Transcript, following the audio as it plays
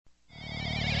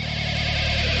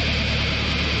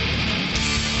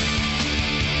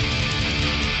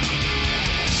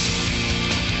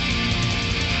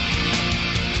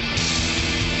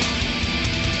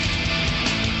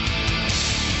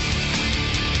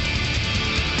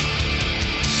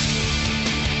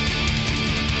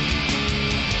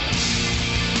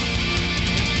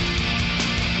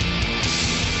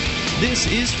This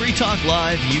is Free Talk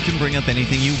Live. You can bring up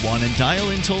anything you want and dial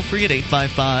in toll-free at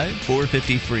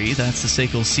 855-450-FREE. That's the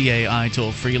SACL CAI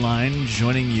toll-free line.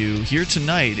 Joining you here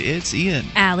tonight, it's Ian,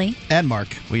 Allie, and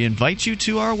Mark. We invite you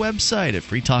to our website at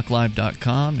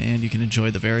freetalklive.com, and you can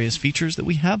enjoy the various features that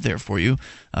we have there for you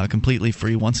completely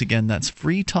free. Once again, that's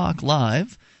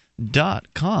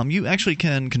freetalklive.com. You actually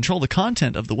can control the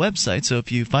content of the website, so if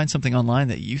you find something online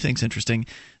that you think is interesting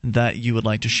that you would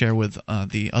like to share with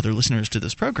the other listeners to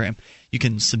this program, you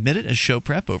can submit it as show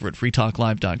prep over at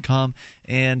freetalklive.com,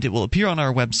 and it will appear on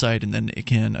our website, and then it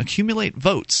can accumulate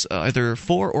votes either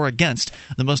for or against.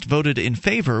 The most voted in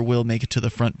favor will make it to the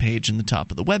front page in the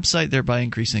top of the website, thereby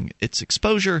increasing its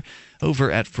exposure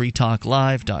over at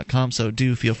freetalklive.com. So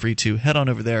do feel free to head on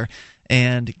over there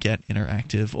and get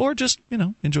interactive, or just,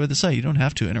 enjoy the site. You don't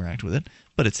have to interact with it,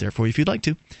 but it's there for you if you'd like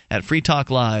to at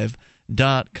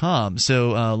freetalklive.com. So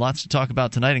lots to talk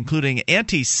about tonight, including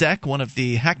Anti-Sec, one of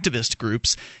the hacktivist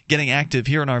groups, getting active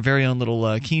here in our very own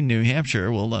little Keene, New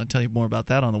Hampshire. We'll tell you more about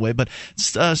that on the way. But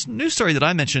a news story that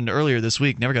I mentioned earlier this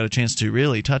week, never got a chance to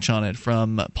really touch on it,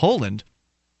 from Poland,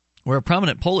 where a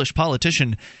prominent Polish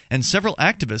politician and several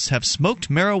activists have smoked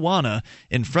marijuana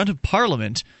in front of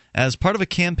Parliament as part of a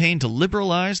campaign to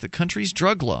liberalize the country's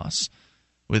drug laws.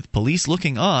 With police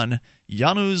looking on,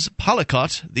 Janusz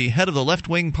Palikot, the head of the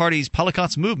left-wing party's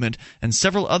Palikot's movement, and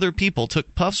several other people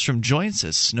took puffs from joints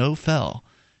as snow fell.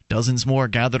 Dozens more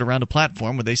gathered around a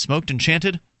platform where they smoked and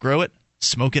chanted, "Grow it,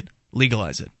 smoke it,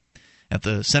 legalize it." At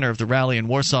the center of the rally in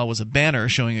Warsaw was a banner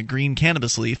showing a green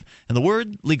cannabis leaf and the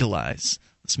word legalize.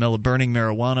 The smell of burning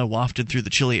marijuana wafted through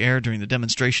the chilly air during the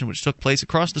demonstration, which took place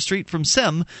across the street from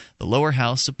Sejm, the lower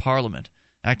house of Parliament.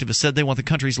 Activists said they want the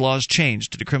country's laws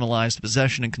changed to decriminalize the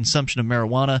possession and consumption of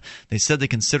marijuana. They said they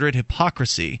consider it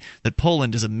hypocrisy that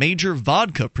Poland is a major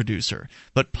vodka producer,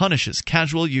 but punishes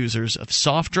casual users of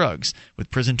soft drugs with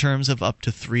prison terms of up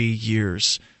to 3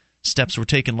 years. Steps were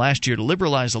taken last year to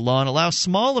liberalize the law and allow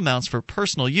small amounts for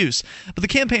personal use, but the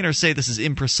campaigners say this is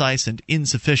imprecise and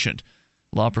insufficient.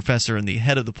 Law professor and the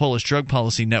head of the Polish Drug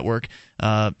Policy Network,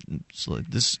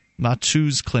 this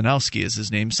Mateusz Klinowski is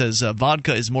his name, says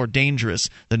vodka is more dangerous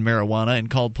than marijuana and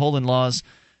called Poland laws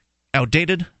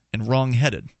outdated and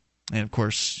wrong-headed. And, of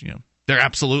course, they're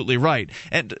absolutely right.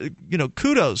 And,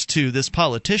 kudos to this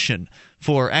politician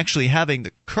for actually having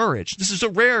the courage. This is a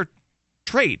rare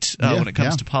trait when it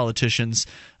comes to politicians,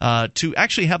 to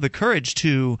actually have the courage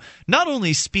to not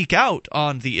only speak out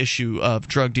on the issue of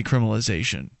drug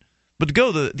decriminalization, but to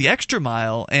go the extra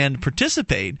mile and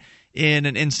participate in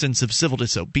an instance of civil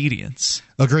disobedience.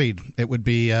 Agreed. It would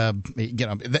be,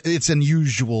 it's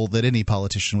unusual that any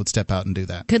politician would step out and do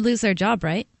that. Could lose their job,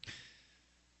 right?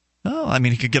 Oh, I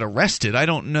mean, he could get arrested. I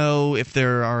don't know if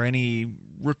there are any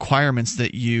requirements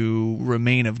that you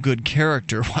remain of good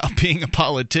character while being a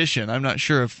politician. I'm not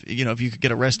sure if you could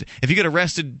get arrested. If you get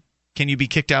arrested, can you be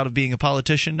kicked out of being a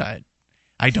politician? I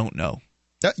don't know.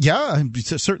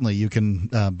 Certainly you can.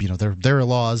 There are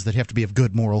laws that have to be of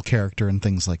good moral character and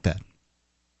things like that.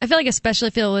 I feel like especially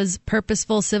if it was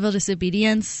purposeful civil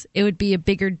disobedience, it would be a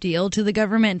bigger deal to the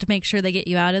government to make sure they get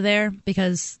you out of there,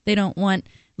 because they don't want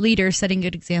leaders setting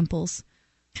good examples.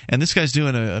 And this guy's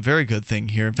doing a very good thing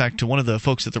here. In fact, to one of the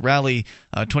folks at the rally,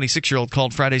 a 26-year-old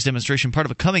called Friday's demonstration part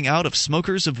of a coming out of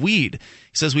smokers of weed.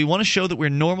 He says, "We want to show that we're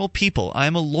normal people.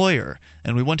 I'm a lawyer,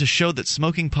 and we want to show that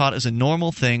smoking pot is a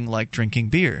normal thing like drinking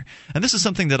beer." And this is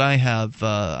something that I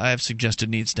have suggested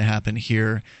needs to happen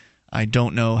here. I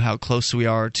don't know how close we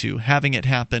are to having it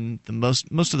happen.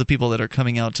 Most of the people that are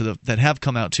coming out that have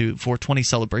come out to 420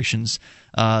 celebrations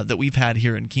that we've had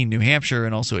here in Keene, New Hampshire,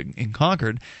 and also in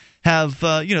Concord, have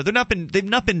they've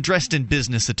not been dressed in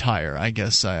business attire. I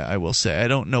guess I will say I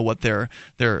don't know what their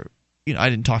I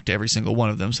didn't talk to every single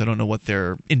one of them, so I don't know what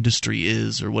their industry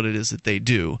is or what it is that they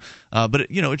do.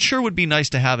 But it sure would be nice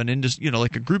to have an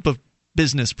like a group of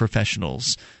business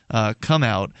professionals come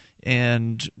out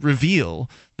and reveal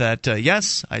that,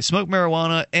 yes, I smoke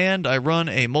marijuana and I run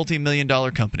a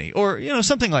multi-million-dollar company, or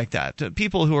something like that.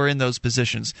 People who are in those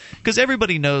positions, because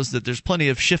everybody knows that there's plenty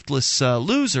of shiftless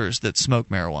losers that smoke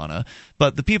marijuana,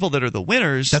 but the people that are the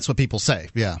winners—that's what people say.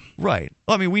 Yeah, right.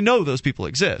 Well, I mean, we know those people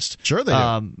exist. Sure, they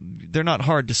do. They're not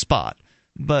hard to spot,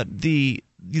 but the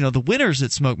winners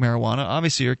that smoke marijuana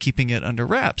obviously are keeping it under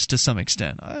wraps to some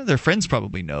extent. Their friends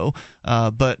probably know,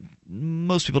 but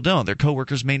most people don't. Their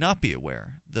coworkers may not be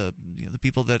aware. The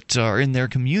people that are in their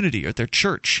community or their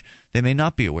church, they may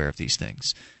not be aware of these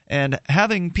things. And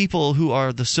having people who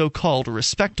are the so-called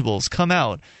respectables come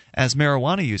out as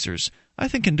marijuana users, I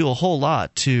think can do a whole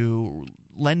lot to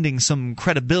lending some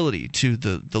credibility to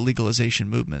the legalization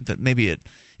movement that maybe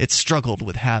it struggled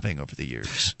with having over the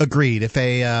years. Agreed. If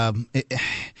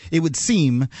it would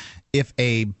seem if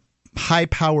a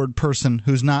high-powered person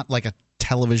who's not like a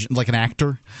television, like an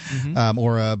actor,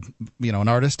 or an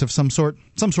artist of some sort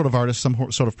of artist,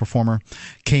 some sort of performer,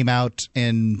 came out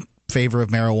in favor of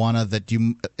marijuana, that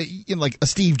you like a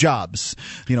Steve Jobs,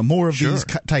 more of these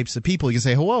types of people, you can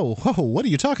say, whoa, what are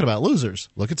you talking about, losers?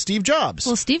 Look at Steve Jobs.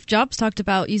 Well, Steve Jobs talked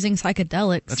about using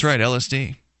psychedelics. That's right,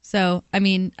 LSD. So, I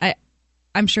mean,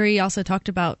 I'm sure he also talked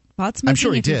about pot smoking. I'm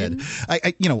sure he did.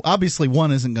 Obviously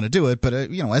one isn't going to do it, but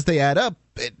as they add up,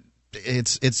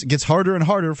 it gets harder and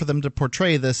harder for them to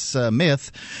portray this myth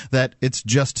that it's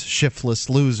just shiftless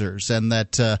losers, and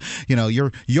that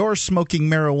you're smoking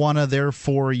marijuana,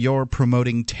 therefore you're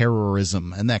promoting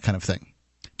terrorism and that kind of thing.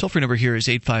 Toll-free number here is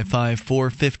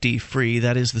 855-450-FREE.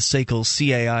 That is the SACL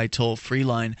CAI toll-free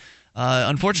line.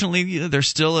 Unfortunately, there's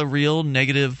still a real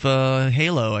negative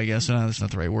halo, I guess. No, that's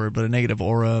not the right word, but a negative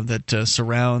aura that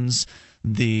surrounds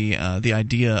the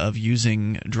idea of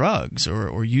using drugs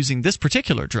or using this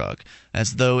particular drug,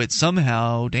 as though it's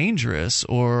somehow dangerous.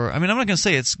 Or, I mean, I'm not going to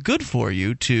say it's good for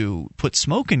you to put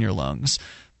smoke in your lungs,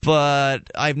 but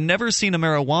I've never seen a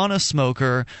marijuana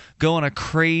smoker go on a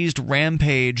crazed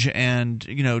rampage and,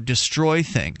 destroy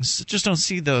things. Just don't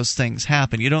see those things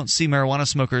happen. You don't see marijuana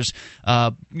smokers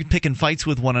picking fights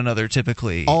with one another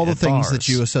typically. All the things bars that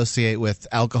you associate with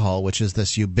alcohol, which is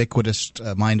this ubiquitous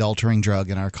mind-altering drug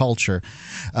in our culture.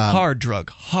 Hard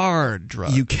drug.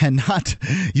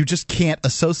 You just can't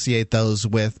associate those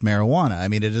with marijuana. I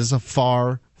mean, it is a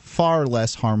far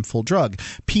less harmful drug.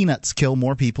 Peanuts kill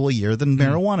more people a year than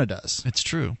marijuana does. It's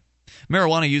true.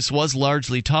 Marijuana use was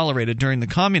largely tolerated during the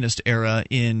communist era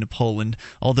in Poland,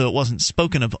 although it wasn't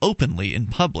spoken of openly in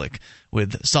public.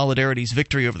 With Solidarity's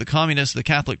victory over the communists, the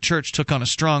Catholic Church took on a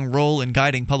strong role in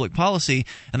guiding public policy,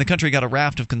 and the country got a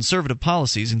raft of conservative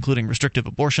policies, including restrictive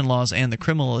abortion laws and the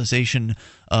criminalization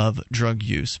of drug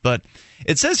use. But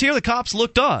it says here the cops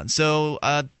looked on, so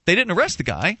they didn't arrest the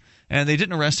guy. And they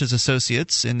didn't arrest his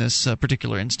associates in this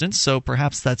particular instance, so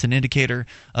perhaps that's an indicator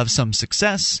of some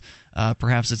success.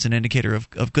 Perhaps it's an indicator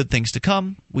of good things to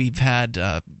come. We've had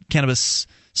cannabis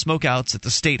smokeouts at the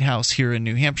State House here in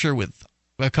New Hampshire with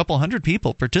a couple hundred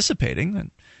people participating,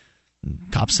 and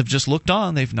cops have just looked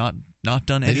on. They've not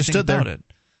done anything about it.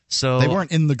 So they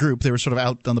weren't in the group; they were sort of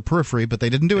out on the periphery, but they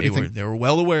didn't do anything. They were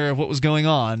well aware of what was going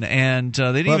on, and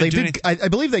they didn't do anything. I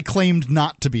believe they claimed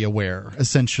not to be aware.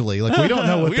 Essentially, like we don't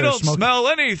know what they're smoking. We don't smell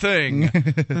anything.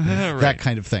 Right. That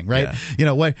kind of thing, right?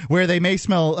 Yeah. Where they may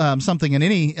smell something in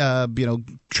any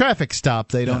traffic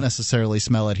stop, they don't necessarily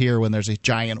smell it here when there's a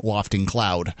giant wafting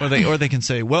cloud. Or they can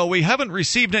say, "Well, we haven't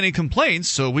received any complaints,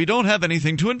 so we don't have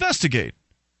anything to investigate."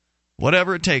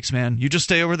 Whatever it takes, man. You just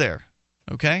stay over there.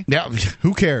 Okay? Yeah,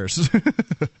 who cares?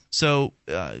 So,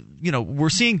 we're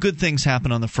seeing good things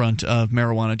happen on the front of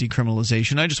marijuana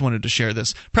decriminalization. I just wanted to share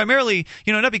this. Primarily,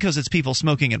 not because it's people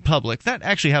smoking in public. That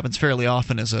actually happens fairly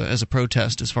often as a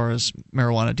protest as far as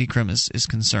marijuana decrim is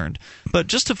concerned. But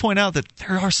just to point out that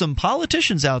there are some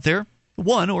politicians out there,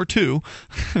 one or two,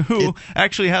 who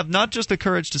actually have not just the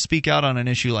courage to speak out on an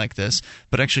issue like this,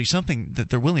 but actually something that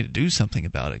they're willing to do something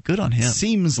about it. Good on him.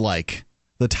 Seems like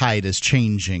the tide is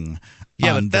changing.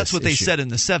 Yeah, but that's what they said in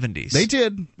the 70s. They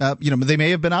did. They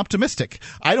may have been optimistic.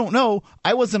 I don't know.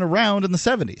 I wasn't around in the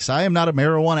 70s. I am not a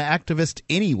marijuana activist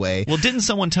anyway. Well, didn't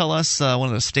someone tell us, one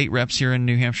of the state reps here in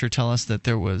New Hampshire tell us that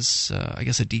there was, I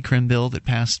guess, a decrim bill that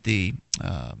passed the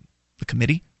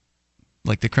committee?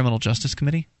 Like the Criminal Justice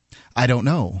Committee? I don't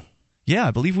know. Yeah,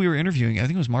 I believe we were interviewing, I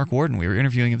think it was Mark Warden, we were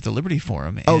interviewing him at the Liberty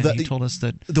Forum, and he told us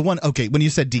that... The one, okay, when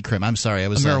you said decrim, I'm sorry, I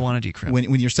was... marijuana decrim.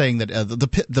 When you're saying that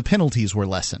the penalties were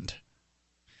lessened.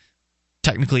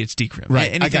 Technically, it's decrim.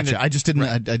 Right, I got you. I just didn't.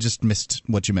 Right. I just missed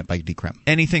what you meant by decrim.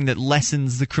 Anything that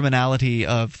lessens the criminality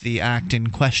of the act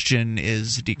in question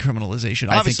is decriminalization.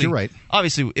 I think you're right.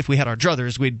 Obviously, if we had our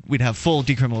druthers, we'd have full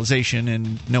decriminalization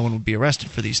and no one would be arrested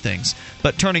for these things.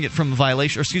 But turning it from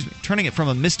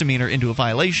a misdemeanor into a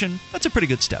violation, that's a pretty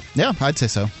good step. Yeah, I'd say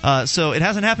so. So it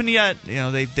hasn't happened yet.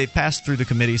 They've passed through the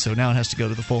committee, so now it has to go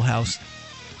to the full House.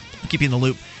 Keep you in the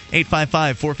loop.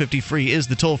 855-450-FREE is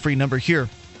the toll-free number here.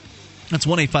 That's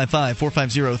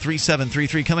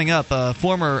 1-855-450-3733. Coming up, a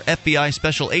former FBI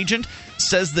special agent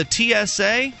says the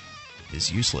TSA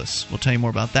is useless. We'll tell you more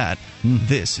about that.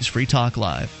 This is Free Talk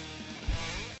Live.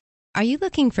 Are you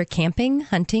looking for camping,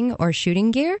 hunting, or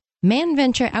shooting gear?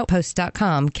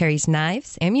 ManVentureOutpost.com carries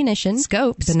knives, ammunition,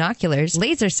 scopes, binoculars,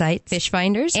 laser sights, fish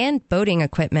finders, and boating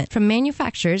equipment from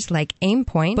manufacturers like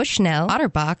Aimpoint, Bushnell,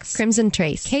 Otterbox, Crimson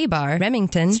Trace, K-Bar,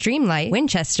 Remington, Streamlight,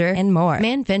 Winchester, and more.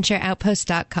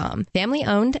 ManVentureOutpost.com. Family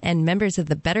owned and members of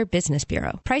the Better Business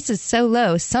Bureau. Prices so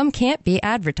low, some can't be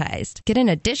advertised. Get an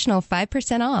additional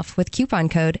 5% off with coupon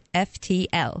code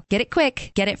FTL. Get it quick.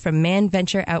 Get it from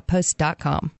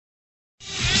ManVentureOutpost.com.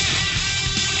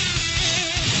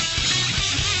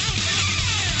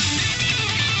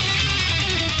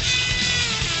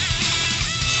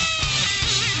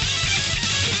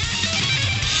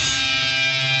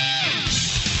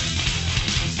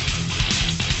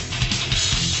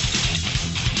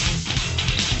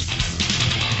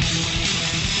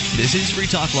 This is Free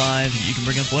Talk Live. You can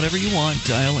bring up whatever you want.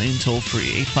 Dial in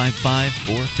toll-free,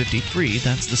 855-450-FREE.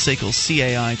 That's the SACL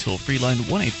CAI toll-free line,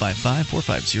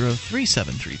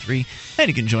 1-855-450-3733. And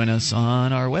you can join us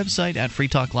on our website at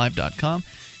freetalklive.com.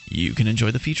 You can enjoy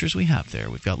the features we have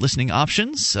there. We've got listening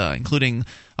options, including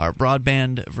our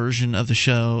broadband version of the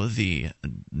show, the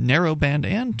narrowband,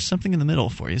 and something in the middle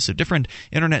for you. So different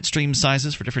internet stream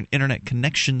sizes for different internet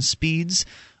connection speeds.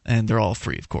 And they're all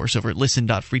free, of course, over at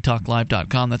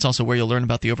listen.freetalklive.com. That's also where you'll learn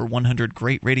about the over 100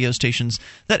 great radio stations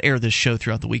that air this show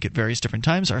throughout the week at various different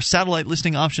times. Our satellite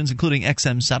listening options, including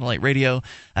XM satellite radio,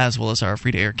 as well as our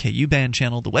free-to-air KU band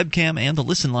channel, the webcam, and the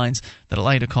listen lines that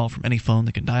allow you to call from any phone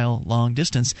that can dial long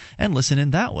distance and listen in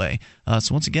that way.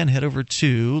 So once again, head over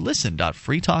to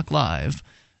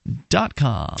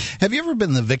listen.freetalklive.com. Have you ever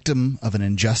been the victim of an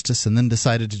injustice and then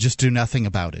decided to just do nothing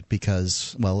about it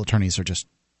because, well, attorneys are just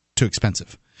too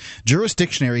expensive?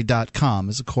 Jurisdictionary.com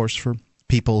is a course for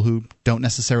people who don't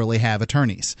necessarily have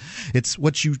attorneys. It's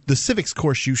the civics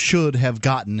course you should have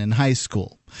gotten in high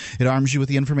school. It arms you with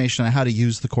the information on how to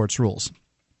use the court's rules.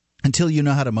 Until you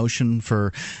know how to motion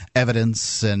for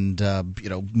evidence and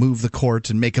move the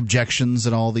court and make objections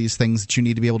and all these things that you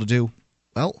need to be able to do,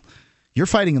 well, you're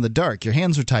fighting in the dark. Your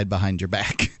hands are tied behind your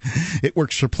back. It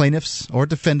works for plaintiffs or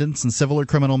defendants in civil or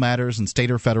criminal matters in state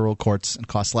or federal courts and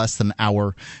costs less than an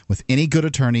hour with any good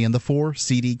attorney, and the 4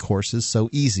 CD course is so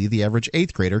easy the average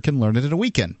 8th grader can learn it in a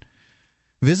weekend.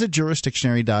 Visit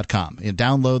jurisdictionary.com. You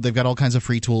download. They've got all kinds of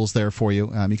free tools there for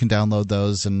you. You can download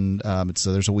those, and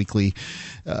there's a weekly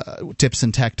tips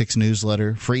and tactics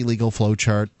newsletter, free legal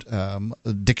flowchart,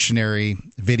 dictionary,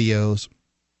 videos.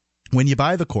 When you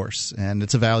buy the course, and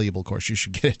it's a valuable course, you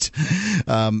should get it.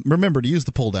 Remember to use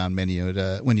the pull-down menu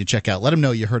when you check out. Let them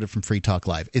know you heard it from Free Talk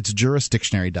Live. It's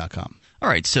jurisdictionary.com. All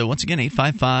right, so once again,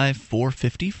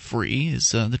 855-450-FREE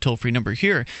is the toll-free number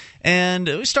here. And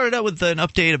we started out with an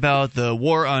update about the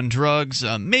war on drugs.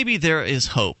 Maybe there is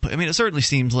hope. I mean, it certainly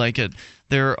seems like it.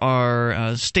 There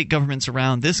are state governments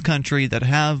around this country that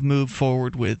have moved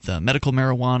forward with medical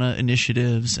marijuana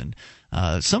initiatives and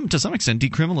to some extent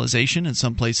decriminalization in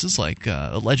some places, like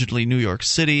allegedly New York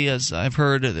City, as I've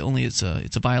heard. Only it's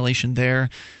a violation there.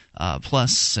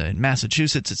 Plus, in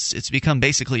Massachusetts, it's become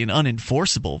basically an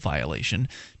unenforceable violation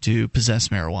to possess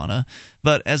marijuana.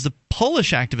 But as the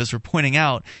Polish activists were pointing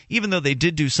out, even though they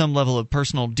did do some level of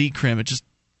personal decrim, it's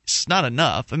not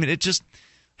enough. I mean,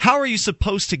 how are you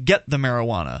supposed to get the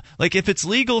marijuana? Like, if it's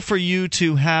legal for you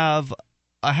to have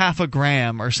a half a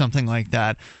gram or something like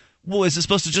that, well, is it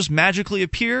supposed to just magically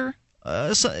appear?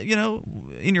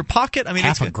 In your pocket? I mean,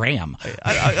 half a gram.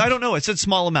 I don't know. It said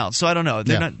small amounts, so I don't know.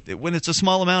 When it's a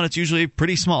small amount, it's usually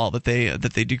pretty small that they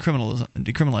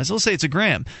decriminalize. Let's say it's a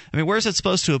gram. I mean, where is it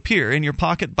supposed to appear? In your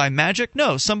pocket by magic?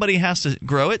 No. Somebody has to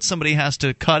grow it. Somebody has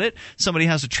to cut it. Somebody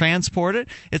has to transport it.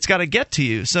 It's got to get to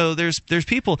you. So there's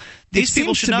people. These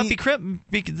people should not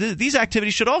be these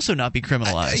activities should also not be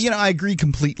criminalized. I agree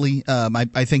completely.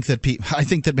 I think that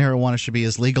marijuana should be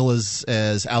as legal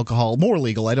as alcohol, more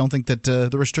legal. I don't think that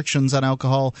the restrictions on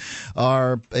alcohol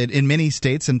are, in many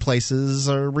states and places,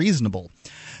 are reasonable.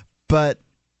 But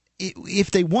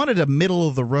if they wanted a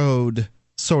middle-of-the-road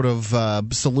sort of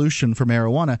solution for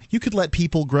marijuana, you could let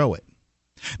people grow it.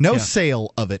 No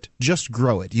sale of it, just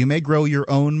grow it. You may grow your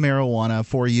own marijuana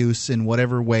for use in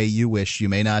whatever way you wish. You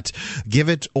may not give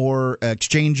it or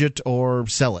exchange it or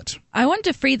sell it. I want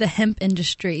to free the hemp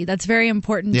industry. That's very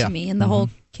important to me. And the whole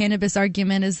cannabis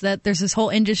argument is that there's this whole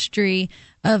industry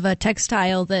of a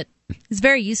textile that is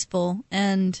very useful,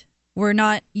 and we're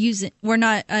not using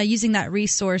that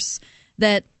resource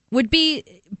that would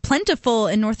be plentiful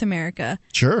in North America.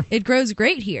 Sure. It grows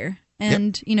great here.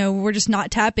 And, we're just not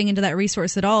tapping into that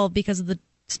resource at all because of the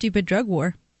stupid drug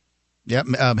war. Yep,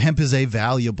 hemp is a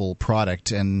valuable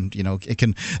product, and it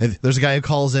can. There's a guy who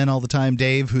calls in all the time,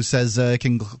 Dave, who says it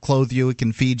can clothe you, it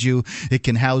can feed you, it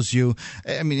can house you.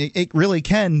 I mean, it really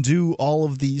can do all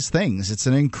of these things. It's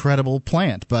an incredible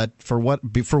plant, but for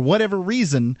whatever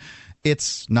reason,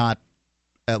 it's not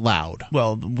allowed.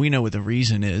 Well, we know what the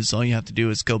reason is. All you have to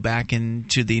do is go back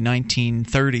into the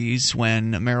 1930s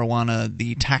when marijuana,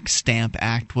 the Tax Stamp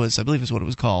Act was, I believe is what it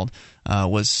was called,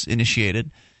 was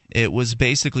initiated. It was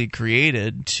basically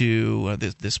created to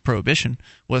this prohibition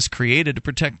was created to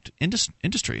protect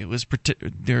industry. It was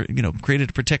created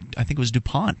to protect. I think it was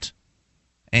DuPont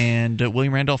and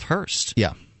William Randolph Hearst.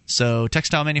 Yeah. So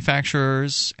textile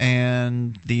manufacturers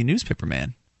and the newspaper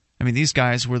man. I mean, these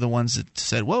guys were the ones that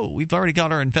said, "Whoa, we've already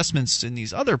got our investments in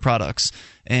these other products,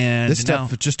 and this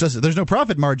stuff just doesn't. There's no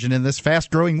profit margin in this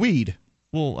fast-growing weed."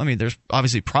 Well, I mean, there's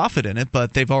obviously profit in it,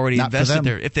 but they've already invested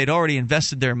if they'd already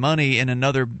invested their money in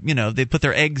another, they put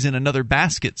their eggs in another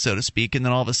basket, so to speak, and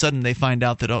then all of a sudden they find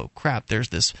out that, oh crap, there's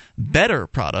this better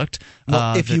product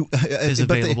is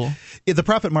available. The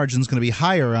profit margin is going to be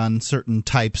higher on certain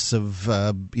types of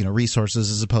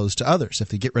resources as opposed to others. If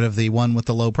they get rid of the one with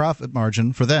the low profit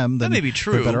margin for them, then that may be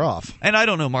true. They're better off. And I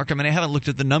don't know, Mark. I mean, I haven't looked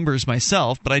at the numbers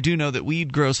myself, but I do know that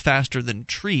weed grows faster than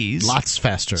trees. Lots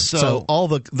faster. So all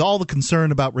the concern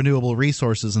about renewable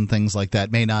resources and things like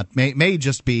that may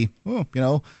just be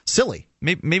silly.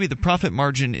 Maybe the profit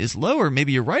margin is lower.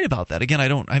 Maybe you're right about that. Again, I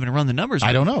haven't run the numbers.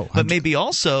 I don't know. But maybe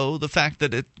also the fact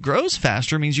that it grows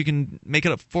faster means you can make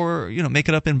it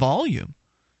up in volume,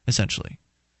 essentially.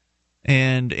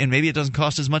 And maybe it doesn't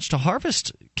cost as much to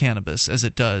harvest cannabis as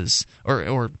it does,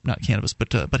 or not cannabis,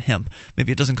 but hemp.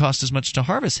 Maybe it doesn't cost as much to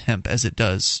harvest hemp as it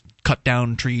does cut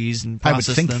down trees and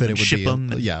process them and ship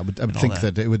them. I would think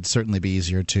that it would certainly be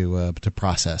easier to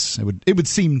process. It would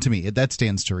seem to me that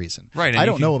stands to reason. Right. I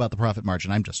don't know about the profit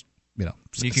margin. I'm just you can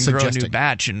suggesting. grow a new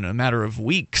batch in a matter of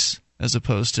weeks as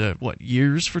opposed to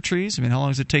years for trees. I mean, how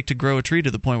long does it take to grow a tree to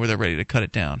the point where they're ready to cut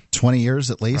it down? 20 years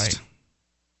at least. Right.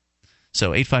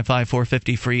 So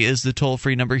 855-450-FREE is the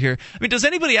toll-free number here. I mean, does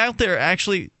anybody out there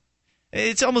actually –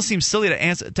 it almost seems silly to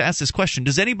ask this question.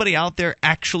 Does anybody out there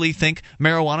actually think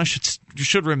marijuana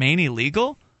should remain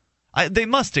illegal? They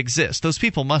must exist. Those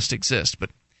people must exist,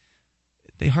 but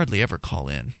they hardly ever call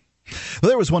in. Well,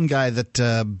 there was one guy that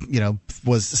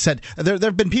was said there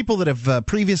have been people that have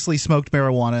previously smoked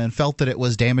marijuana and felt that it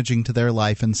was damaging to their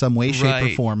life in some way, shape, or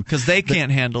form. Because they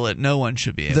can't handle it. No one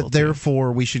should be able to.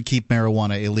 Therefore, we should keep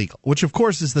marijuana illegal, which, of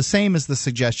course, is the same as the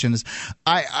suggestion.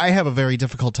 I have a very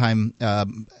difficult time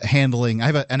handling. I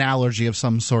have an allergy of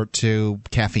some sort to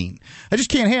caffeine. I just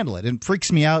can't handle it. It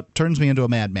freaks me out, turns me into a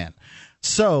madman.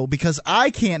 So, because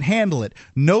I can't handle it,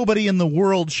 nobody in the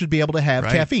world should be able to have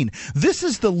caffeine. This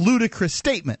is the ludicrous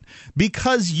statement.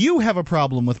 Because you have a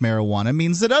problem with marijuana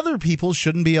means that other people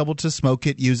shouldn't be able to smoke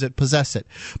it, use it, possess it.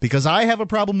 Because I have a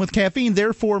problem with caffeine,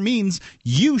 therefore means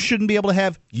you shouldn't be able to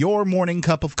have your morning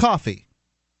cup of coffee.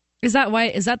 Is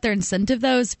that their incentive,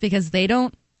 though? Is because they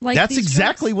don't like That's these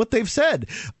exactly drugs? what they've said.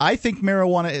 I think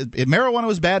marijuana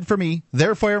was bad for me,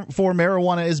 therefore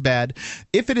marijuana is bad.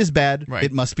 If it is bad,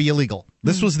 it must be illegal.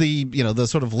 This was the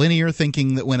sort of linear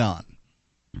thinking that went on.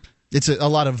 It's a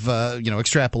lot of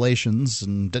extrapolations,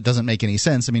 and it doesn't make any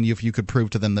sense. I mean, if you could prove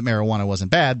to them that marijuana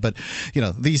wasn't bad, but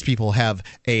these people have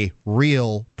a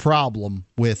real problem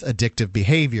with addictive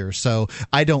behavior. So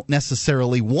I don't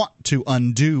necessarily want to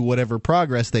undo whatever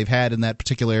progress they've had in that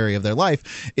particular area of their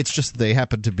life. It's just that they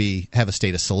happen to have a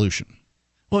status solution.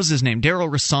 What was his name?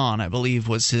 Daryl Rasan, I believe,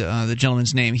 was the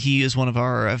gentleman's name. He is one of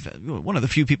the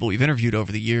few people we've interviewed over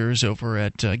the years over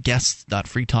at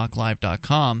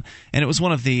guests.freetalklive.com, and it was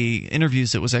one of the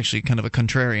interviews that was actually kind of a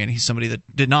contrarian. He's somebody that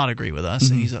did not agree with us.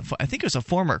 Mm-hmm. And I think he was a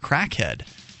former crackhead,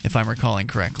 if I'm recalling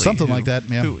correctly. Something like that,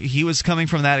 yeah. He was coming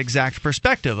from that exact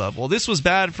perspective of, well, this was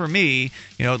bad for me.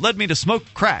 It led me to smoke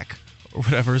crack or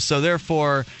whatever, so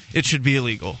therefore it should be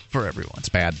illegal for everyone. It's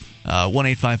bad.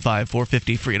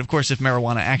 1-855-450-FREE. And, of course, if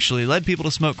marijuana actually led people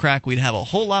to smoke crack, we'd have a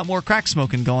whole lot more crack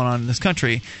smoking going on in this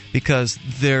country because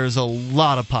there's a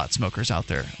lot of pot smokers out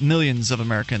there. Millions of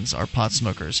Americans are pot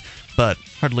smokers, but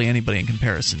hardly anybody in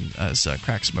comparison as a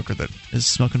crack smoker that is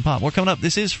smoking pot. More coming up.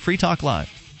 This is Free Talk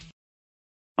Live.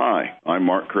 Hi, I'm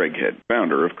Mark Craighead,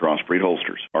 founder of Crossbreed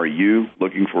Holsters. Are you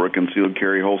looking for a concealed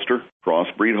carry holster?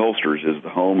 Crossbreed Holsters is the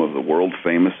home of the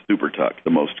world-famous Super Tuck,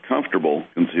 the most comfortable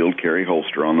concealed carry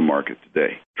holster on the market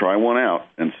today. Try one out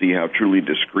and see how truly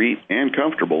discreet and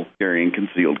comfortable carrying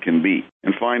concealed can be.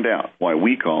 And find out why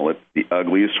we call it the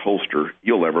ugliest holster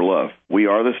you'll ever love. We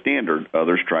are the standard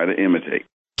others try to imitate.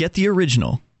 Get the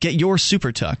original. Get your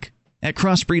Super Tuck at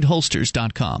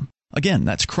crossbreedholsters.com. Again,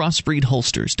 that's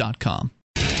crossbreedholsters.com.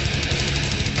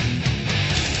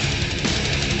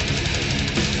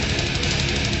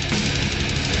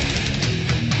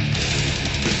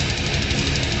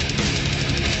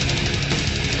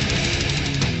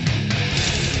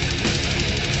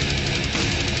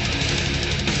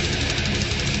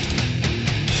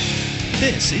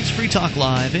 This is Free Talk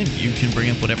Live, and you can bring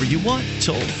up whatever you want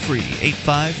toll-free,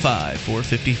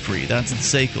 855-450-FREE. That's the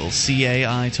SACL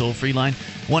CAI toll-free line,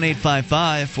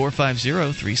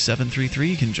 1-855-450-3733.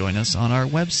 You can join us on our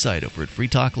website over at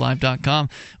freetalklive.com.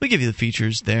 We give you the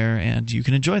features there, and you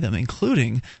can enjoy them,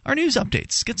 including our news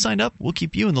updates. Get signed up. We'll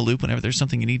keep you in the loop whenever there's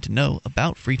something you need to know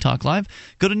about Free Talk Live.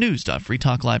 Go to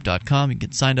news.freetalklive.com. You can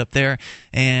get signed up there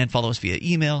and follow us via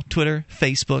email, Twitter,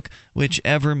 Facebook,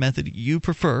 whichever method you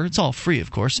prefer. It's all free, of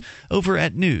course, over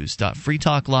at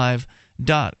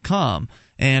news.freetalklive.com.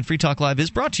 And Free Talk Live is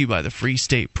brought to you by the Free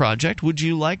State Project. Would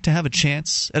you like to have a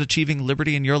chance at achieving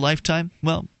liberty in your lifetime?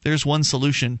 Well, there's one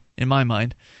solution in my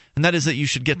mind, and that is that you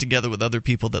should get together with other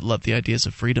people that love the ideas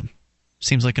of freedom.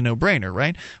 Seems like a no-brainer,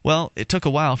 right? Well, it took a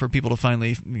while for people to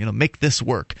finally, make this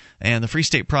work. And the Free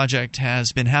State Project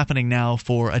has been happening now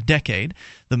for a decade.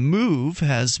 The move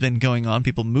has been going on.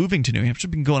 People moving to New Hampshire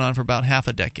have been going on for about half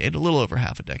a decade, a little over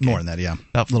half a decade. More than that, yeah.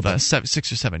 About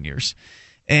 6 or 7 years.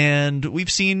 And we've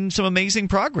seen some amazing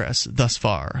progress thus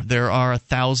far. There are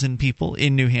 1,000 people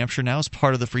in New Hampshire now as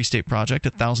part of the Free State Project,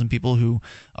 1,000 people who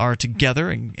are together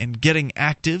and getting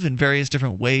active in various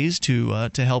different ways to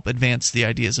help advance the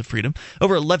ideas of freedom.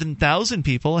 Over 11,000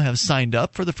 people have signed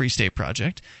up for the Free State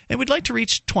Project, and we'd like to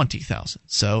reach 20,000.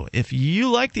 So if you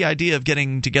like the idea of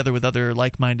getting together with other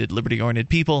like-minded, liberty-oriented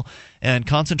people and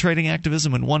concentrating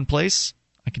activism in one place,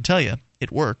 I can tell you,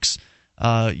 it works.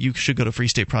 You should go to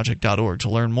freestateproject.org to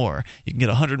learn more. You can get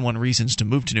 101 reasons to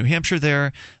move to New Hampshire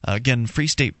there. Again,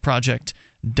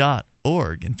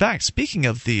 freestateproject.org. In fact, speaking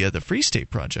of the Free State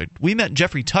Project, we met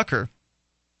Jeffrey Tucker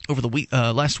over the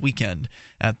last weekend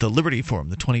at the Liberty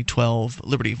Forum, the 2012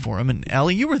 Liberty Forum. And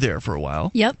Allie, you were there for a while.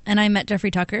 Yep, and I met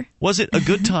Jeffrey Tucker. Was it a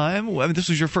good time? I mean, this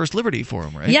was your first Liberty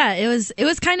Forum, right? Yeah, it was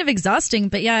kind of exhausting,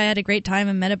 but yeah, I had a great time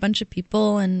and met a bunch of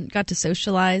people and got to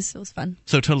socialize. It was fun.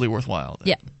 So totally worthwhile then.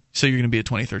 Yeah. So you're going to be at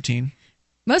 2013?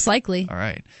 Most likely. All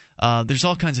right. There's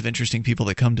all kinds of interesting people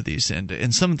that come to these,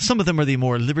 and some of them are the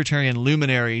more libertarian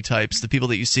luminary types, the people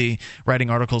that you see writing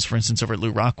articles, for instance, over at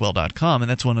LouRockwell.com,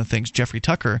 and that's one of the things Jeffrey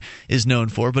Tucker is known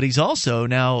for. But he's also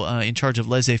now in charge of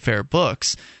Laissez-Faire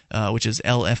Books, which is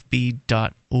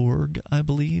lfb.org, I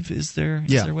believe, is their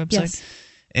website. Yes.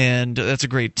 And that's a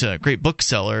great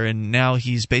bookseller, and now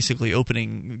he's basically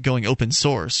going open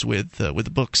source with the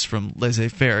books from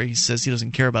Laissez-Faire. He says he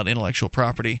doesn't care about intellectual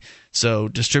property, so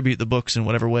distribute the books in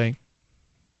whatever way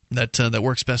that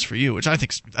works best for you, which I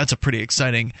think that's a pretty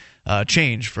exciting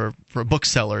change for a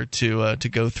bookseller to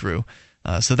go through.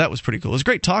 So that was pretty cool. It was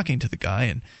great talking to the guy,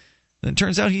 and it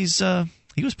turns out he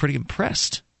was pretty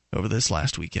impressed over this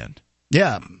last weekend.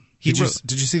 Yeah. Did you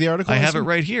see the article? I have it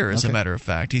right here, as a matter of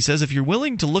fact. He says, if you're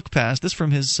willing to look past this, from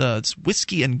his it's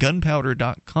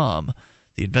whiskeyandgunpowder.com,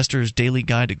 the investor's daily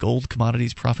guide to gold,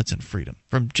 commodities, profits, and freedom.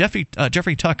 From Jeffrey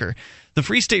Tucker, the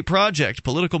Free State Project,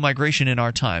 Political Migration in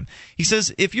Our Time. He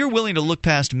says, if you're willing to look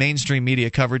past mainstream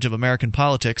media coverage of American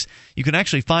politics, you can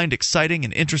actually find exciting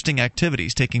and interesting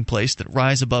activities taking place that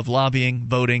rise above lobbying,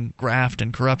 voting, graft,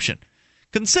 and corruption.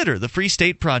 Consider the Free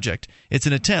State Project. It's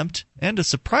an attempt, and a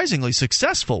surprisingly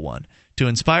successful one, to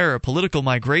inspire a political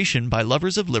migration by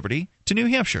lovers of liberty to New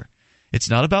Hampshire. It's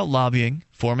not about lobbying,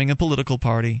 forming a political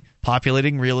party,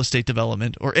 populating real estate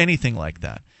development, or anything like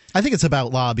that. I think it's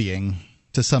about lobbying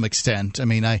to some extent. I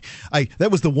mean, I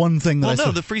that was the one thing that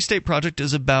the Free State Project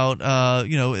is about,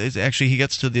 actually he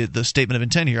gets to the statement of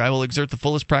intent here. I will exert the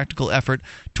fullest practical effort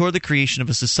toward the creation of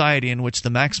a society in which the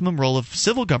maximum role of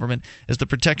civil government is the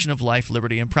protection of life,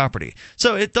 liberty, and property.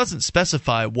 So it doesn't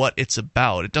specify what it's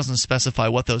about. It doesn't specify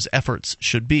what those efforts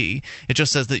should be. It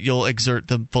just says that you'll exert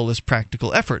the fullest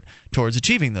practical effort towards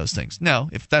achieving those things. Now,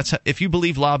 if you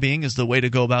believe lobbying is the way to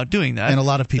go about doing that, and a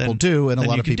lot of people do, and a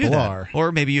lot of people are,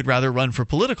 or maybe you'd rather run for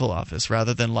political office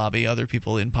rather than lobby other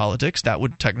people in politics, that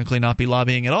would technically not be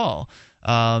lobbying at all.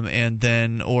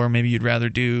 Or maybe you'd rather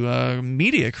do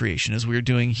media creation, as we're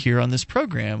doing here on this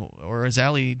program, or as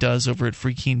Allie does over at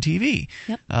Free Keen TV.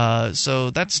 Yep. So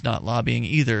that's not lobbying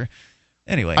either.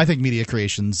 Anyway, I think media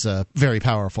creation's very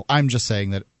powerful. I'm just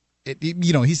saying that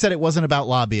he said it wasn't about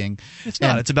lobbying. It's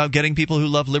not. It's about getting people who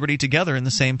love liberty together in the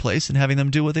same place and having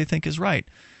them do what they think is right.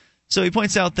 So he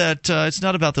points out that it's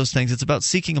not about those things. It's about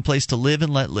seeking a place to live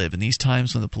and let live in these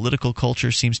times when the political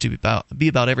culture seems to be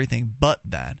about everything but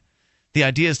that. The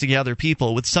idea is to gather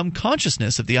people with some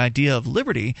consciousness of the idea of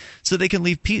liberty so they can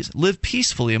live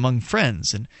peacefully among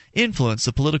friends and influence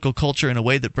the political culture in a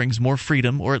way that brings more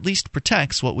freedom, or at least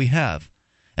protects what we have.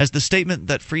 As the statement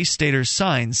that Free Staters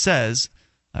sign says,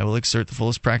 I will exert the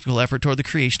fullest practical effort toward the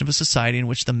creation of a society in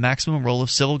which the maximum role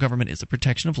of civil government is the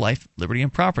protection of life, liberty,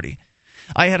 and property.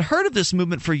 I had heard of this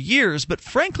movement for years, but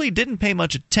frankly didn't pay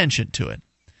much attention to it.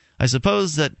 I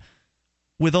suppose that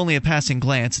with only a passing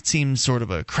glance, it seems sort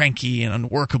of a cranky and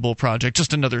unworkable project,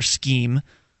 just another scheme.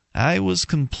 I was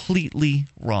completely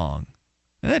wrong.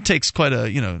 And that takes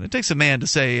it takes a man to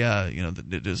say,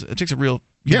 it takes a real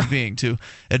human being to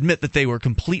admit that they were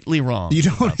completely wrong. You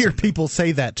don't hear people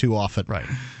say that too often. Right.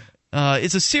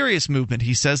 It's a serious movement,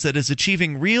 he says, that is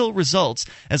achieving real results,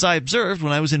 as I observed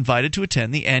when I was invited to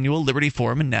attend the annual Liberty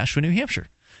Forum in Nashua, New Hampshire.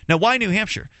 Now, why New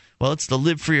Hampshire? Well, it's the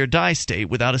live free or die state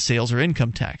without a sales or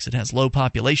income tax. It has low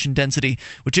population density,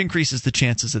 which increases the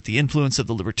chances that the influence of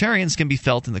the libertarians can be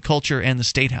felt in the culture and the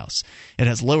state house. It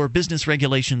has lower business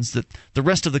regulations than the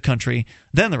rest of the country,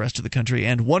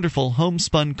 and wonderful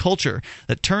homespun culture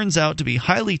that turns out to be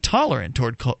highly tolerant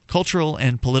toward cultural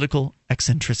and political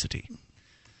eccentricity.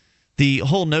 The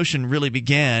whole notion really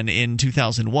began in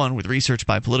 2001 with research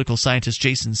by political scientist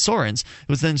Jason Sorens,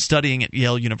 who was then studying at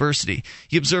Yale University.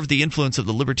 He observed the influence of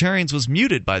the libertarians was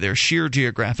muted by their sheer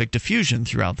geographic diffusion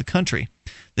throughout the country.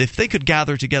 If they could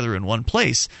gather together in one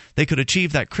place, they could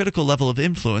achieve that critical level of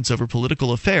influence over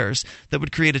political affairs that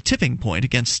would create a tipping point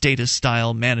against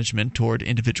statist-style management toward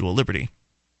individual liberty.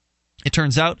 It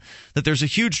turns out that there's a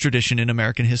huge tradition in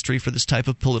American history for this type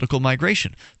of political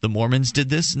migration. The Mormons did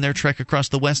this in their trek across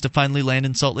the West to finally land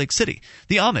in Salt Lake City.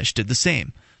 The Amish did the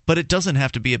same. But it doesn't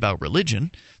have to be about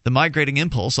religion. The migrating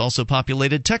impulse also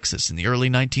populated Texas in the early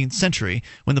 19th century,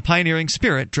 when the pioneering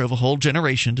spirit drove a whole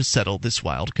generation to settle this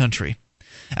wild country.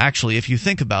 Actually, if you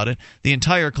think about it, the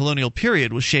entire colonial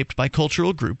period was shaped by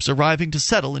cultural groups arriving to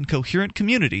settle in coherent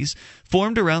communities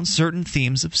formed around certain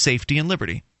themes of safety and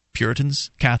liberty.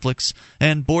 Puritans, Catholics,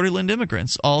 and borderland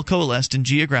immigrants all coalesced in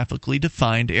geographically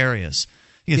defined areas.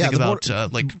 You can think about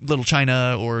like Little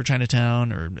China or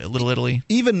Chinatown or Little Italy.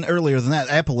 Even earlier than that,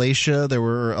 Appalachia, there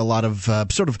were a lot of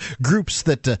sort of groups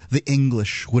that the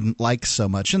English wouldn't like so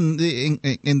much. And the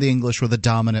English were the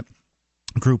dominant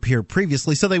group here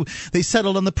previously. So they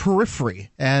settled on the periphery,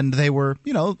 and they were,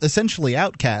 essentially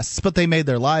outcasts, but they made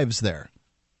their lives there.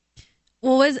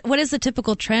 Well, what is the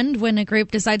typical trend when a group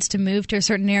decides to move to a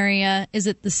certain area? Is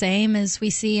it the same as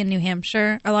we see in New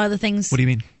Hampshire? A lot of the things. What do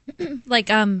you mean? Like,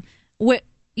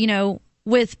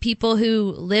 with people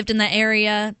who lived in that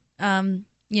area,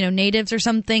 natives or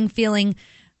something, feeling,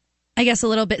 I guess, a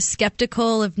little bit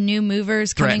skeptical of new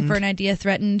movers coming for an idea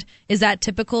threatened. Is that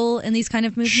typical in these kind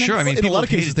of movements? Sure. I mean, in a lot of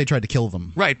cases, they tried to kill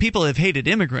them. Right. People have hated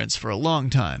immigrants for a long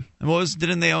time. And was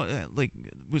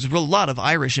a lot of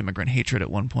Irish immigrant hatred at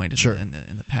one point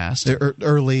in the past.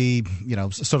 Early,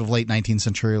 sort of late 19th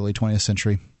century, early 20th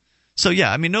century. So,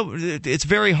 yeah, I mean, it's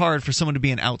very hard for someone to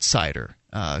be an outsider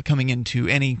coming into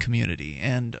any community.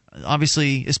 And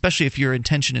obviously, especially if your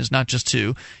intention is not just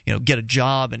to, get a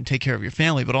job and take care of your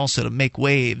family, but also to make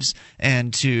waves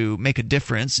and to make a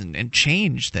difference and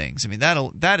change things. I mean,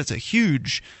 that is a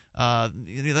huge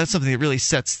that's something that really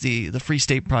sets the Free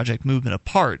State Project movement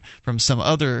apart from some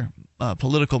other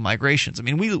political migrations. I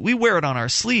mean, we wear it on our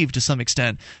sleeve to some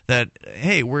extent that,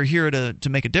 hey, we're here to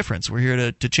make a difference. We're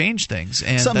here to change things.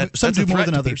 And some do more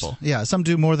than others. People. Yeah, some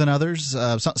do more than others.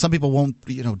 Some people won't,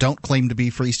 don't claim to be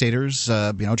Free Staters.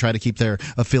 Try to keep their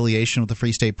affiliation with the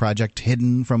Free State Project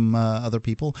hidden from other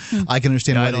people. I can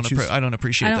understand why they choose. I don't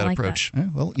appreciate that approach.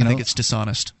 That. Well, I think it's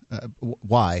dishonest.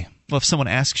 Why? Well, if someone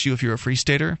asks you if you're a Free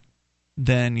Stater,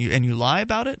 then you lie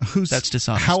about it, that's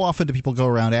dishonest. How often do people go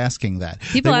around asking that?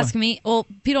 People ask me. Well,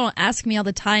 people don't ask me all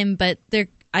the time, but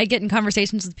I get in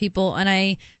conversations with people, and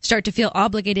I start to feel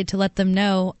obligated to let them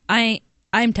know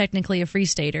I'm technically a Free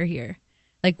Stater here.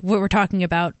 Like, what we're talking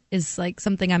about is like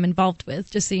something I'm involved with,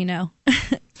 just so you know.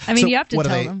 I mean, you have to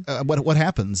tell them. What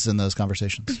happens in those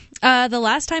conversations? The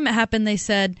last time it happened, they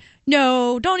said,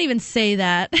 "No, don't even say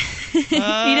that." He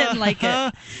didn't like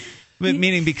it.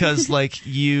 Meaning because,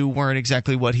 you weren't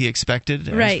exactly what he expected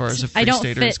as far as a Free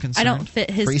Stater is concerned? I don't fit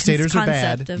his Free Staters are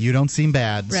bad. You don't seem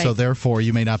bad, right. So therefore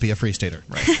you may not be a Free Stater.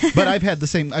 Right. But I've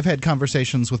had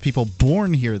conversations with people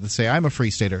born here that say I'm a Free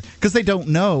Stater because they don't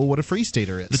know what a Free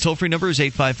Stater is. The toll-free number is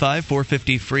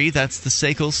 855-450-FREE. That's the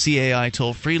SACL CAI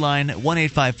toll-free line,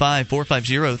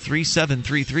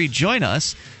 1-855-450-3733. Join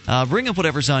us. Bring up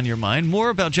whatever's on your mind. More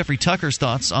about Jeffrey Tucker's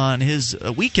thoughts on his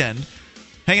weekend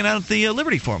hanging out at the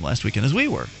Liberty Forum last weekend, as we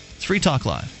were. It's Free Talk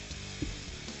Live.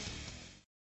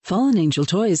 Fallen Angel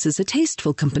Toys is a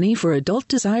tasteful company for adult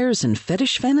desires and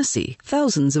fetish fantasy.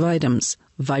 Thousands of items.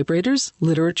 Vibrators,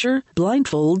 literature,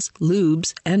 blindfolds,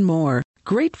 lubes, and more.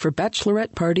 Great for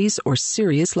bachelorette parties or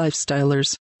serious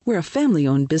lifestylers. We're a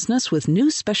family-owned business with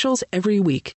new specials every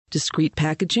week. Discreet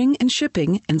packaging and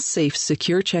shipping and safe,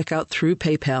 secure checkout through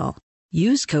PayPal.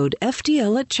 Use code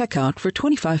FTL at checkout for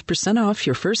 25% off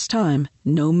your first time.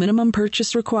 No minimum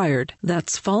purchase required.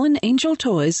 That's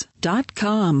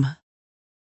fallenangeltoys.com.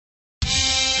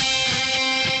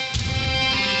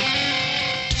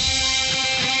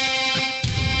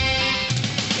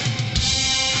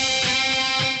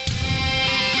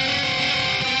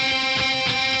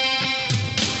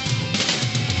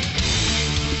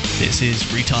 This is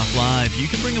Free Talk Live. You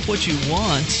can bring up what you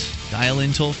want. Dial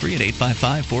in toll-free at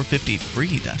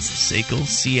 855-450-FREE. That's the SACL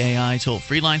CAI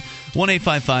toll-free line,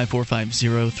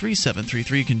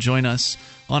 1-855-450-3733. You can join us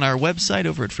on our website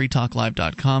over at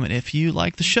freetalklive.com. And if you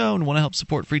like the show and want to help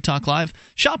support Free Talk Live,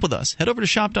 shop with us. Head over to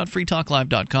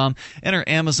shop.freetalklive.com. Enter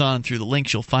Amazon through the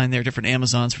links you'll find there, different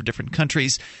Amazons for different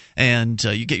countries, and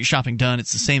you get your shopping done.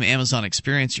 It's the same Amazon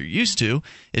experience you're used to.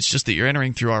 It's just that you're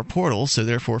entering through our portal, so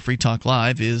therefore Free Talk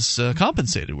Live is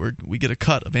compensated. We get a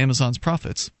cut of Amazon's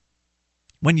profits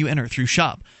when you enter through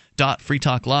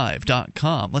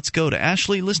shop.freetalklive.com. Let's go to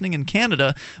Ashley, listening in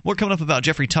Canada. More coming up about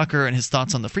Jeffrey Tucker and his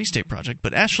thoughts on the Free State Project.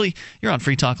 But Ashley, you're on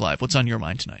Free Talk Live. What's on your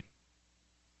mind tonight?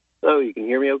 Oh, you can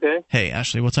hear me okay? Hey,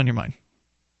 Ashley, what's on your mind?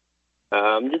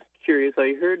 I'm just curious.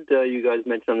 I heard you guys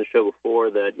mention on the show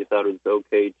before that you thought it was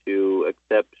okay to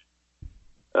accept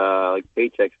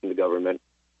paychecks from the government.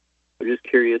 I'm just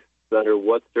curious, under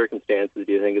what circumstances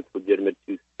do you think it's legitimate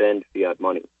to spend fiat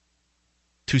money?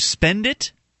 To spend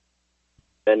it?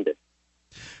 Spend it.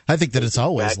 I think that it's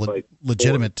always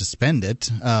legitimate to spend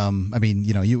it. I mean,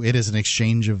 it is an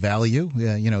exchange of value.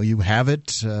 You have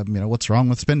it. What's wrong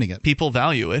with spending it? People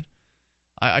value it.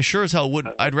 I sure as hell would.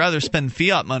 I'd rather spend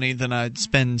fiat money than I'd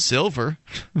spend silver.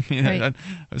 Right.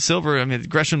 Silver.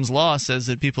 Gresham's law says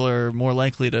that people are more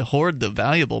likely to hoard the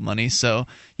valuable money. So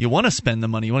you want to spend the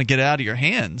money. You want to get it out of your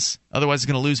hands. Otherwise, it's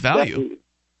going to lose value.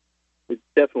 It's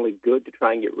definitely good to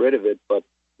try and get rid of it, but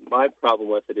my problem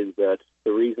with it is that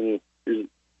the reason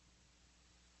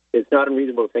it's not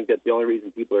unreasonable to think that the only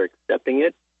reason people are accepting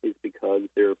it is because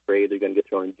they're afraid they're going to get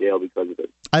thrown in jail because of it.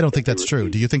 I don't think that's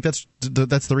true. Do you think that's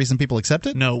the reason people accept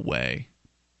it? No way.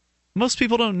 Most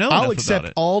people don't know I'll enough accept about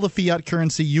it. all the fiat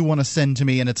currency you want to send to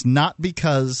me, and it's not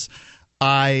because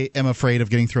I am afraid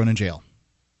of getting thrown in jail.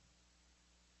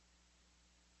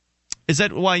 Is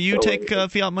that why you take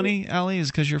fiat money, Allie?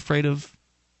 Is because you're afraid of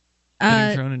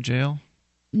getting thrown in jail?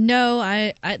 No,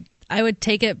 I would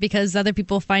take it because other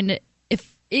people find it.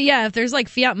 If there's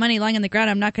fiat money lying on the ground,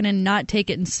 I'm not going to not take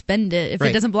it and spend it if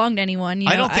it doesn't belong to anyone.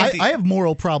 I have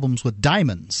moral problems with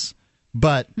diamonds,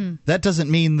 but that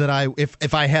doesn't mean that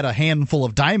if I had a handful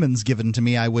of diamonds given to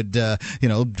me, I would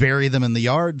bury them in the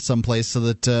yard someplace so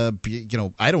that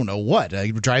I don't know what,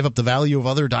 I drive up the value of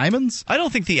other diamonds. I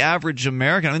don't think the average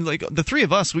American, the three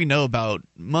of us, we know about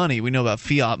money, we know about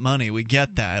fiat money, we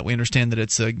get that, we understand that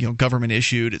it's government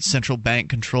issued, it's central bank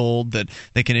controlled, that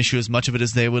they can issue as much of it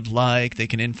as they would like, they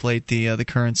can inflate the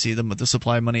currency, the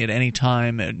supply of money at any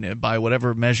time and by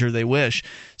whatever measure they wish.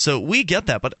 So we get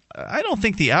that, but I don't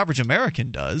think the average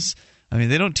American does.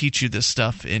 They don't teach you this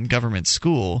stuff in government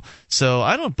school, so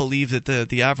I don't believe that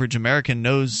the average American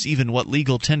knows even what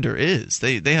legal tender is.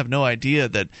 They have no idea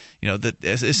that that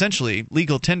essentially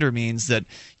legal tender means that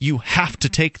you have to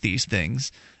take these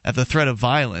things at the threat of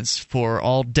violence for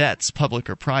all debts, public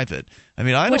or private.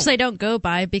 Which they don't go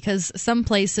by because some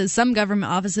places, some government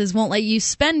offices won't let you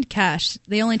spend cash.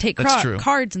 They only take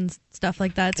cards and stuff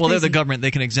like that. They're the government;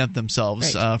 they can exempt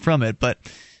themselves from it, But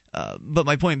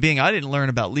my point being, I didn't learn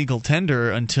about legal tender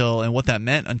and what that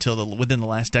meant until within the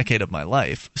last decade of my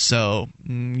life. So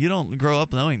you don't grow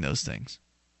up knowing those things.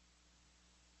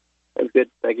 That's good.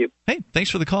 Thank you. Hey, thanks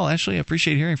for the call, Ashley. I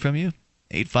appreciate hearing from you.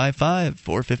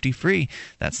 855-450-FREE.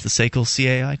 That's the SACL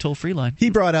CAI toll-free line. He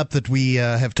brought up that we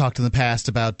have talked in the past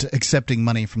about accepting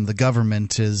money from the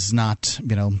government is not,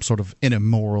 sort of an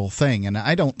immoral thing. And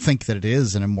I don't think that it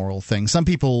is an immoral thing. Some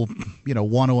people,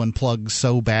 want to unplug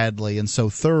so badly and so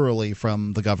thoroughly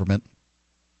from the government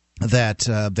that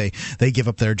they give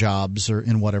up their jobs or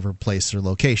in whatever place or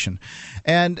location,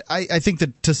 and I think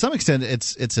that to some extent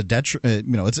it's a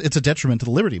detriment to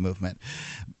the liberty movement.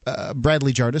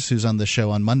 Bradley Jardis, who's on the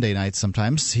show on Monday nights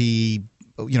sometimes, he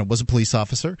was a police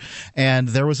officer, and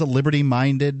there was a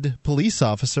liberty-minded police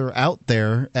officer out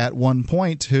there at one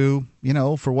point who,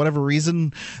 for whatever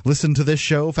reason, listened to this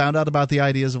show, found out about the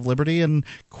ideas of liberty, and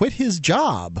quit his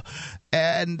job.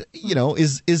 And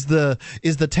is the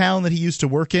town that he used to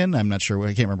work in? I'm not sure.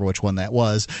 I can't remember which one that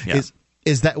was. Yeah.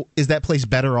 Is that place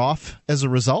better off as a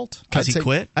result? Because he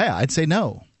quit? Yeah, I'd say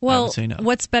no. Well, no.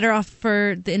 What's better off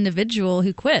for the individual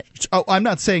who quit? Oh, I'm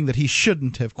not saying that he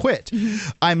shouldn't have quit. Mm-hmm.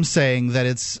 I'm saying that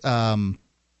it's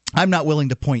I'm not willing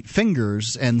to point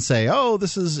fingers and say, oh,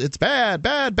 it's bad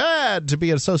to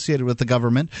be associated with the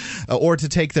government, or to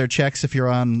take their checks if you're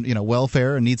on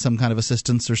welfare and need some kind of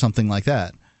assistance or something like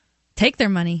that. Take their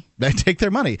money. Take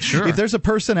their money. Sure. If there's a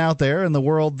person out there in the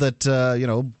world that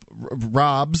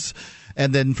robs,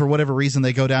 and then for whatever reason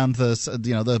they go down to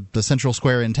the central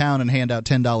square in town and hand out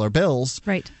 $10 bills,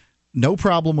 right? No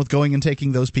problem with going and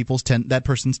taking that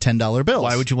person's $10 bills.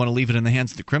 Why would you want to leave it in the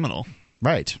hands of the criminal?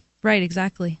 Right. Right,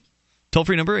 exactly.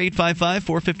 Toll-free number,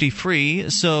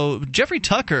 855-450-FREE. So Jeffrey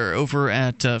Tucker over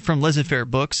at from Laissez-Faire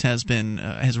Books has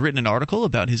written an article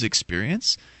about his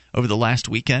experience over the last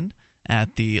weekend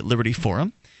at the Liberty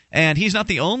Forum. And he's not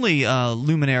the only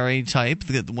luminary type.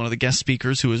 One of the guest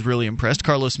speakers who was really impressed,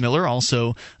 Carlos Miller,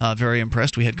 also very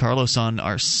impressed. We had Carlos on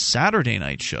our Saturday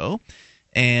night show.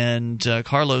 And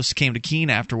Carlos came to Keene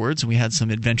afterwards, and we had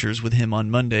some adventures with him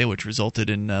on Monday, which resulted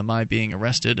in my being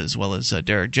arrested, as well as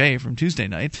Derek J. from Tuesday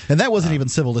night. And that wasn't even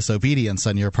civil disobedience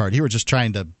on your part. You were just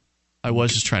trying to... I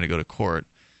was just trying to go to court.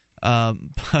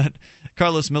 But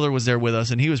Carlos Miller was there with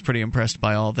us, and he was pretty impressed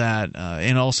by all that,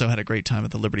 and also had a great time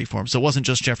at the Liberty Forum. So it wasn't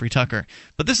just Jeffrey Tucker.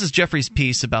 But this is Jeffrey's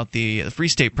piece about the Free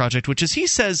State Project, which, as he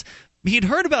says, he'd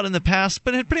heard about in the past,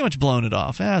 but had pretty much blown it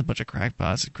off. A bunch of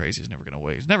crackpots. It's crazy. It's never going to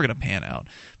wait. It's never going to pan out.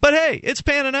 But hey, it's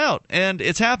panning out, and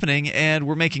it's happening, and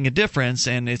we're making a difference,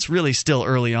 and it's really still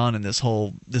early on in this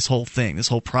whole thing, this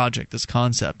whole project, this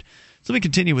concept. So let me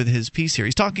continue with his piece here.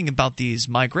 He's talking about these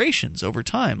migrations over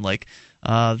time, like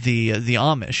the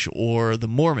Amish or the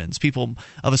Mormons, people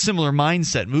of a similar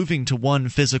mindset moving to one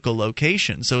physical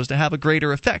location so as to have a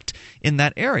greater effect in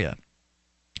that area.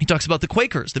 He talks about the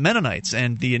Quakers, the Mennonites,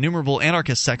 and the innumerable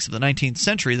anarchist sects of the 19th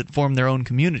century that formed their own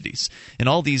communities. In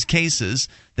all these cases,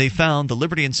 they found the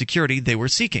liberty and security they were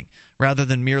seeking. Rather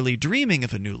than merely dreaming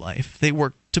of a new life, they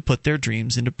worked to put their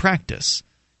dreams into practice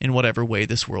in whatever way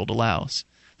this world allows.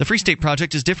 The Free State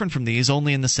Project is different from these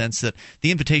only in the sense that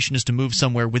the invitation is to move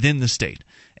somewhere within the state,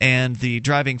 and the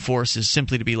driving force is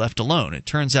simply to be left alone. It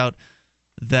turns out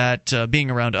that being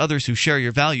around others who share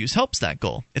your values helps that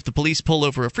goal. If the police pull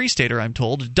over a Free Stater, I'm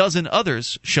told, a dozen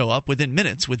others show up within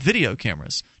minutes with video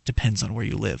cameras. Depends on where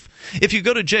you live. If you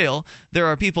go to jail, there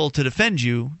are people to defend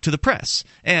you to the press.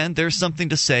 And there's something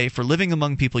to say for living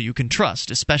among people you can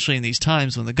trust, especially in these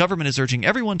times when the government is urging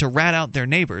everyone to rat out their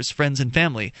neighbors, friends, and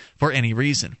family for any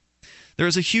reason. There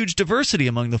is a huge diversity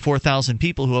among the 4,000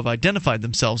 people who have identified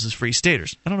themselves as Free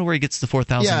Staters. I don't know where he gets the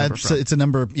 4,000 number from. It's a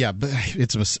number. Yeah,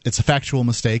 it's a factual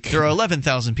mistake. There are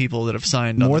 11,000 people that have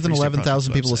signed. More than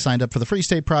 11,000 people have signed up for the Free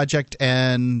State Project,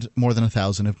 and more than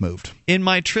 1,000 have moved. In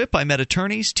my trip, I met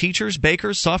attorneys, teachers,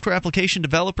 bakers, software application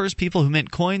developers, people who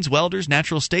mint coins, welders,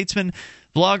 natural statesmen,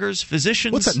 bloggers,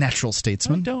 physicians. What's that natural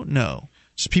statesman? I don't know.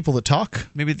 Just people that talk.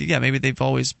 Maybe they've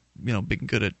always been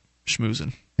good at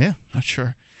schmoozing. Yeah. Not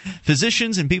sure.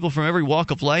 Physicians and people from every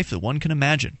walk of life that one can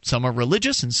imagine. Some are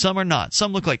religious and some are not.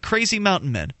 Some look like crazy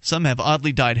mountain men. Some have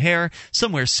oddly dyed hair.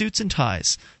 Some wear suits and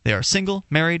ties. They are single,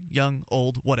 married, young,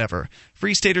 old, whatever.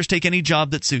 Free Staters take any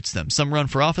job that suits them. Some run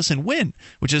for office and win,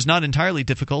 which is not entirely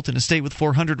difficult in a state with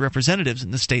 400 representatives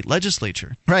in the state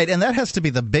legislature. Right, and that has to be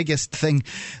the biggest thing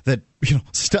that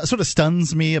sort of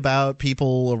stuns me about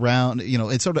people around.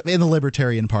 It's sort of in the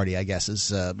Libertarian Party, I guess,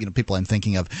 is people I'm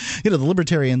thinking of. The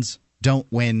Libertarians don't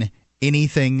win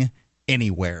anything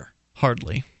anywhere.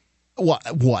 Hardly.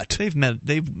 What? They've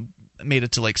made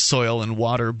it to like soil and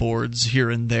water boards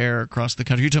here and there across the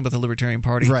country. You're talking about the Libertarian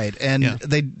Party, right? And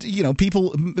they,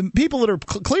 people that are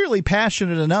clearly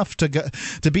passionate enough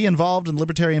to be involved in the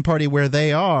Libertarian Party where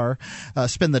they are,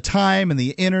 spend the time and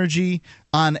the energy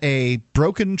on a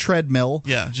broken treadmill.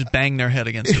 Yeah, just bang their head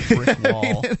against a brick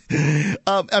wall.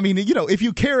 If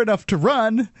you care enough to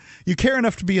run, you care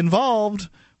enough to be involved.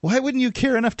 Why wouldn't you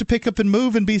care enough to pick up and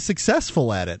move and be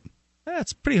successful at it?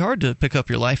 It's pretty hard to pick up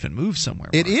your life and move somewhere.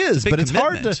 It is, but it's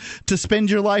hard to spend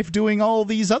your life doing all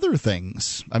these other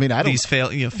things. I don't. These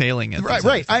failing at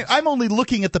right. I'm only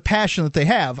looking at the passion that they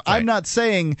have. Right. I'm not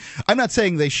saying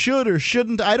they should or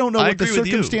shouldn't. I don't know what the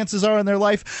circumstances are in their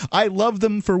life. I love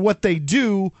them for what they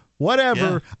do.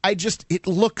 Whatever. Yeah. It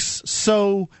looks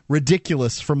so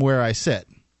ridiculous from where I sit.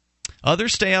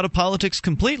 Others stay out of politics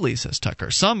completely, says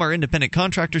Tucker. Some are independent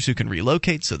contractors who can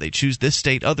relocate, so they choose this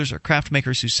state. Others are craft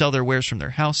makers who sell their wares from their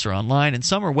house or online. And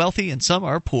some are wealthy and some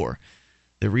are poor.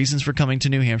 The reasons for coming to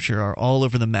New Hampshire are all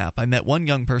over the map. I met one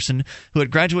young person who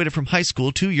had graduated from high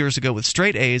school 2 years ago with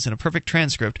straight A's and a perfect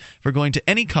transcript for going to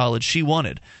any college she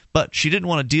wanted. But she didn't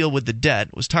want to deal with the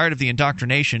debt, was tired of the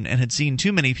indoctrination, and had seen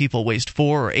too many people waste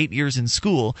 4 or 8 years in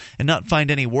school and not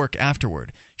find any work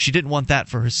afterward. She didn't want that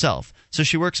for herself. So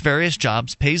she works various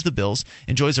jobs, pays the bills,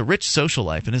 enjoys a rich social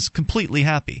life, and is completely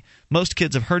happy. Most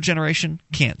kids of her generation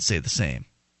can't say the same.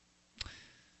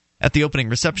 At the opening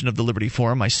reception of the Liberty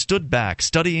Forum, I stood back,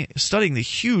 studying the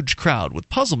huge crowd with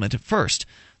puzzlement at first.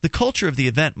 The culture of the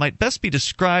event might best be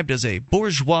described as a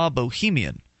bourgeois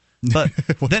bohemian. But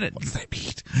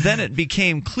then it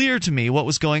became clear to me what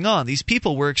was going on. These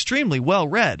people were extremely well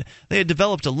read. They had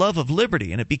developed a love of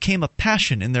liberty, and it became a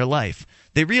passion in their life.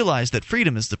 They realized that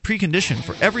freedom is the precondition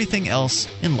for everything else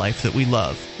in life that we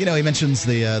love. You know, he mentions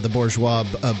the bourgeois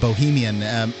bohemian.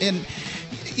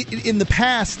 In the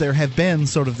past, there have been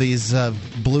sort of these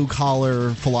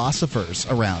blue-collar philosophers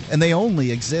around, and they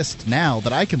only exist now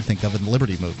that I can think of in the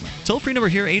liberty movement. Toll-free number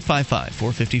here,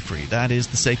 855-450-FREE. That is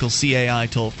the SACL CAI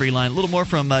toll-free line. A little more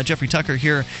from Jeffrey Tucker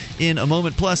here in a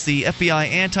moment, plus the FBI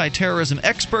anti-terrorism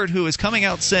expert who is coming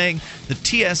out saying the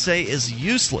TSA is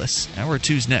useless. Hour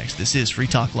 2's next. This is Free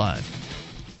Talk Live.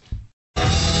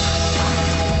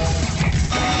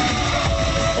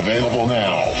 Available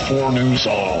now, 4 new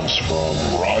songs from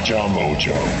Raja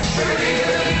Mojo.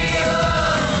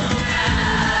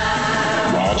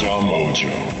 Raja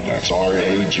Mojo. That's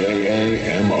R-A-J-A-M-O-J-O.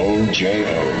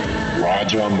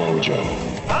 Raja Mojo.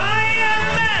 I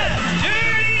am that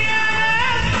dirty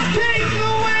ass. Takes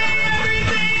away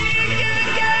everything you can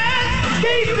get.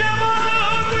 Keep them on the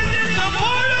hook with this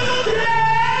affordable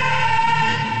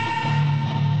debt.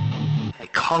 I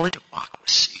call it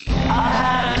democracy. I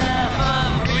had enough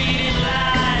of reading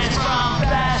lies from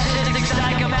fascistic,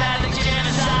 psychopathic,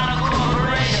 genocidal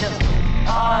corporations.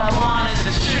 All I want is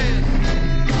the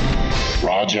truth.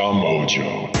 Raja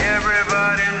Mojo.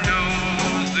 Everybody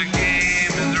knows the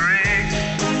game is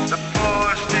rigged. The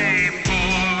poor stay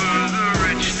poor, the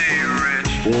rich stay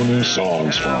rich. 4 new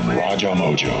songs from Raja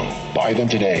Mojo. Buy them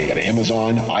today at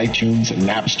Amazon, iTunes,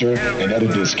 Napster, and at a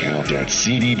discount at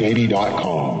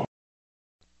cdbaby.com.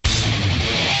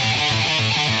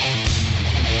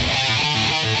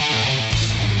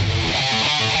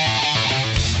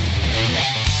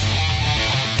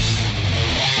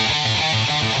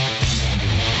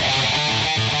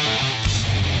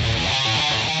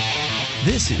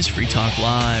 This is Free Talk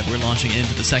Live. We're launching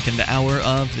into the second hour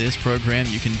of this program.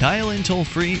 You can dial in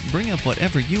toll-free, bring up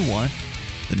whatever you want.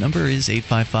 The number is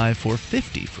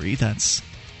 855-450-FREE. That's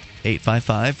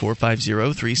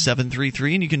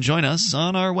 855-450-3733. And you can join us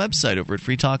on our website over at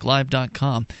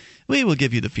freetalklive.com. We will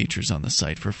give you the features on the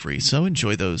site for free, so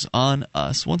enjoy those on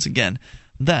us. Once again,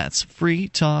 that's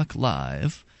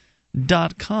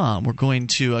freetalklive.com. We're going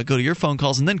to go to your phone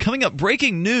calls, and then coming up,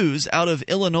 breaking news out of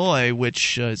Illinois,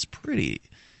 which is pretty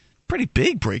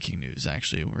big breaking news,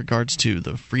 actually, in regards to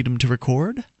the freedom to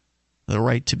record, the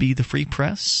right to be the free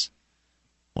press.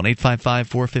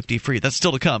 1-855-450-FREE. That's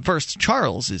still to come. First,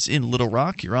 Charles is in Little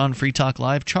Rock. You're on Free Talk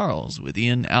Live. Charles with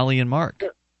Ian, Allie, and Mark.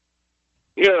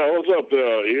 Yeah, what's up,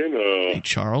 Ian? Hey,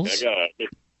 Charles.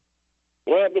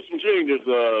 Well, I've been some changes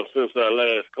since I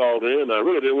last called in. I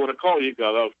really didn't want to call you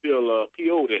because I was still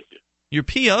PO'd at you. You're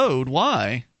PO'd?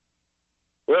 Why?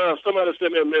 Well, somebody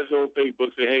sent me a message on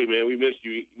Facebook saying, hey, man, we missed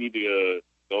you. You need to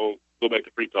go back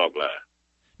to Free Talk Live.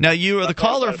 Now, you are the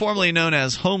caller formerly known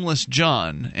as Homeless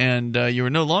John, and you are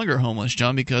no longer Homeless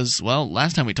John because, well,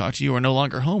 last time we talked to you, you were no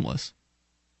longer homeless.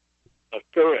 That's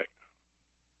correct.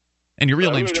 And your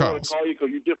real name's Charles. I really didn't want to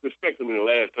call you because you disrespected me the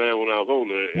last time when I was on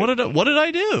there. What did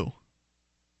I do?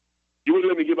 You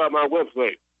wouldn't let me give out my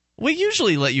website. We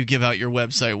usually let you give out your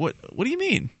website. What do you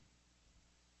mean?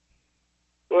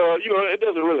 Well, it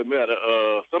doesn't really matter.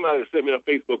 Somebody sent me a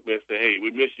Facebook message saying, hey,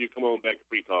 we miss you. Come on back to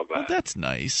Free Talk Live. Well, that's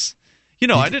nice.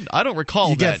 I don't recall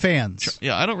that. You get fans.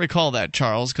 Yeah, I don't recall that,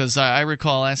 Charles, because I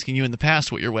recall asking you in the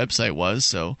past what your website was,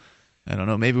 so I don't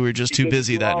know. Maybe we were just too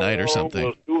busy that night or something. It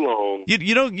was too long.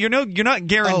 You're not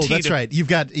guaranteed. Oh, that's right. You've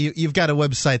got a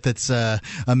website that's a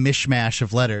mishmash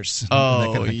of letters.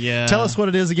 Oh, kind of yeah. Tell us what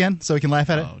it is again, so we can laugh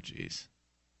at it. Oh, jeez.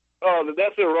 Oh,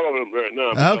 that's irrelevant right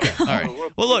now. Okay. All right.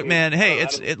 Well, look, man. Hey,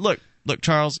 look,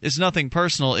 Charles. It's nothing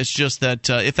personal. It's just that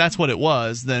if that's what it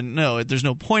was, then no, there's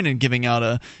no point in giving out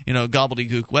a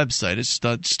gobbledygook website. It's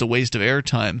just a waste of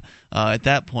airtime at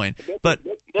that point. But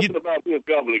nothing about being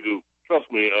gobbledygook.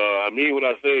 Trust me. I mean what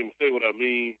I say and say what I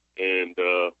mean. And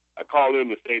I called in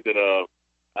to say that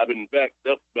I've been backed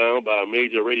up down by a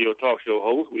major radio talk show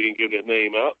host. We didn't give his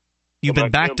name out. You've been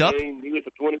backed up? See,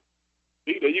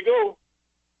 there you go.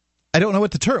 I don't know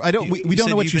what the term. I don't. We don't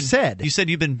know what you said. You said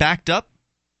you've been backed up.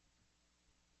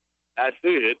 I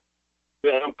said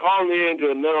that I'm calling in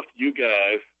to announce to you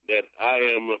guys that I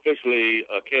am officially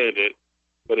a candidate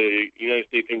for the United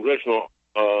States Congressional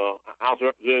House of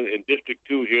Representatives in District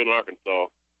 2 here in Arkansas.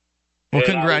 Well,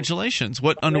 congratulations.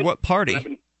 Under what party? I've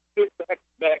been put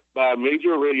back by a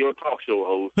major radio talk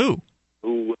show host.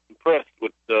 Who was impressed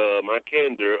with my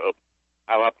candor of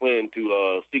how I plan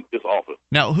to seek this office.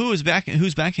 Now, who's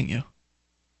backing you?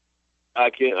 I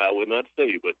would not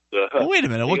say, but well, wait a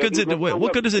minute. What good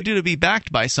does it do to be backed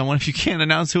by someone if you can't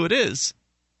announce who it is?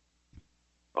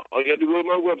 All you have to go to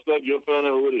my website, you'll find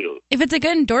out who it is. If it's a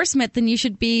good endorsement, then you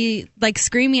should be like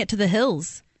screaming it to the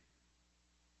hills.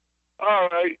 All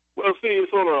right. Well, see,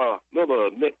 it's on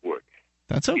another network.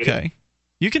 That's okay.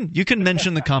 You can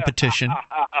mention the competition.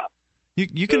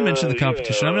 You can mention the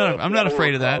competition. I'm not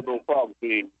afraid of that. No problem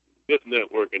between this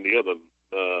network and the other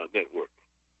network.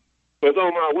 But it's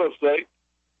on my website,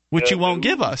 which you won't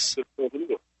give us.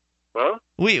 Huh?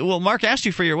 Well, Mark asked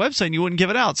you for your website and you wouldn't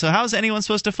give it out. So how is anyone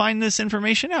supposed to find this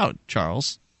information out,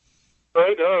 Charles? All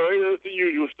right. That's the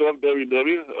usual stuff.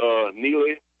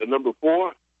 Neely, the number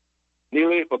 4,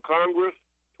 Neely for Congress,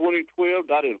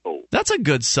 2012.info. That's a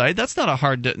good site. That's not a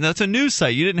hard. That's a news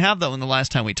site. You didn't have that one the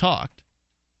last time we talked.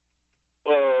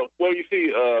 Well, you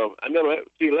see, I never.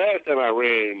 See, last time I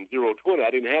ran 020, I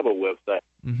didn't have a website.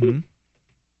 Mm-hmm.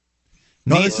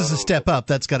 No, this is a step up.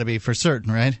 That's got to be for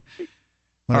certain, right?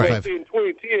 All right. See, in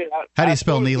 2010, how do you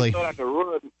spell Neely? I thought I could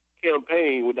run a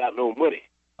campaign without no money.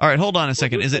 All right, hold on a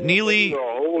second. Is it Neely? A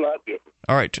whole lot different.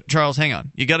 All right, Charles, hang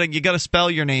on. You gotta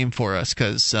spell your name for us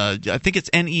because I think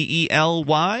it's Neely.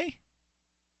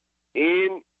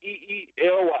 Neely.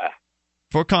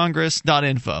 For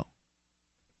Congress.info.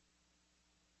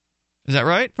 Is that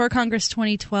right? For Congress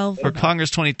 2012. For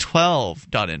Congress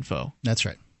 2012.info. That's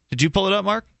right. Did you pull it up,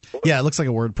 Mark? Yeah, it looks like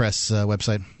a WordPress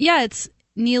website. Yeah, it's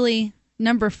Neely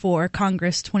number 4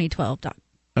 Congress 2012.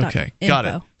 Okay, got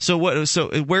it. So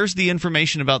where's the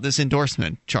information about this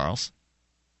endorsement, Charles?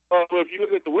 Well, if you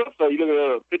look at the website, you look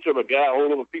at a picture of a guy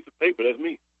holding a piece of paper. That's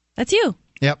me. That's you.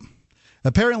 Yep.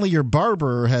 Apparently, your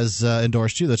barber has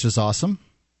endorsed you. That's just awesome.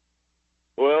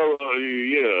 Well,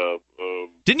 yeah.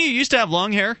 Didn't you used to have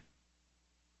long hair?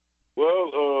 Well,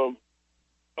 oh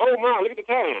my! Look at the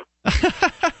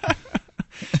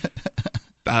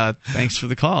time. Thanks for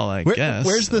the call. I guess.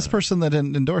 Where's this person that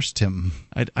endorsed him?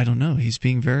 I don't know. He's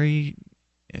being very.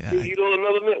 He's on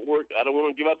another network. I don't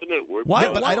want to give out the network.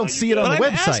 Why? But I don't see it on the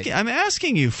website. I'm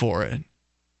asking you for it.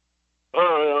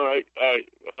 All right.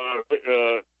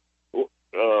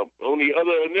 On the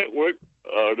other network,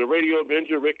 the radio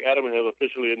Avenger, Rick Adam has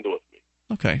officially endorsed me.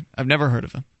 Okay, I've never heard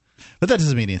of him. But that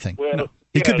doesn't mean anything. Well, no.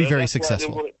 He could be very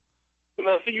successful.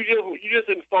 Now, see, you just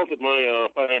insulted my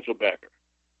financial backer.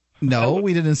 No,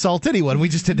 we didn't insult anyone. We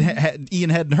just didn't. Ian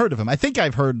hadn't heard of him. I think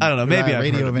I've heard. I don't know. Maybe I've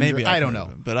radio heard. Maybe I don't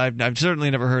know. But I've certainly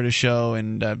never heard a show.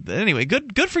 And anyway,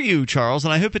 good for you, Charles.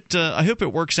 And I hope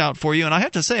it works out for you. And I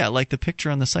have to say, I like the picture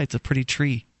on the site. It's a pretty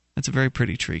tree. That's a very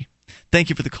pretty tree. Thank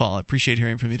you for the call. I appreciate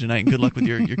hearing from you tonight. And good luck with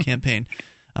your campaign.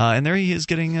 And there he is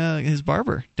getting his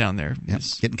barber down there. Yep,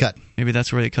 getting cut. Maybe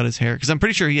that's where they cut his hair. Because I'm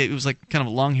pretty sure it was like kind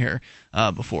of long hair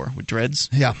before with dreads.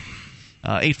 Yeah.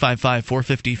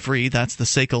 855-450-FREE. That's the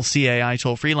SACL CAI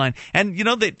toll-free line. And, you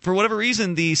know, for whatever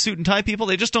reason, the suit and tie people,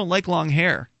 they just don't like long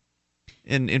hair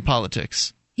in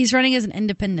politics. He's running as an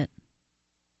independent.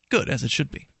 Good, as it should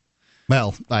be.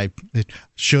 Well, it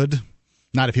should.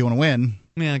 Not if you want to win.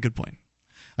 Yeah, good point.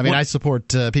 I mean, I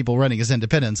support people running as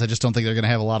independents. I just don't think they're going to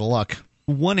have a lot of luck.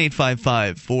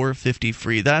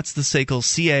 1-855-450-FREE. That's the SACL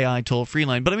CAI toll-free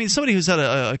line. But, I mean, somebody who's had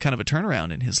a kind of a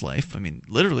turnaround in his life. I mean,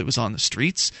 literally was on the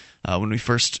streets when we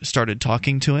first started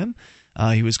talking to him.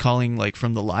 He was calling, like,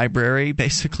 from the library,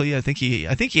 basically. I think he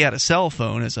had a cell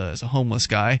phone as a homeless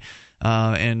guy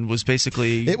and was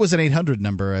basically... It was an 800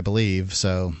 number, I believe,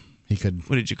 so he could...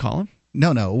 What, did you call him?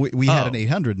 No. We had an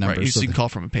 800 number. Right, you can call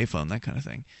from a payphone, that kind of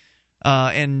thing.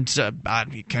 And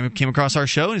he came across our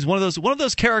show, and he's one of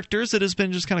those characters that has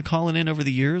been just kind of calling in over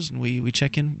the years, and we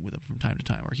check in with him from time to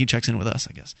time, or he checks in with us,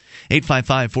 I guess.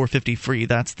 855-450-FREE.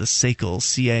 That's the SACL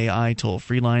CAI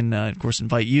toll-free line. Of course,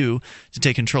 invite you to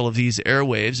take control of these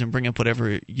airwaves and bring up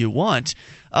whatever you want.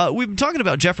 We've been talking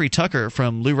about Jeffrey Tucker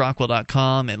from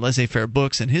LouRockwell.com and Laissez-Faire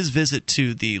Books and his visit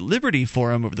to the Liberty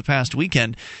Forum over the past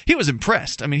weekend. He was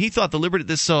impressed. I mean, he thought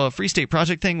this Free State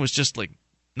Project thing was just like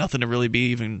nothing to really be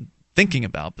even thinking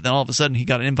about, but then all of a sudden he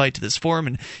got an invite to this forum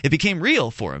and it became real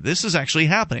for him. This is actually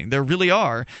happening. There really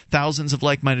are thousands of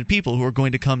like-minded people who are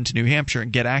going to come to New Hampshire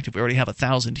and get active. We already have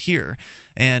 1,000 here,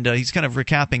 and he's kind of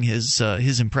recapping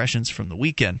his impressions from the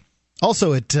weekend.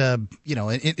 Also,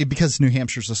 because New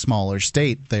Hampshire's a smaller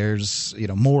state, there's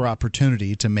more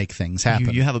opportunity to make things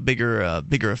happen. You have a bigger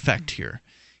effect here.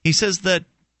 He says that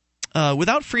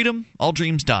without freedom, all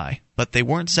dreams die. But they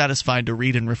weren't satisfied to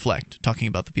read and reflect, talking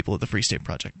about the people of the Free State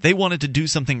Project. They wanted to do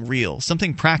something real,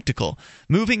 something practical.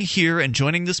 Moving here and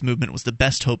joining this movement was the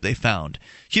best hope they found.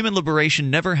 Human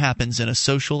liberation never happens in a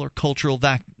social or cultural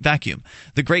vacuum.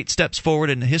 The great steps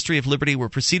forward in the history of liberty were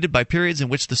preceded by periods in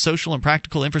which the social and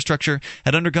practical infrastructure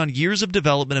had undergone years of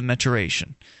development and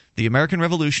maturation. The American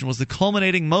Revolution was the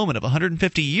culminating moment of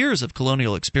 150 years of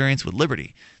colonial experience with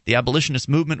liberty. The abolitionist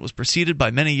movement was preceded by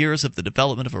many years of the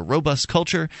development of a robust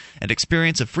culture and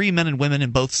experience of free men and women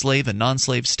in both slave and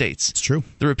non-slave states. It's true.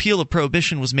 The repeal of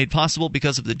prohibition was made possible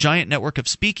because of the giant network of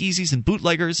speakeasies and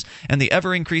bootleggers and the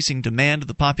ever-increasing demand of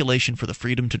the population for the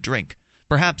freedom to drink.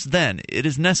 Perhaps then it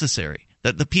is necessary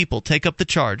that the people take up the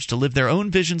charge to live their own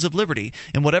visions of liberty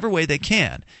in whatever way they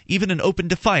can, even in open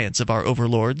defiance of our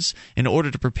overlords, in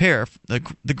order to prepare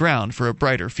the ground for a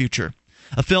brighter future.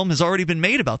 A film has already been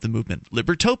made about the movement,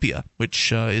 Libertopia,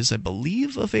 which is, I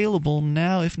believe, available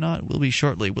now. If not, it will be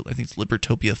shortly. I think it's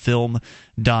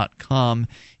libertopiafilm.com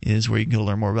is where you can go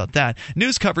learn more about that.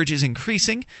 News coverage is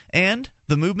increasing, and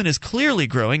the movement is clearly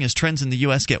growing as trends in the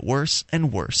U.S. get worse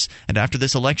and worse. And after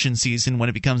this election season, when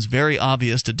it becomes very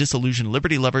obvious to disillusioned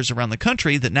liberty lovers around the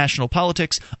country that national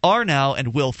politics are now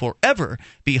and will forever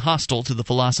be hostile to the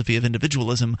philosophy of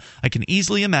individualism, I can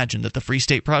easily imagine that the Free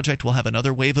State Project will have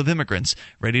another wave of immigrants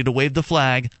ready to wave the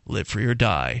flag, live free or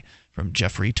die. From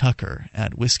Jeffrey Tucker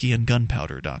at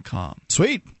whiskeyandgunpowder.com.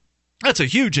 Sweet. That's a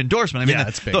huge endorsement. I mean,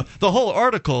 it's big. The whole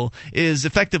article is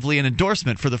effectively an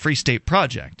endorsement for the Free State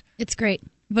Project. It's great.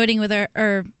 Voting with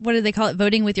or what do they call it?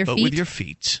 Voting with your feet? Vote with your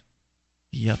feet.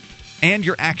 Yep. And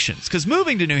your actions. Because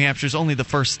moving to New Hampshire is only the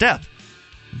first step.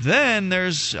 Then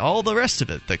there's all the rest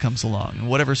of it that comes along.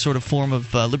 Whatever sort of form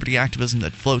of liberty activism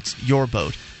that floats your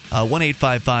boat.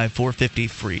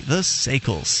 1-855-450-FREE. The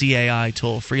SACL CAI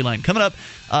toll-free line. Coming up,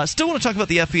 still want to talk about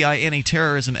the FBI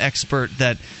anti-terrorism expert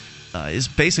that is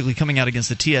basically coming out against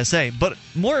the TSA. But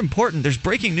more important, there's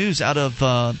breaking news out of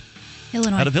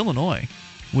Illinois,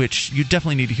 which you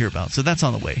definitely need to hear about. So that's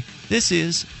on the way. This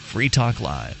is Free Talk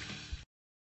Live.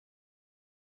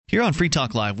 Here on Free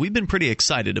Talk Live, we've been pretty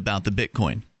excited about the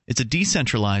Bitcoin. It's a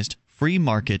decentralized, free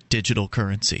market digital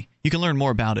currency. You can learn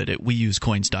more about it at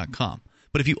weusecoins.com.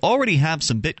 But if you already have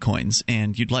some Bitcoins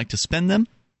and you'd like to spend them,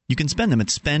 you can spend them at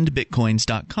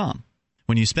spendbitcoins.com.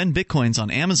 When you spend Bitcoins on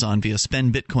Amazon via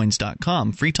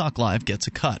spendbitcoins.com, Free Talk Live gets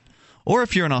a cut. Or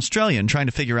if you're an Australian trying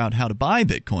to figure out how to buy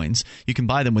Bitcoins, you can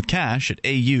buy them with cash at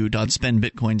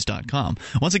au.spendbitcoins.com.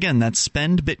 Once again, that's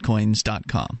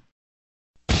spendbitcoins.com.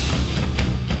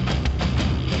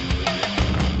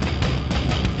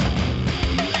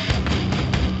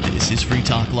 This is Free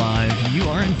Talk Live. You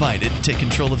are invited to take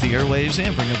control of the airwaves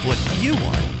and bring up what you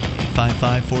want.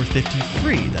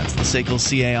 855-450-FREE. That's the SACL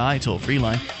CAI toll-free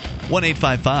line.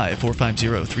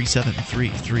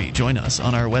 1-855-450-3733. Join us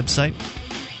on our website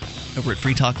over at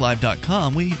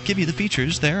freetalklive.com. We give you the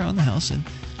features there on the house, and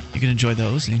you can enjoy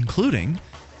those, including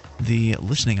the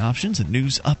listening options and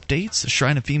news updates, the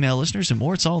Shrine of Female Listeners, and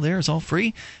more. It's all there. It's all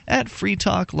free at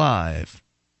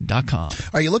freetalklive.com.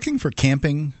 Are you looking for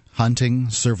camping, hunting,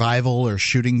 survival, or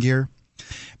shooting gear?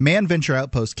 Man Venture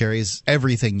Outpost carries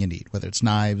everything you need, whether it's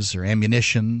knives or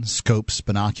ammunition, scopes,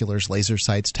 binoculars, laser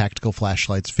sights, tactical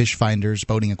flashlights, fish finders,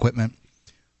 boating equipment.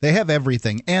 They have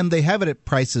everything, and they have it at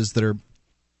prices that are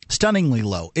stunningly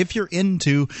low. If you're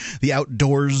into the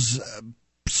outdoors,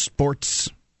 sports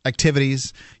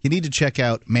activities, you need to check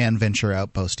out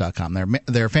manventureoutpost.com.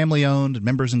 They're family-owned and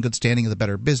members in good standing of the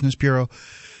Better Business Bureau.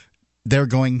 They're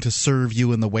going to serve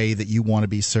you in the way that you want to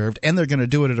be served, and they're going to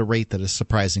do it at a rate that is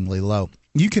surprisingly low.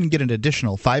 You can get an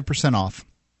additional 5% off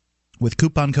with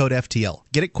coupon code FTL.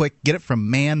 Get it quick. Get it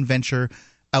from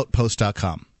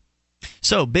manventureoutpost.com.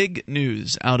 So, big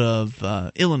news out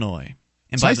of Illinois.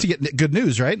 And it's nice to get good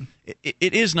news, right?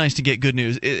 It is nice to get good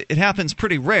news. It happens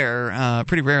pretty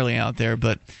rarely out there,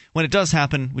 but when it does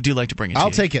happen, we do like to bring it to you.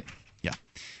 I'll take it. Yeah.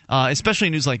 Especially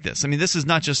news like this. I mean, this is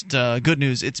not just good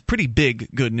news. It's pretty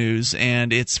big good news,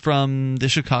 and it's from the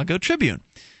Chicago Tribune,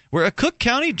 where a Cook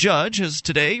County judge has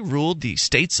today ruled the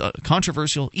state's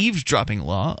controversial eavesdropping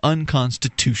law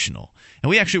unconstitutional. And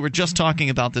we actually were just talking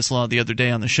about this law the other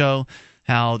day on the show,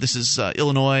 how this is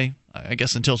Illinois, I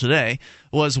guess until today,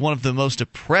 was one of the most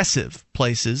oppressive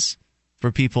places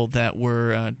for people that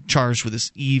were charged with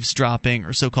this eavesdropping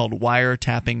or so-called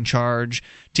wiretapping charge.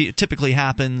 Typically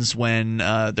happens when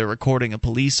they're recording a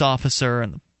police officer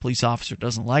and the Police officer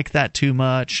doesn't like that too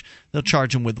much. They'll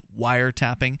charge him with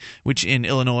wiretapping, which in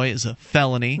Illinois is a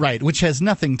felony. Right, which has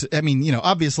nothing to... I mean,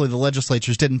 obviously the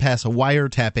legislatures didn't pass a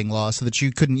wiretapping law so that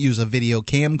you couldn't use a video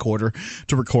camcorder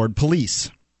to record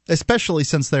police. Especially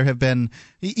since there have been,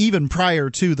 even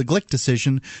prior to the Glick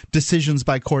decisions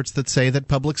by courts that say that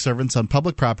public servants on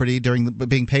public property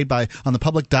being paid on the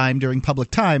public dime during public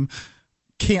time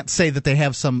can't say that they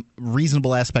have some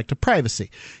reasonable aspect of privacy.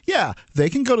 Yeah,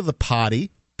 they can go to the potty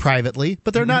privately,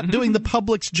 but they're not doing the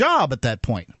public's job at that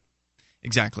point.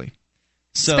 Exactly.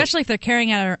 So, especially if they're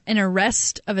carrying out an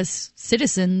arrest of a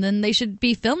citizen, then they should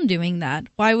be filmed doing that.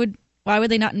 Why would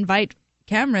they not invite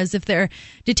cameras if they're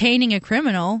detaining a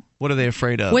criminal? What are they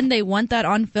afraid of? Wouldn't they want that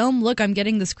on film? Look, I'm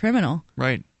getting this criminal.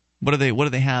 Right. What do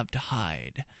they have to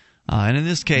hide? And in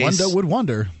this case, one would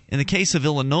wonder. In the case of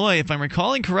Illinois, if I'm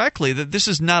recalling correctly, that this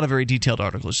is not a very detailed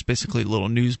article. It's basically a little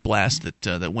news blast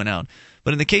that went out.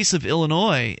 But in the case of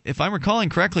Illinois, if I'm recalling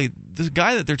correctly, the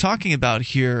guy that they're talking about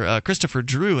here, Christopher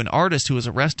Drew, an artist who was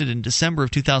arrested in December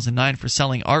of 2009 for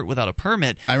selling art without a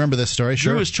permit. I remember this story.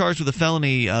 Sure. Drew was charged with a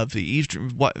felony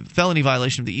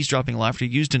violation of the eavesdropping law after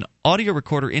he used an audio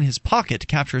recorder in his pocket to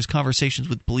capture his conversations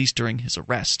with police during his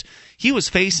arrest. He was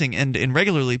facing, and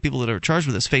regularly people that are charged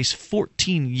with this face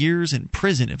 14 years in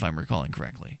prison, if I'm recalling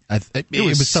correctly. It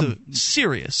was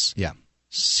serious. Yeah.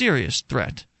 Serious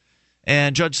threat.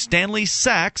 And Judge Stanley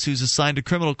Sachs, who's assigned to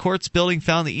criminal courts building,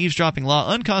 found the eavesdropping law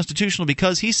unconstitutional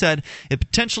because, he said, it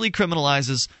potentially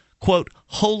criminalizes, quote,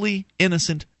 wholly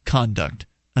innocent conduct,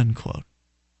 unquote.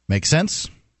 Makes sense.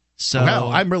 So, wow,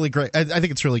 I'm really great. I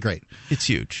think it's really great. It's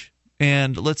huge.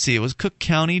 And let's see, it was Cook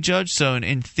County judge, so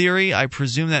in theory, I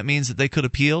presume that means that they could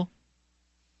appeal.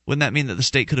 Wouldn't that mean that the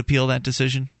state could appeal that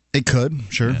decision? It could,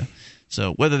 sure. Yeah.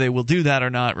 So whether they will do that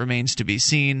or not remains to be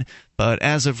seen. But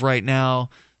as of right now,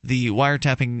 the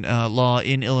wiretapping law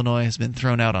in Illinois has been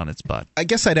thrown out on its butt. I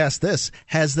guess I'd ask this.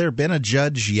 Has there been a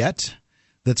judge yet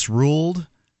that's ruled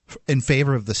in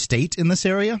favor of the state in this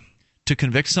area? To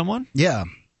convict someone? Yeah.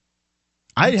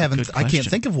 I can't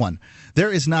think of one.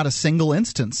 There is not a single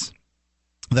instance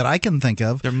that I can think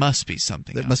of. There must be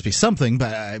something. There must be something,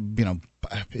 but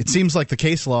it seems like the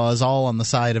case law is all on the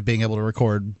side of being able to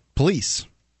record police.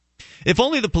 If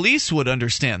only the police would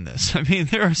understand this. I mean,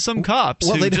 there are some cops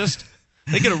who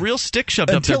they get a real stick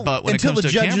shoved up their butt when it comes to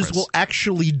cameras. Until the judges will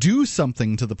actually do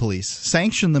something to the police,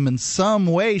 sanction them in some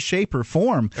way, shape, or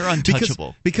form. They're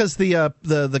untouchable. Because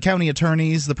the county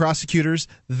attorneys, the prosecutors,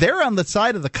 they're on the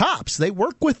side of the cops. They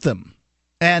work with them.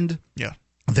 And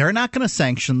they're not going to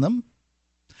sanction them.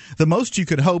 The most you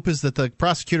could hope is that the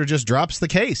prosecutor just drops the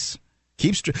case.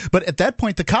 But at that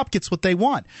point, the cop gets what they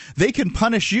want. They can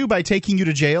punish you by taking you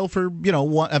to jail for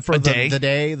the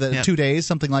day, 2 days,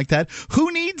 something like that.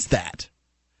 Who needs that?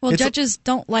 Well, judges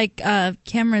don't like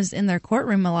cameras in their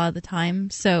courtroom a lot of the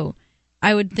time, so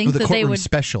I would think that they would.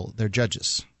 Special. They're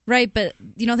judges, right? But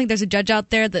you don't think there's a judge out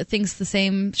there that thinks the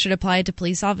same should apply to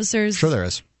police officers? Sure, there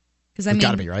is. Because there's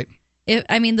got to be, right?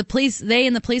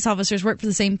 The police officers work for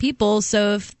the same people,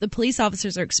 so if the police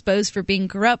officers are exposed for being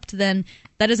corrupt, then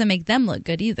that doesn't make them look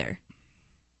good either.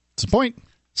 That's the point.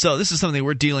 So this is something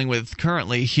we're dealing with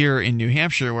currently here in New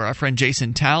Hampshire, where our friend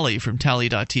Jason Talley from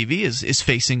Tally.tv is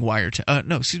facing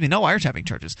wiretapping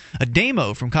charges. A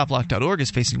Damo from coplock.org is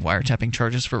facing wiretapping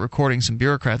charges for recording some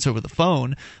bureaucrats over the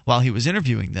phone while he was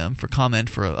interviewing them for comment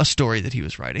for a story that he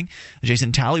was writing.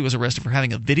 Jason Talley was arrested for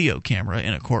having a video camera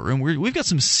in a courtroom. We've got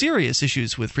some serious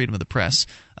issues with freedom of the press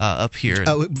up here.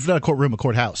 Not a courtroom, a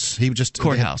courthouse. He was just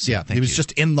courthouse. He was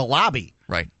just in the lobby.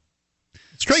 Right.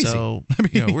 It's crazy. So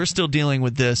we're still dealing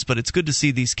with this, but it's good to see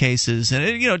these cases. And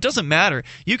it doesn't matter.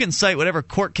 You can cite whatever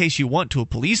court case you want to a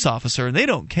police officer, and they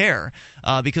don't care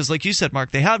because, like you said,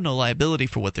 Mark, they have no liability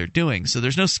for what they're doing. So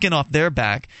there's no skin off their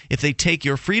back if they take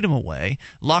your freedom away,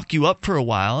 lock you up for a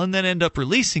while, and then end up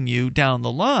releasing you down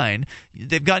the line.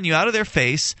 They've gotten you out of their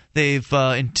face. They've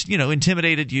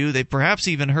intimidated you. They perhaps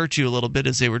even hurt you a little bit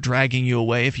as they were dragging you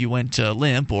away if you went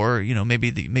limp, or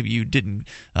maybe you didn't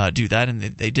do that and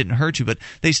they didn't hurt you, but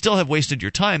they still have wasted your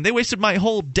time. They wasted my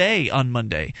whole day on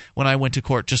Monday when I went to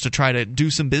court just to try to do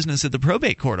some business at the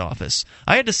probate court office.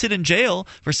 I had to sit in jail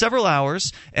for several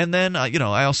hours, and then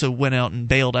I also went out and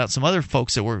bailed out some other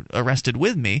folks that were arrested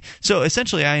with me. So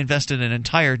essentially I invested an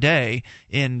entire day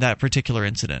in that particular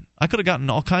incident. I could have gotten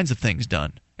all kinds of things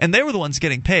done. And they were the ones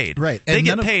getting paid. Right. They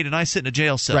get paid, and I sit in a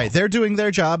jail cell. Right. They're doing their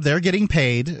job. They're getting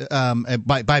paid.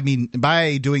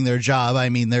 By doing their job, I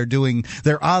mean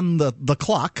they're on the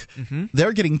clock. Mm-hmm.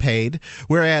 They're getting paid.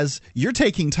 Whereas you're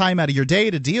taking time out of your day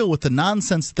to deal with the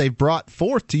nonsense that they've brought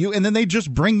forth to you, and then they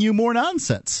just bring you more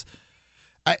nonsense.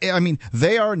 I mean,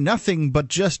 they are nothing but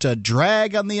just a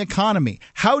drag on the economy.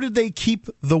 How did they keep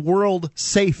the world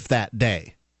safe that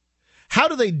day? How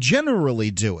do they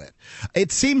generally do it?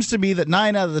 It seems to me that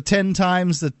 9 out of the 10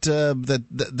 times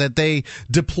that they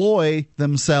deploy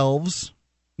themselves,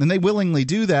 and they willingly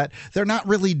do that, they're not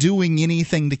really doing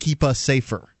anything to keep us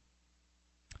safer.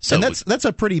 So, and that's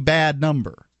a pretty bad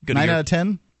number. 9 out of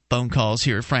 10? Phone calls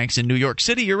here. Frank's in New York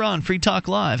City. You're on Free Talk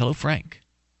Live. Hello, Frank.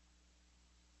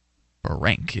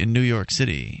 Frank in New York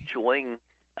City. Enjoying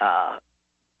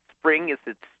spring as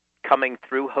it's coming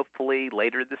through, hopefully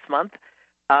later this month.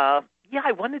 I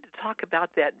wanted to talk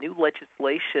about that new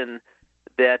legislation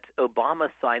that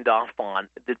Obama signed off on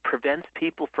that prevents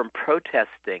people from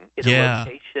protesting in a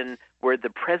location where the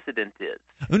president is.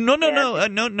 No.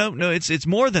 It's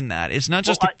more than that. It's not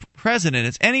just the president.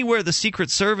 It's anywhere the Secret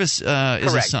Service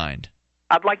is assigned.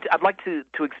 I'd like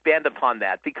to expand upon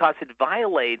that because it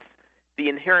violates the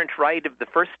inherent right of the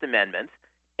First Amendment,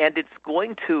 and it's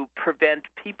going to prevent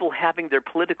people having their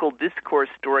political discourse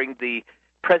during the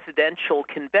presidential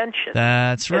convention.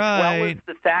 That's right. As well as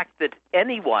the fact that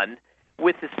anyone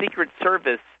with a Secret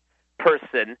Service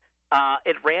person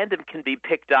at random can be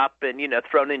picked up and,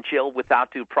 thrown in jail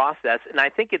without due process. And I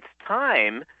think it's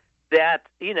time that,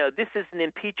 this is an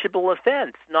impeachable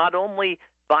offense, not only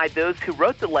by those who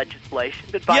wrote the legislation,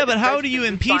 but by but how do you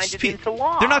impeach people?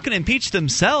 They're not going to impeach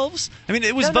themselves. I mean,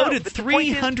 it was voted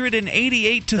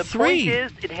 388 to 3. The point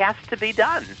is, it has to be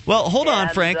done. Well, hold on,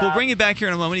 Frank. We'll bring you back here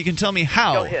in a moment. You can tell me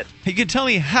how. Go ahead. You can tell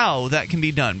me how that can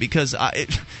be done, because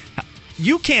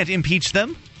you can't impeach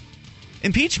them.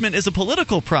 Impeachment is a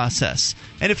political process.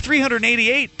 And if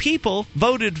 388 people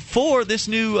voted for this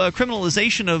new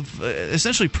criminalization of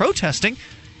essentially protesting,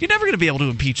 you're never going to be able to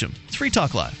impeach them. It's Free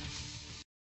Talk Live.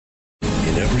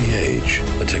 In every age,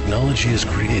 a technology is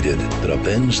created that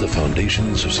upends the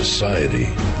foundations of society.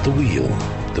 The wheel,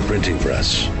 the printing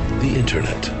press, the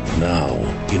internet. Now,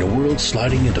 in a world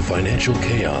sliding into financial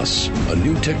chaos, a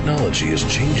new technology is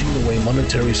changing the way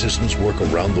monetary systems work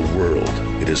around the world.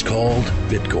 It is called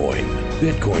Bitcoin.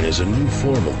 Bitcoin is a new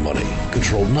form of money,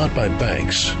 controlled not by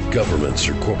banks, governments,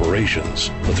 or corporations,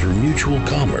 but through mutual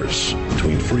commerce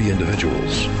between free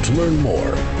individuals. To learn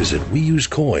more, visit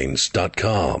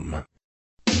weusecoins.com.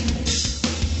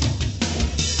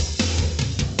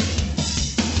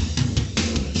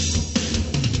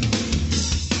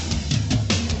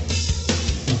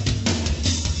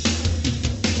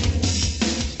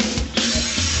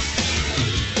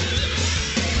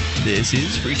 This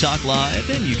is Free Talk Live,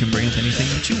 and you can bring up anything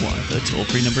that you want. The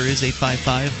toll-free number is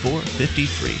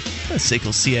 855-450-FREE. The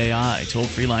SACL CAI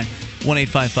toll-free line,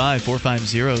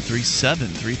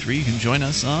 1-855-450-3733. You can join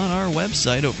us on our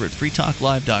website over at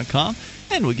freetalklive.com,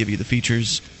 and we'll give you the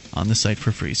features on the site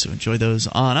for free. So enjoy those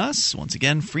on us. Once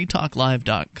again,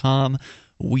 freetalklive.com.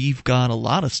 We've got a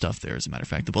lot of stuff there, as a matter of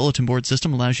fact. The bulletin board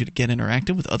system allows you to get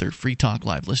interactive with other Free Talk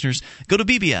Live listeners. Go to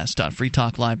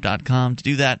bbs.freetalklive.com to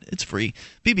do that. It's free.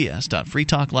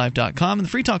 bbs.freetalklive.com. And the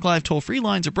Free Talk Live toll-free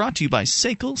lines are brought to you by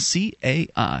SACL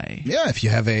CAI. Yeah, if you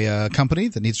have a company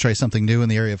that needs to try something new in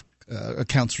the area of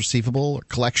accounts receivable or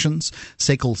collections,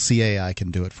 SACL CAI can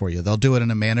do it for you. They'll do it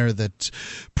in a manner that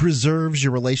preserves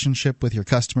your relationship with your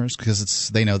customers, because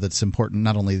they know that it's important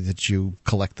not only that you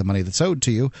collect the money that's owed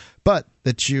to you, but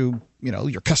that your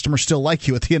customers still like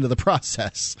you at the end of the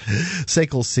process.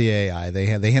 SACL CAI,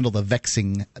 they handle the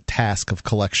vexing task of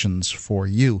collections for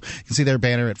you. You can see their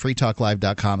banner at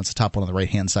freetalklive.com. It's the top one on the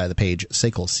right-hand side of the page,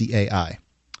 SACL CAI.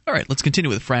 All right, let's continue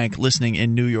with Frank listening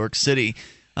in New York City.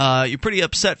 You're pretty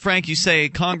upset, Frank. You say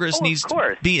Congress needs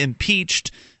to be impeached,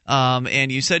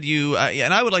 and you said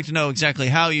and I would like to know exactly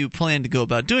how you plan to go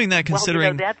about doing that,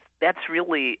 considering... Well, that's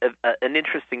really an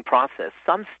interesting process.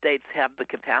 Some states have the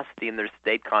capacity in their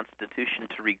state constitution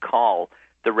to recall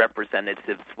the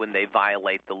representatives when they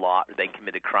violate the law or they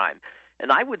commit a crime.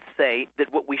 And I would say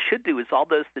that what we should do is all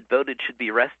those that voted should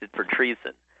be arrested for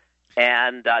treason.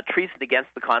 And treason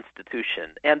against the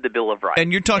Constitution and the Bill of Rights.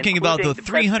 And you're talking about the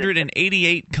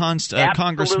 388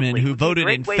 congressmen who voted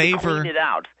in favor. It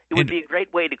would be a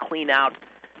great way to clean out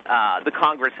the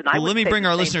Congress. And let me bring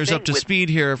our listeners up to speed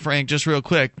here, Frank, just real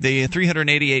quick. The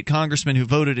 388 congressmen who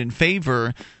voted in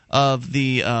favor of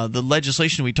the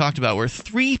legislation we talked about, where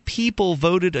 3 people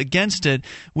voted against it,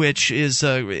 which is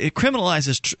it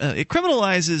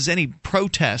criminalizes any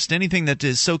protest, anything that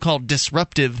is so-called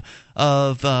disruptive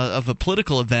of a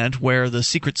political event, where the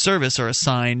Secret Service are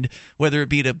assigned, whether it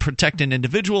be to protect an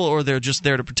individual or they're just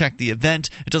there to protect the event.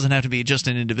 It doesn't have to be just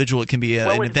an individual. It can be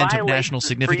an event of national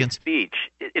significance. Free speech.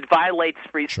 It violates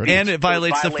free speech. And it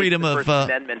violates the freedom of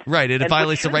right. It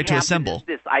violates the right to assemble.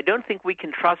 I don't think we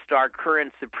can trust our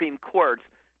current Supreme Court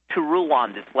to rule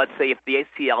on this. Let's say if the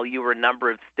ACLU or a number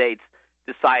of states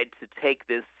decide to take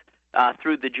this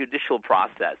through the judicial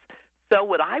process. So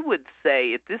what I would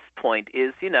say at this point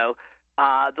is, the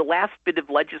last bit of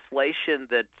legislation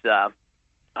that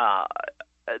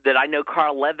I know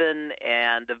Carl Levin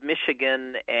and of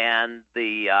Michigan and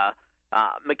the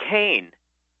McCain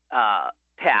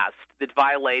passed that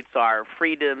violates our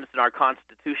freedoms and our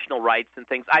constitutional rights and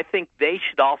things, I think they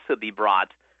should also be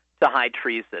brought to high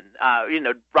treason,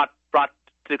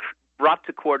 brought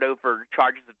to court over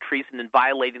charges of treason and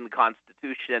violating the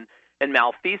Constitution and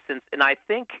malfeasance. And I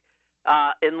think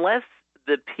unless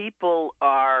the people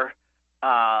are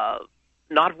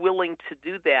not willing to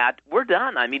do that, we're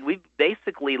done. I mean, we've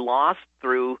basically lost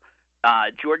through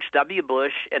George W.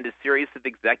 Bush and a series of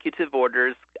executive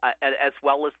orders, as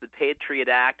well as the Patriot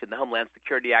Act and the Homeland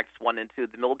Security Acts 1 and 2,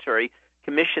 the Military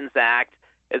Commissions Act,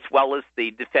 as well as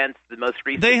the defense, the most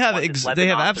recent they have one they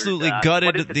have absolutely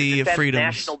gutted the freedoms.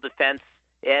 National Defense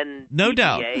and no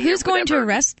doubt. Who's going to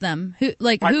arrest them? Who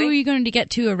are you going to get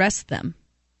to arrest them?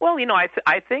 Well,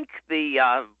 I think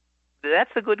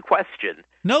that's a good question.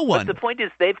 No one. But the point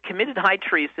is, they've committed high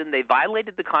treason. They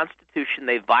violated the Constitution.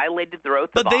 They violated their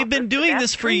oath of office. But they've been doing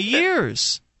this for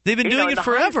years. They've been doing it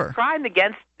forever. The crime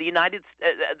against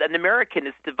an American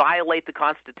is to violate the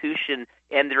Constitution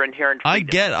and their inherent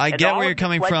freedom. I get where you're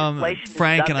coming from,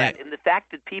 Frank, and the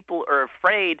fact that people are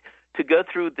afraid to go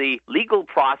through the legal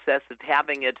process of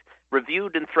having it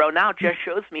reviewed and thrown out just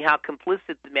shows me how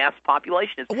complicit the mass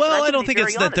population is. Well, I don't think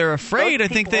it's that they're afraid. I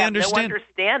think they understand. No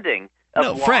understanding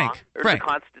of law or the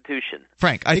Constitution.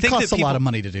 Frank, I think it costs that people, a lot of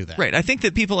money to do that. Right. I think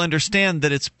that people understand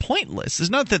that it's pointless. It's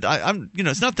not that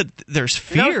it's not that there's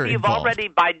fear you've involved. Already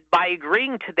by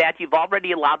agreeing to that, you've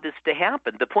already allowed this to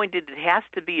happen. The point is, it has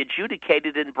to be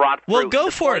adjudicated and brought through. Well, go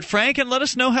for it, Frank, and let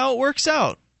us know how it works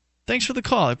out. Thanks for the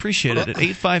call. I appreciate it. At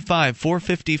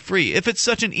 855-450-FREE. If it's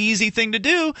such an easy thing to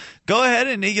do, go ahead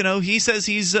and, he says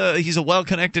he's a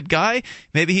well-connected guy.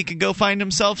 Maybe he could go find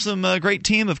himself some great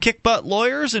team of kick-butt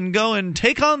lawyers and go and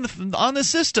take on the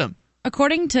system.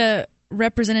 According to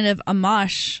Representative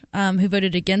Amash, who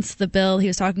voted against the bill, he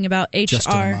was talking about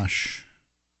H.R.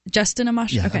 Justin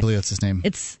Amash? Yeah, okay. I believe that's his name.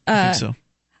 I think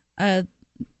so.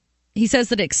 He says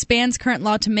that it expands current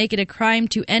law to make it a crime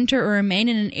to enter or remain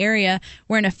in an area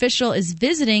where an official is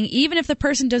visiting, even if the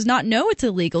person does not know it's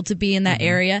illegal to be in that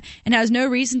area and has no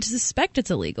reason to suspect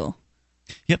it's illegal.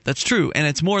 Yep, that's true, and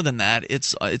it's more than that.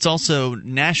 It's also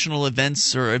national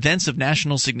events or events of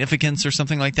national significance or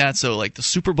something like that. So, like the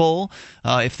Super Bowl,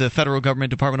 if the federal government,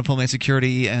 Department of Homeland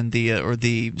Security, and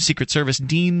the Secret Service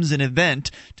deems an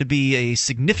event to be a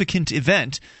significant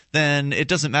event, then it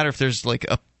doesn't matter if there's like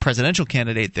a presidential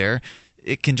candidate there.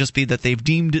 It can just be that they've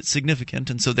deemed it significant,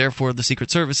 and so therefore the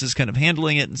Secret Service is kind of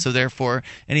handling it, and so therefore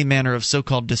any manner of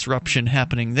so-called disruption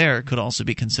happening there could also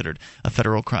be considered a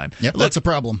federal crime. Yep, that's a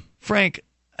problem. Frank,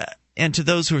 and to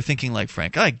those who are thinking like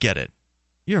Frank, I get it.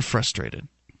 You're frustrated,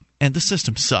 and the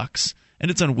system sucks, and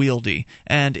it's unwieldy,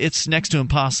 and it's next to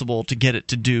impossible to get it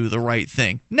to do the right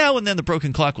thing. Now and then the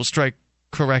broken clock will strike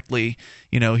correctly.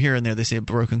 Here and there they say a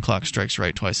broken clock strikes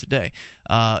right twice a day.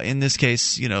 In this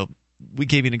case, we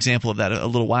gave you an example of that a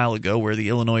little while ago where the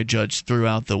Illinois judge threw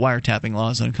out the wiretapping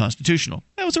law as unconstitutional.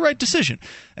 That was the right decision.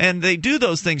 And they do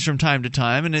those things from time to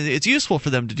time, and it's useful for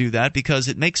them to do that because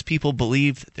it makes people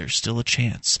believe that there's still a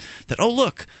chance. That, oh,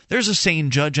 look, there's a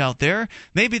sane judge out there.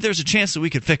 Maybe there's a chance that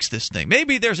we could fix this thing.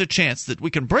 Maybe there's a chance that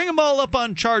we can bring them all up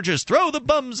on charges, throw the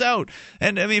bums out.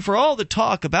 And, for all the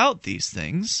talk about these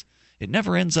things, it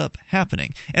never ends up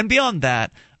happening. And beyond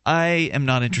that, I am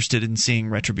not interested in seeing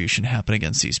retribution happen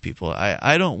against these people.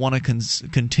 I don't want to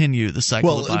continue the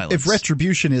cycle of violence. If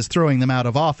retribution is throwing them out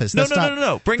of office, that's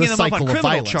no. Bringing them up on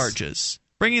criminal charges.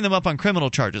 Bringing them up on criminal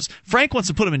charges. Frank wants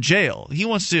to put them in jail. He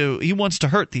wants to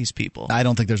hurt these people. I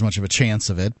don't think there's much of a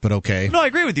chance of it, but okay. No, I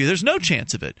agree with you. There's no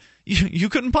chance of it. You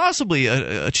couldn't possibly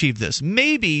achieve this.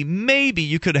 Maybe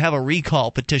you could have a recall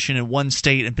petition in one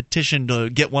state and petition to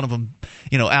get one of them,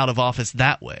 out of office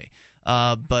that way.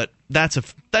 But that's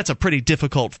a pretty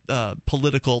difficult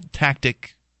political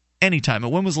tactic anytime.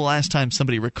 When was the last time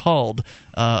somebody recalled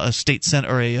a state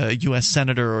senator or a U.S.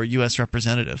 senator or a U.S.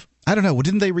 representative? I don't know.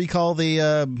 Didn't they recall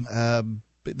the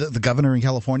governor in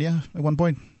California at one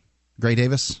point, Gray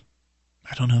Davis?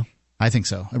 I don't know. I think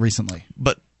so. Recently.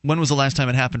 But when was the last time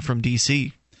it happened from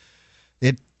D.C.?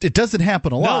 It doesn't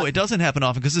happen a lot. No, it doesn't happen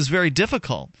often because it's very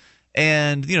difficult.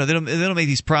 And, they don't make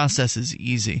these processes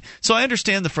easy. So I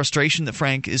understand the frustration that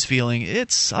Frank is feeling.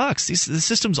 It sucks. The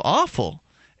system's awful.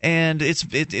 and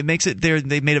it makes it there.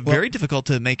 They made it very difficult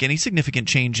to make any significant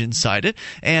change inside it.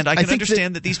 And I can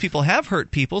understand that these people have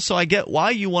hurt people, so I get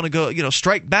why you want to go,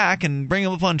 strike back and bring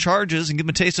them up on charges and give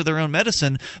them a taste of their own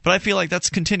medicine. But I feel like that's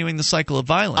continuing the cycle of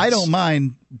violence. I don't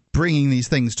mind bringing these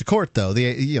things to court, though.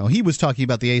 He was talking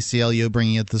about the ACLU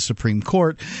bringing it to the Supreme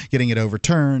Court, getting it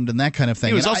overturned, and that kind of thing.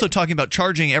 He was also talking about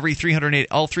charging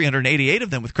all 388 of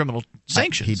them with criminal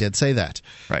sanctions. He did say that.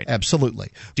 Right.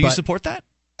 Absolutely. Do you support that?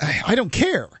 I don't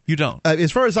care. You don't?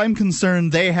 As far as I'm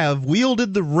concerned, they have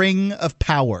wielded the ring of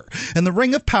power, and the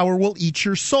ring of power will eat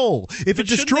your soul. If it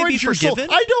destroys your soul,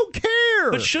 I don't care.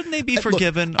 But shouldn't they be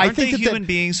forgiven? Look, Aren't they human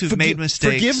beings who've made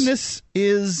mistakes? Forgiveness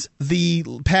is the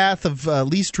path of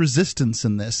least resistance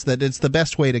in this, that it's the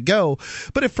best way to go.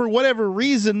 But if for whatever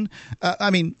reason,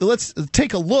 let's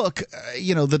take a look,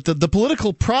 the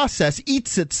political process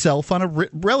eats itself on a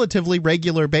relatively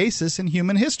regular basis in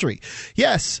human history.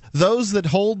 Yes, those that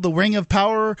hold the ring of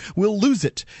power will lose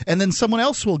it, and then someone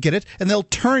else will get it, and they'll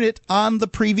turn it on the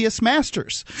previous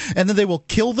masters. And then they will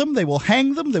kill them, they will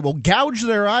hang them, they will gouge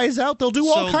their eyes out, they'll do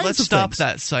all kinds of things. So let's stop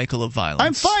that cycle of violence.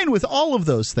 I'm fine with all of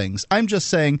those things. I'm just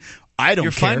saying, I don't care.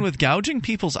 You're fine with gouging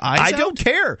people's eyes out? I don't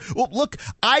care. Well, look,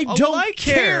 I don't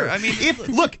care. I mean,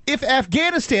 if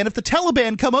Afghanistan, if the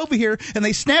Taliban come over here and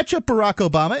they snatch up Barack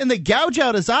Obama and they gouge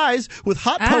out his eyes with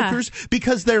hot pokers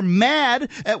because they're mad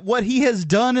at what he has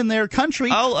done in their country,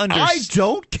 I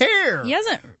don't care.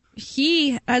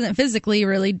 He hasn't physically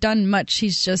really done much.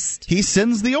 He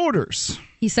sends the orders.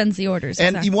 He sends the orders.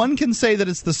 And exactly. One can say that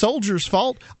it's the soldiers'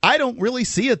 fault. I don't really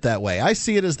see it that way. I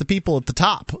see it as the people at the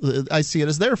top. I see it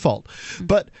as their fault.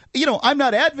 But I'm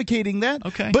not advocating that.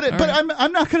 Okay. But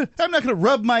I'm not gonna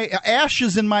rub my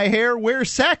ashes in my hair, wear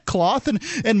sackcloth,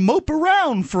 and mope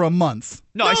around for a month.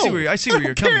 No, I see where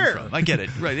you're coming from. I get it.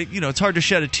 Right. It's hard to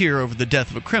shed a tear over the death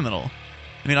of a criminal.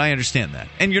 I mean, I understand that.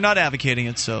 And you're not advocating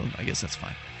it, so I guess that's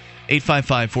fine.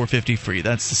 855-450-FREE.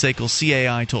 That's the SACL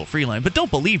CAI toll-free line. But don't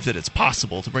believe that it's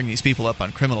possible to bring these people up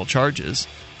on criminal charges.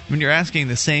 I mean, you're asking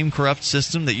the same corrupt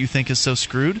system that you think is so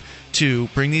screwed to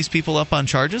bring these people up on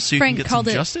charges so you can get some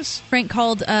justice? Frank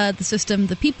called the system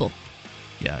the people.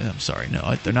 Yeah, I'm sorry.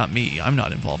 No, they're not me. I'm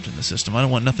not involved in the system. I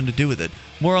don't want nothing to do with it.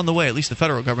 More on the way, at least the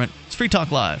federal government. It's Free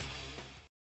Talk Live.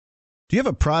 Do you have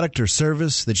a product or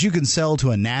service that you can sell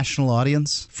to a national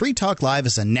audience? Free Talk Live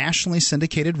is a nationally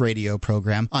syndicated radio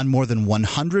program on more than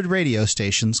 100 radio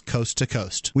stations coast to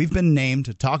coast. We've been named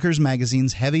to Talkers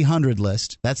Magazine's Heavy 100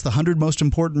 list. That's the 100 most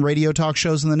important radio talk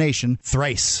shows in the nation,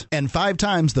 thrice. And 5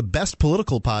 times the best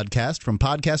political podcast from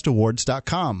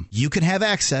podcastawards.com. You can have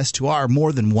access to our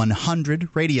more than 100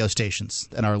 radio stations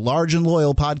and our large and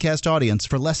loyal podcast audience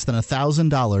for less than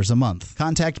 $1,000 a month.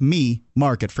 Contact me,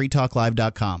 Mark, at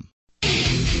freetalklive.com.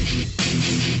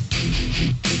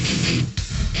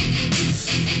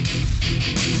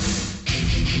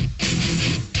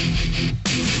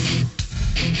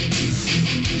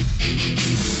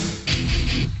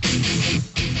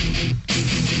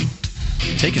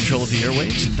 Take control of the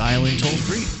airwaves and dial in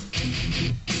toll-free.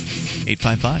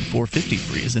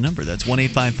 855-450-FREE is the number. That's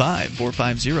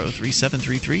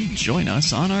 1-855-450-3733. Join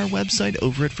us on our website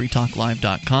over at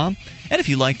freetalklive.com. And if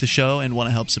you like the show and want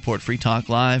to help support Free Talk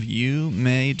Live, you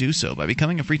may do so by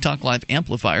becoming a Free Talk Live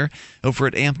amplifier over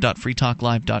at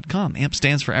amp.freetalklive.com. AMP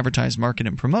stands for Advertise, Market,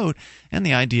 and Promote, and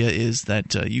the idea is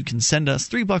that you can send us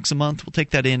 $3 a month. We'll take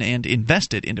that in and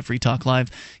invest it into Free Talk Live,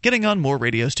 getting on more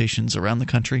radio stations around the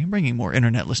country, bringing more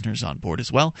internet listeners on board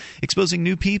as well, exposing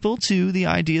new people to the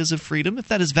ideas of freedom. If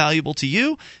that is valuable to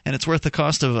you and it's worth the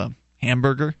cost of a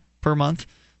hamburger per month,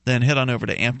 then head on over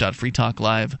to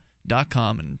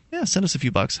amp.freetalklive.com and send us a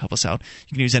few bucks, help us out.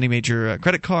 You can use any major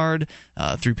credit card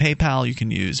through PayPal. You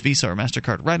can use Visa or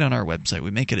MasterCard right on our website.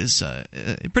 We make it as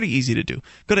pretty easy to do.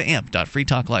 Go to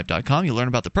amp.freetalklive.com. You'll learn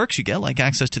about the perks you get, like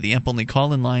access to the AMP-only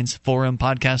call-in lines, forum,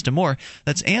 podcast, and more.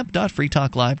 That's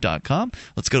amp.freetalklive.com.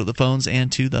 Let's go to the phones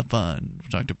and to the fun.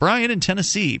 We'll talk to Brian in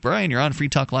Tennessee. Brian, you're on Free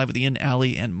Talk Live with Ian,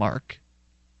 Allie, and Mark.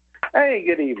 Hey,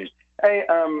 good evening. Hey,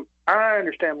 I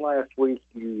understand last week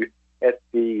you at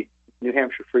the New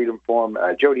Hampshire Freedom Forum,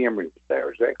 Jody Emery was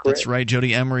there. Is that correct? That's right,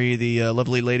 Jody Emery, the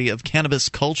lovely lady of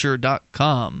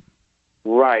CannabisCulture.com.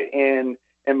 Right, and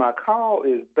my call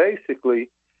is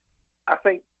basically, I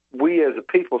think we as a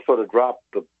people sort of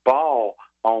dropped the ball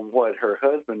on what her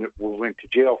husband went to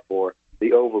jail for,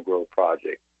 the Overgrow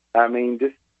Project. I mean,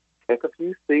 just take a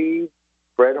few seeds,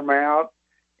 spread them out,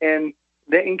 and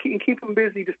keep them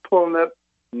busy just pulling up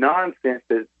nonsense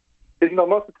that. Because,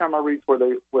 most of the time I read where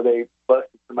they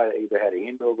busted somebody that either had an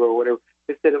indoor grow or whatever,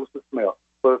 they said it was the smell.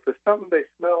 But if it's something they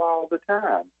smell all the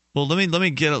time, Well, let me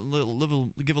give a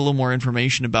little more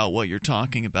information about what you're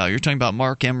talking about. You're talking about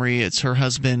Mark Emery. It's her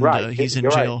husband. Right. He's in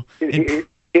jail. Right.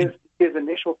 His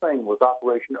initial thing was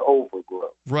Operation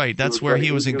Overgrowth. Right. That's where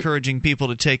he was encouraging people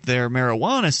to take their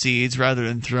marijuana seeds rather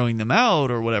than throwing them out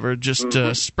or whatever. Just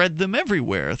spread them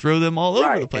everywhere. Throw them all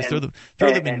over the place. Throw them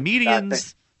in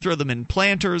medians. Throw them in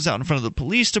planters out in front of the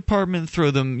police department.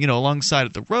 Throw them, alongside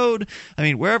of the road. I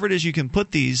mean, wherever it is you can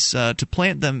put these to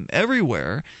plant them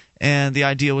everywhere. And the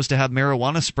idea was to have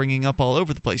marijuana springing up all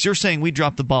over the place. You're saying we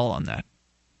dropped the ball on that?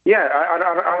 Yeah,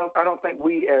 I don't think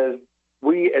we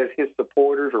as his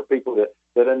supporters or people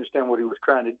that understand what he was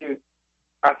trying to do,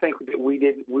 I think that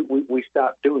we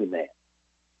stopped doing that.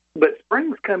 But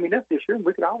spring's coming up this year, and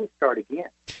we could always start again.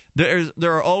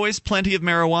 There are always plenty of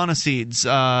marijuana seeds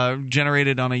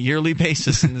generated on a yearly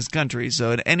basis in this country,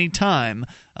 so at any time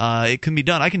it can be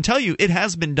done. I can tell you it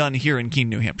has been done here in Keene,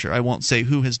 New Hampshire. I won't say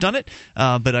who has done it,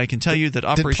 but I can tell you that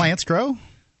Did plants grow?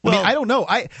 Well, I mean, I don't know.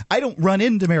 I don't run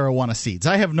into marijuana seeds.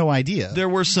 I have no idea. There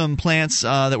were some plants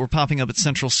that were popping up at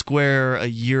Central Square a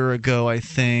year ago, I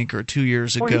think, or 2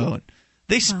 years ago.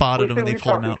 They spotted them and they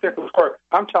pulled them out. Central Square.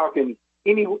 I'm talking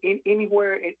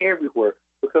anywhere and everywhere,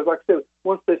 because, like I said,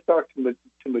 once they start to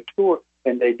mature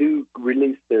and they do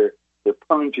release their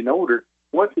pungent odor,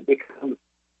 once it becomes,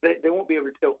 they won't be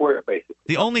able to tell where, basically.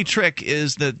 The only trick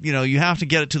is that you have to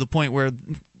get it to the point where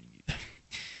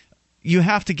you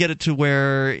have to get it to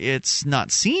where it's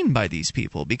not seen by these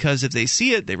people, because if they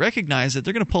see it, they recognize it,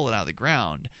 they're going to pull it out of the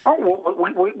ground. Oh, well,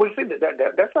 we see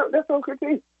that's okay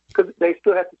too, because they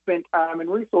still have to spend time and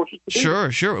resources to do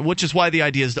it. Sure. Which is why the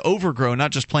idea is to overgrow,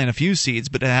 not just plant a few seeds,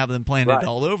 but to have them planted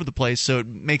all over the place. So it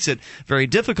makes it very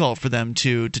difficult for them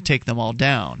to take them all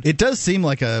down. It does seem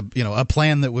like a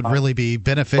plan that would really be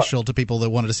beneficial to people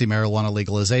that wanted to see marijuana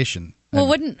legalization. Well,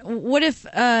 what if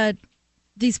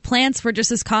these plants were just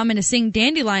as common as seeing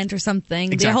dandelions or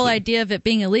something? Exactly. The whole idea of it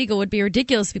being illegal would be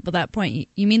ridiculous to people at that point.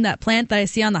 You mean that plant that I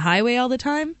see on the highway all the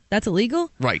time? That's illegal?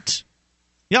 Right.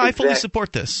 Yeah, I fully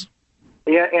support this.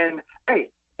 Yeah, and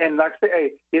like I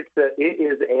say, it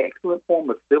is an excellent form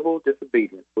of civil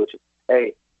disobedience. Which,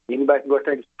 anybody can go out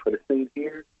there and just put a seed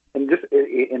here, and just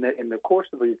in the course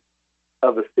of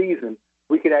a season,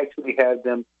 we could actually have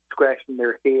them scratching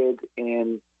their head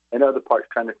and other parts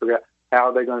trying to figure out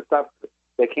how they're going to stop it.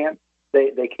 They can't,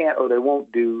 or they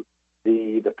won't do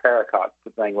the paraquat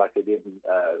thing like they did in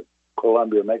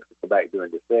Colombia, Mexico back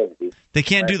during the 70s. They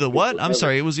can't do the what? I'm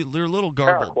sorry, they're a little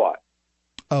garbled. Paraquat.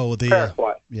 Oh, the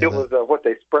paraquat. It was what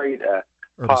they sprayed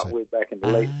pot with back in the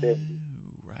late 70s.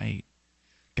 Right.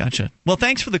 Gotcha. Well,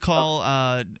 thanks for the call,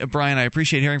 Brian. I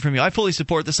appreciate hearing from you. I fully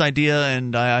support this idea,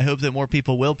 and I hope that more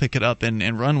people will pick it up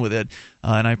and run with it.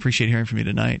 And I appreciate hearing from you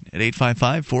tonight at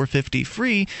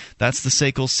 855-450-FREE. That's the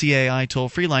SACL CAI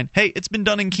toll-free line. Hey, it's been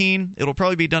done in Keene. It'll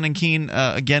probably be done in Keene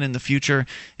again in the future.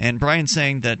 And Brian's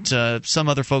saying that some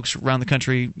other folks around the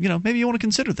country, maybe you want to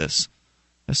consider this.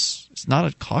 It's not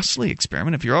a costly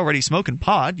experiment. If you're already smoking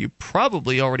pot, you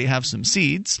probably already have some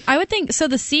seeds. I would think so.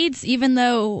 The seeds, even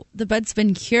though the bud's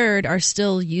been cured, are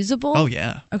still usable? Oh,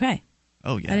 yeah. Okay.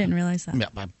 Oh, yeah. I didn't realize that.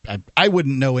 Yeah, I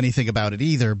wouldn't know anything about it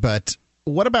either, but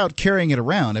what about carrying it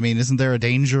around? I mean, isn't there a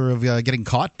danger of getting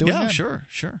caught doing that? Yeah,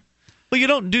 sure. Well, you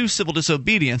don't do civil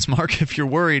disobedience, Mark, if you're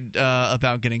worried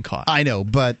about getting caught. I know,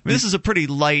 but this is a pretty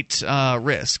light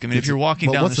risk. I mean, if you're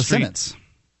walking down the street, what's the sentence?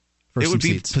 It would be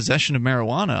seeds. Possession of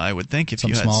marijuana, I would think, if Some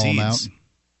you had small seeds. Amount.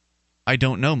 I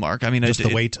don't know, Mark. I mean, just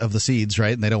the weight of the seeds,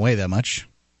 right? And they don't weigh that much.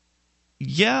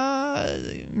 Yeah,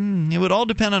 it would all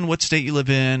depend on what state you live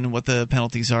in, what the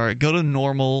penalties are. Go to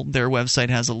Normal; their website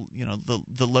has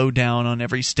the lowdown on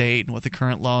every state and what the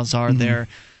current laws are there.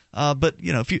 But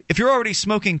if you're already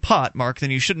smoking pot, Mark,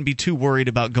 then you shouldn't be too worried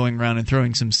about going around and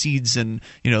throwing some seeds in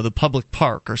the public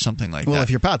park or something like that. Well, if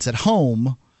your pot's at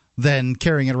home, then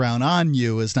carrying it around on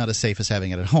you is not as safe as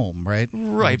having it at home, right?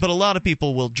 Right, but a lot of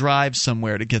people will drive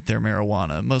somewhere to get their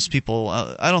marijuana. Most people,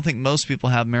 I don't think most people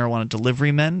have marijuana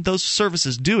delivery men. Those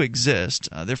services do exist.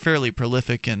 They're fairly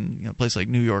prolific in a place like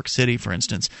New York City, for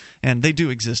instance, and they do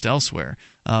exist elsewhere.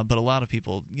 But a lot of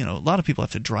people,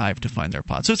 have to drive to find their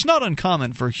pot. So it's not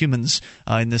uncommon for humans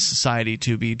in this society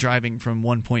to be driving from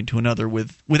one point to another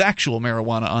with actual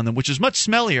marijuana on them, which is much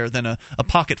smellier than a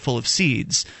pocket full of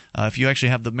seeds. If you actually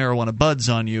have the marijuana buds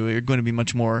on you, you're going to be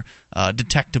much more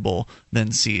detectable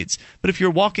than seeds. But if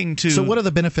you're walking to... So what are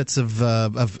the benefits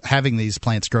of having these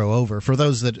plants grow over for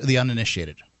those the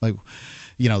uninitiated? Like,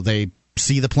 they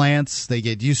see the plants, they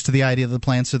get used to the idea that the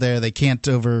plants are there, they can't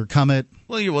overcome it.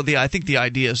 Well, I think the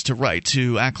idea is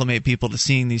to acclimate people to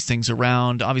seeing these things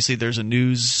around. Obviously, there's a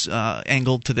news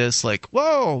angle to this, like,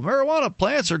 whoa, marijuana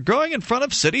plants are growing in front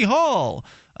of City Hall.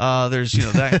 There's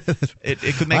that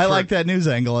it could make. I like that news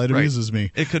angle. It amuses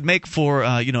me. It could make for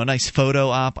a nice photo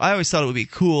op. I always thought it would be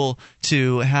cool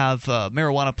to have a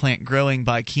marijuana plant growing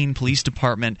by Keene Police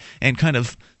Department and kind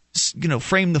of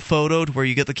frame the photo to where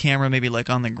you get the camera maybe like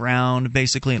on the ground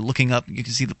basically and looking up, you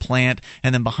can see the plant,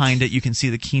 and then behind it you can see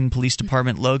the Keene Police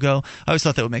Department logo. I always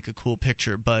thought that would make a cool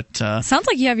picture, but sounds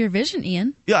like you have your vision,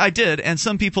 Ian. Yeah, I did, and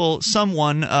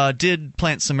someone did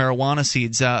plant some marijuana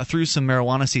seeds, threw some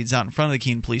marijuana seeds out in front of the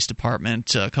Keene Police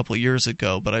Department a couple of years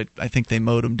ago, but I think they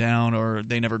mowed them down or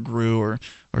they never grew or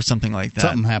something like that.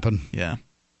 Something happened. Yeah.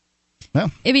 Well,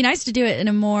 it'd be nice to do it in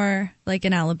a more like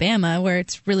in Alabama where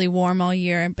it's really warm all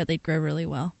year, but they'd grow really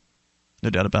well. No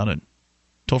doubt about it.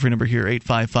 Toll-free number here,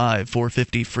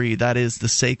 855-450-FREE. That is the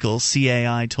SACL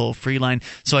CAI toll-free line.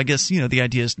 So I guess, the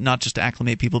idea is not just to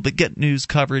acclimate people, but get news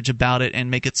coverage about it and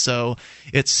make it so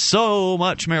it's so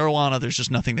much marijuana, there's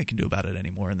just nothing they can do about it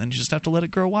anymore, and then you just have to let it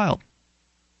grow wild.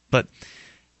 But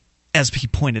as he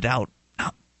pointed out,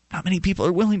 not many people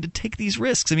are willing to take these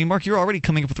risks. I mean, Mark, you're already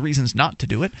coming up with reasons not to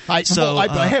do it. I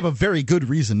have a very good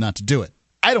reason not to do it.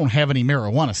 I don't have any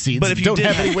marijuana seeds. But if you don't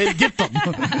have any way to get them.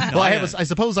 I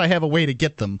suppose I have a way to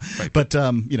get them. Right. But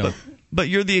But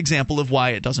you're the example of why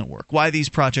it doesn't work. Why these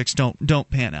projects don't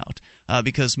pan out.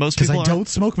 Because most people I don't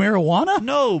smoke marijuana?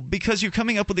 No, because you're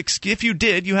coming up with if you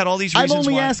did, you had all these reasons. I'm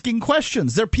only why. asking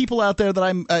questions. There are people out there that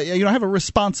I'm I have a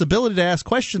responsibility to ask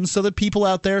questions so that people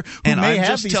out there who may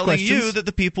have these questions. And I'm just telling you that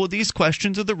the people with these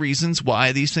questions are the reasons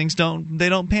why these things don't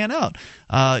pan out.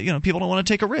 People don't want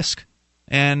to take a risk.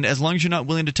 And as long as you're not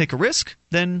willing to take a risk,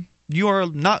 then you are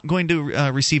not going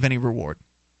to receive any reward.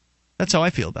 That's how I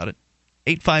feel about it.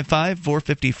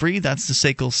 855-450-FREE. That's the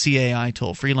SACL CAI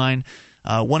toll-free line.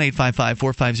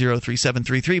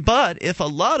 1-855-450-3733. But if a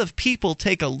lot of people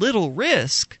take a little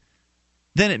risk,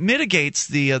 then it mitigates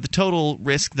the total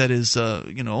risk that is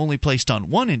only placed on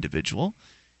one individual.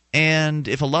 And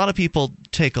if a lot of people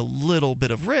take a little bit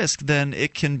of risk, then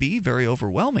it can be very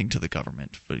overwhelming to the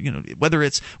government. But, whether we're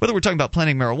talking about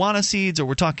planting marijuana seeds or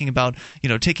we're talking about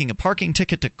taking a parking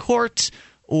ticket to court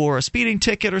or a speeding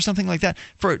ticket or something like that,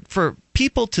 for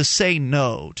people to say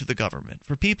no to the government,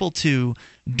 for people to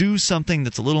do something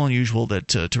that's a little unusual, that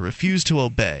to refuse to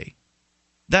obey,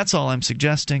 that's all I'm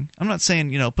suggesting. I'm not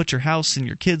saying put your house and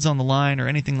your kids on the line or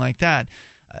anything like that.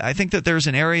 I think that there's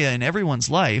an area in everyone's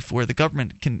life where the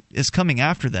government is coming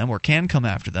after them or can come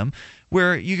after them,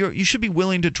 where you should be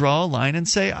willing to draw a line and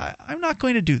say, I'm not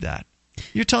going to do that.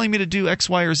 You're telling me to do X,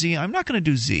 Y, or Z. I'm not going to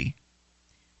do Z.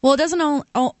 Well, it doesn't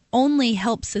only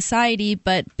help society,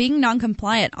 but being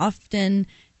non-compliant often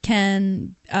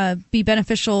can be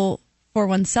beneficial for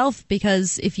oneself,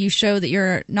 because if you show that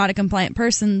you're not a compliant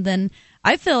person, then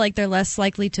I feel like they're less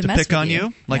likely to mess with you. To pick on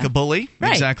you, like a bully?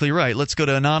 Right. Exactly right. Let's go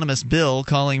to Anonymous Bill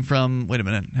calling from – wait a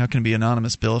minute. How can it be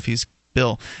Anonymous Bill if he's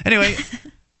Bill? Anyway,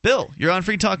 Bill, you're on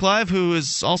Free Talk Live, who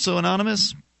is also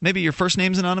anonymous. Maybe your first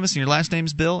name's anonymous and your last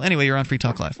name's Bill. Anyway, you're on Free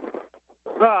Talk Live.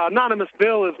 Anonymous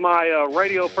Bill is my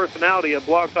radio personality at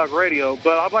Blog Talk Radio,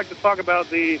 but I'd like to talk about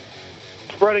the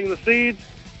spreading the seeds.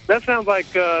 That sounds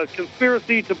like a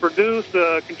conspiracy to produce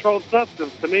a controlled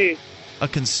substance to me. A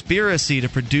conspiracy to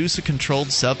produce a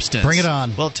controlled substance. Bring it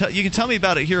on. Well, you can tell me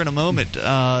about it here in a moment.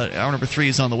 Hour number 3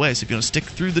 is on the way, so if you want to stick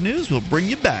through the news, we'll bring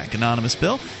you back. Anonymous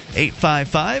Bill,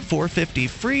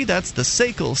 855-450-FREE. That's the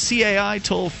SACL CAI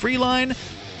toll-free line.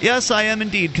 Yes, I am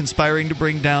indeed conspiring to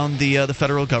bring down the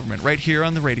federal government right here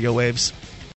on the radio waves.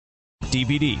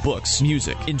 DVD, books,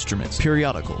 music, instruments,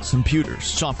 periodicals, computers,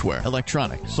 software,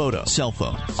 electronics, photo, cell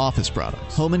phones, office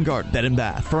products, home and garden, bed and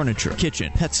bath, furniture, kitchen,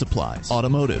 pet supplies,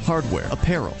 automotive, hardware,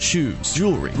 apparel, shoes,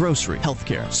 jewelry, grocery,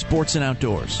 healthcare, sports and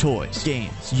outdoors, toys,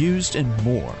 games, used, and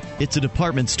more. It's a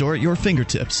department store at your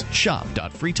fingertips.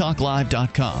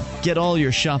 Shop.freetalklive.com. Get all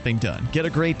your shopping done, get a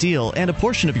great deal, and a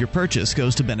portion of your purchase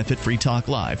goes to benefit Free Talk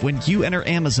Live when you enter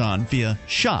Amazon via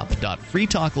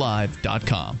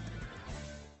shop.freetalklive.com.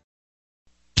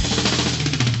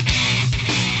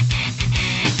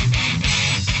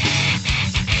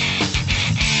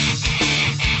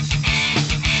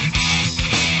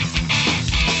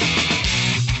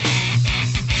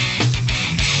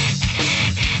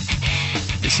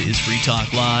 This is Free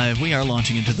Talk Live. We are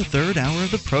launching into the third hour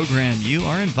of the program. You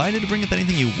are invited to bring up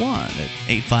anything you want at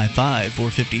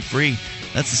 855-450-FREE.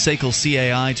 That's the SACL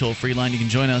CAI toll-free line. You can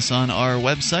join us on our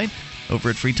website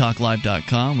over at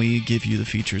freetalklive.com. We give you the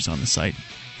features on the site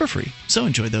for free, so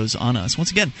enjoy those on us.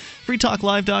 Once again,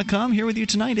 freetalklive.com. Here with you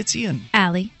tonight, it's Ian,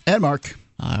 Allie, and Mark.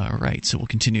 All right, so we'll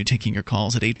continue taking your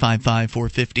calls at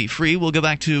 855-450-FREE. We'll go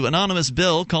back to Anonymous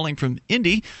Bill calling from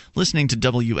Indy, listening to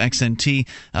WXNT.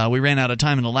 We ran out of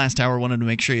time in the last hour. Wanted to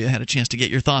make sure you had a chance to get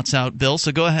your thoughts out, Bill,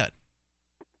 so go ahead.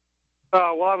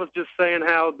 Well, I was just saying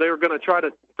how they were going to try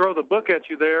to throw the book at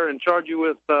you there and charge you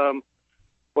with,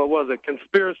 what was it,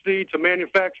 conspiracy to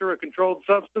manufacture a controlled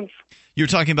substance? You're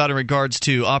talking about in regards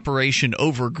to Operation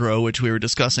Overgrow, which we were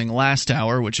discussing last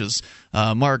hour, which is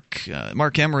Mark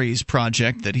Emery's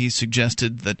project that he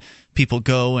suggested that people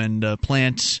go and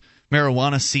plant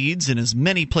marijuana seeds in as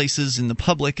many places in the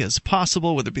public as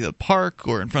possible, whether it be the park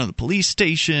or in front of the police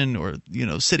station or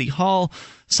City Hall,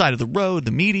 side of the road,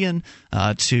 the median,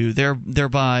 to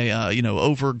thereby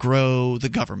overgrow the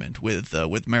government with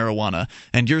marijuana.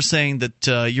 And you're saying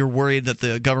that you're worried that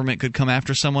the government could come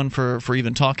after someone for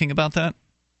even talking about that?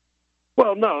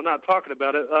 Well, no, not talking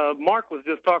about it. Mark was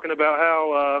just talking about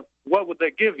how what would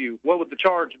they give you? What would the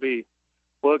charge be?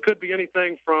 Well, it could be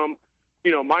anything from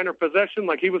minor possession,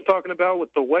 like he was talking about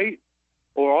with the weight,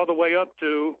 or all the way up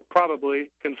to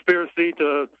probably conspiracy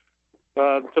to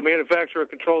manufacture a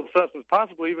controlled substance,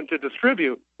 possibly even to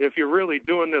distribute, if you're really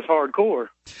doing this hardcore.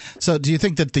 So do you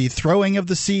think that the throwing of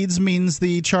the seeds means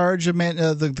the charge of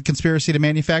the conspiracy to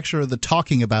manufacture, or the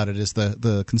talking about it is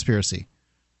the conspiracy?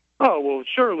 Oh, well,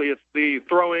 surely it's the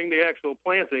throwing, the actual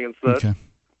planting and such. Okay.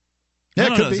 Yeah,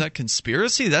 no, is that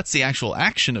conspiracy? That's the actual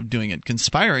action of doing it.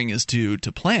 Conspiring is to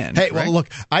plan. Hey, correct? well, look,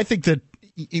 I think that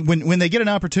when they get an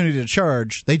opportunity to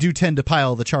charge, they do tend to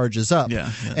pile the charges up. Yeah,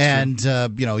 and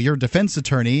your defense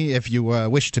attorney, if you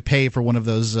wish to pay for one of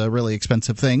those really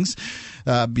expensive things,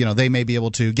 they may be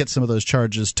able to get some of those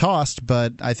charges tossed.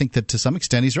 But I think that to some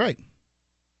extent he's right.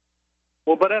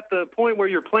 Well, but at the point where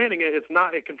you're planting it, it's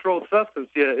not a controlled substance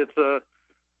yet. It's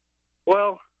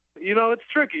it's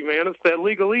tricky, man. It's that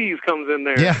legalese comes in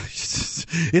there. Yeah,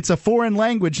 it's a foreign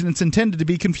language, and it's intended to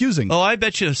be confusing. Oh, I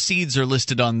bet you seeds are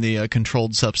listed on the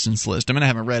controlled substance list. I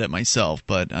haven't read it myself,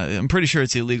 but I'm pretty sure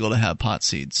it's illegal to have pot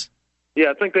seeds.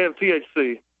 Yeah, I think they have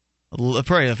THC.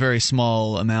 Probably a very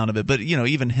small amount of it, but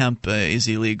even hemp is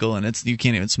illegal, and you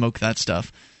can't even smoke that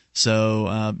stuff.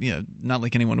 So, not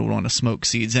like anyone would want to smoke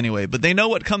seeds anyway, but they know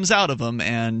what comes out of them,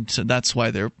 and that's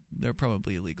why they're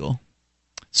probably illegal.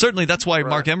 Certainly, that's why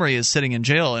Mark Emery is sitting in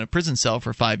jail in a prison cell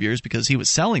for 5 years, because he was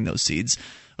selling those seeds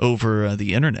over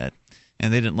the internet,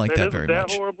 and they didn't like that very much. Isn't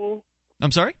that horrible?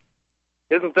 I'm sorry?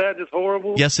 Isn't that just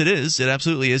horrible? Yes, it is. It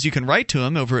absolutely is. You can write to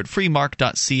him over at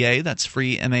freemark.ca. That's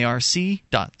freemarc.ca.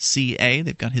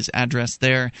 They've got his address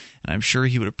there, and I'm sure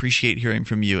he would appreciate hearing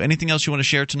from you. Anything else you want to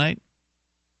share tonight?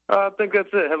 I think that's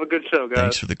it. Have a good show, guys.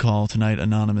 Thanks for the call tonight,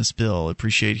 Anonymous Bill.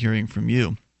 Appreciate hearing from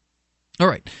you. All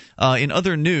right. In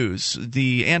other news,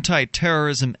 the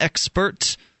anti-terrorism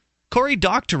expert Cory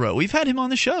Doctorow, we've had him on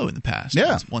the show in the past.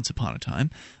 Yeah. Once upon a time.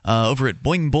 Over at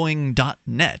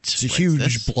boingboing.net. It's a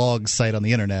huge blog site on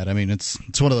the internet. It's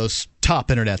one of those top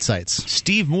internet sites.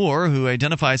 Steve Moore, who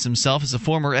identifies himself as a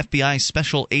former FBI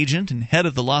special agent and head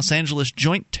of the Los Angeles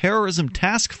Joint Terrorism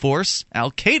Task Force,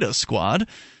 Al-Qaeda Squad,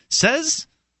 says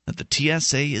that the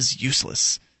TSA is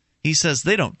useless. He says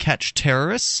they don't catch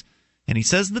terrorists, and he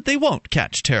says that they won't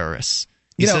catch terrorists.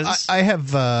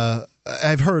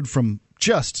 I've heard from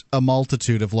just a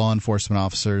multitude of law enforcement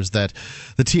officers that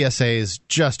the TSA is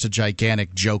just a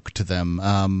gigantic joke to them.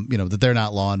 That they're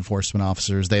not law enforcement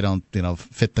officers, they don't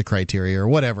fit the criteria or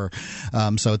whatever.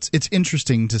 So it's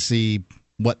interesting to see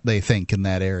what they think in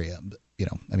that area.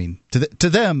 To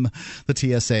them, the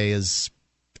TSA is,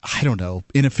 I don't know,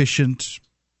 inefficient,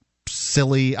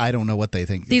 silly. I don't know what they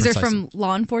think. These precisely. are from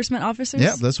law enforcement officers?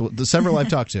 Yeah, that's the several I've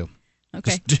talked to.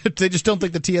 Okay. They just don't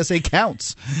think the TSA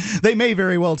counts. They may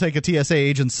very well take a TSA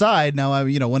agent's side. Now,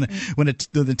 when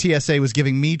the TSA was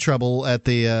giving me trouble at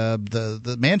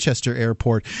the Manchester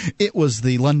airport, it was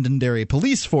the Londonderry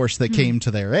police force that came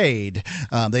to their aid.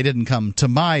 They didn't come to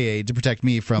my aid to protect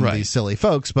me from these silly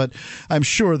folks. But I'm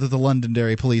sure that the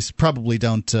Londonderry police probably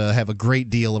don't have a great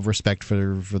deal of respect for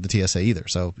the TSA either.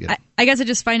 So, I guess I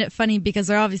just find it funny because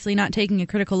they're obviously not taking a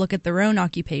critical look at their own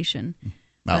occupation.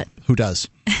 Well, who does?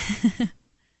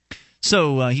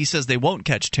 So he says they won't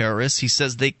catch terrorists. He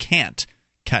says they can't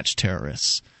catch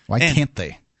terrorists. Why can't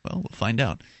they? Well, we'll find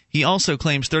out. He also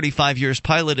claims 35 years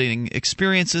piloting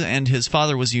experience, and his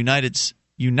father was United's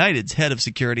head of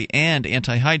security and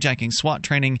anti-hijacking SWAT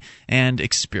training and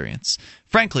experience.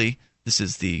 Frankly, this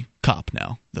is the cop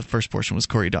now. The first portion was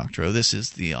Cory Doctorow. This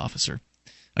is the officer.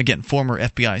 Again, former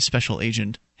FBI special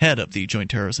agent, head of the Joint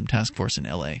Terrorism Task Force in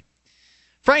L.A.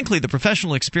 Frankly, the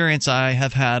professional experience I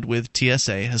have had with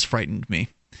TSA has frightened me.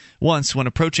 Once, when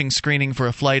approaching screening for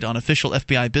a flight on official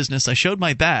FBI business, I showed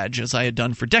my badge, as I had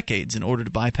done for decades, in order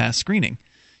to bypass screening.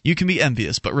 You can be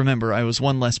envious, but remember, I was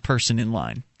one less person in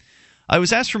line. I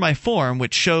was asked for my form,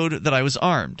 which showed that I was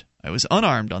armed. I was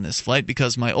unarmed on this flight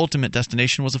because my ultimate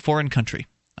destination was a foreign country.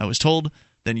 I was told,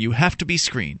 then you have to be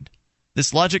screened.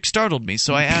 This logic startled me,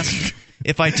 so I asked,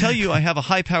 if I tell you I have a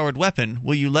high-powered weapon,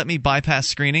 will you let me bypass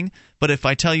screening? But if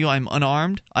I tell you I'm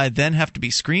unarmed, I then have to be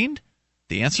screened?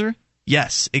 The answer?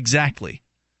 Yes, exactly.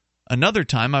 Another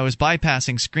time, I was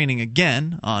bypassing screening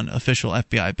again on official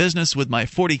FBI business with my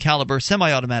 .40 caliber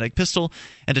semi-automatic pistol,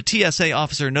 and a TSA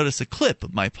officer noticed a clip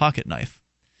of my pocket knife.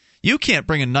 "You can't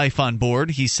bring a knife on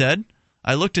board," he said.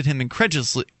 I looked at him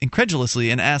incredulously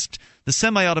and asked, "The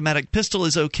semi-automatic pistol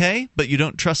is okay, but you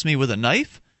don't trust me with a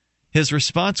knife?" His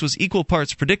response was equal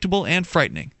parts predictable and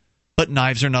frightening. "But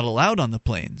knives are not allowed on the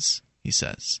planes," he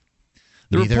says.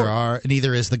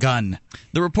 Neither is the gun.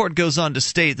 The report goes on to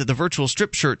state that the virtual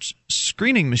strip search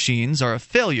screening machines are a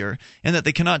failure and that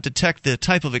they cannot detect the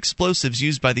type of explosives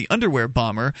used by the underwear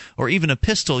bomber or even a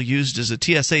pistol used as a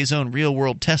TSA's own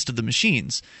real-world test of the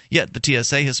machines. Yet the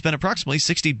TSA has spent approximately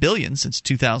 $60 billion since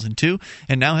 2002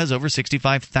 and now has over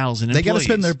 65,000 employees. They got to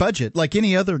spend their budget. Like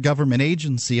any other government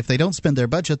agency, if they don't spend their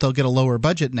budget, they'll get a lower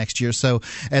budget next year. So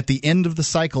at the end of the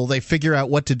cycle, they figure out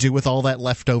what to do with all that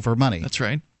leftover money. That's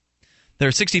right.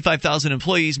 Their 65,000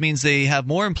 employees means they have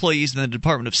more employees than the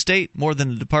Department of State, more than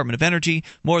the Department of Energy,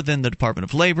 more than the Department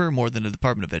of Labor, more than the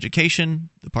Department of Education,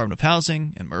 Department of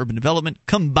Housing, and Urban Development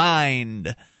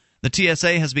combined. The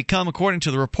TSA has become, according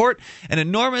to the report, an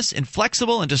enormous,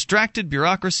 inflexible, and distracted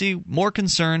bureaucracy more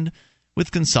concerned with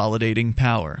consolidating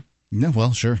power. No,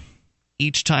 well, sure.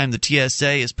 Each time the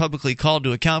TSA is publicly called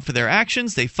to account for their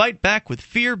actions, they fight back with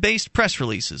fear-based press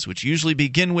releases, which usually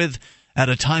begin with, "At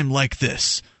a time like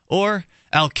this," or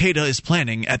 "Al-Qaeda is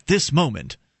planning at this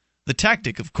moment." The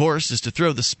tactic, of course, is to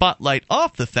throw the spotlight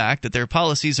off the fact that their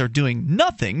policies are doing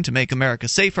nothing to make America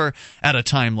safer at a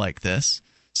time like this.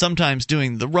 Sometimes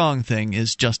doing the wrong thing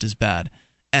is just as bad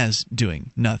as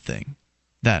doing nothing.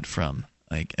 That from,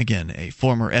 again, a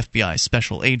former FBI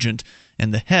special agent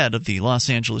and the head of the Los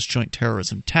Angeles Joint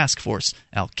Terrorism Task Force,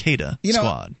 Al-Qaeda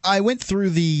squad. I went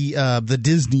through the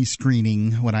Disney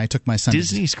screening when I took my son.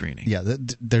 Disney screening? Yeah,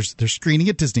 there's screening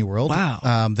at Disney World.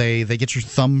 Wow. They get your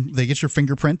thumb, they get your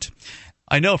fingerprint.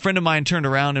 I know a friend of mine turned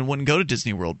around and wouldn't go to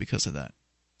Disney World because of that.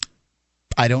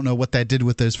 I don't know what that did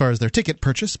with as far as their ticket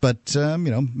purchase, but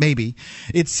maybe.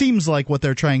 It seems like what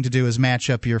they're trying to do is match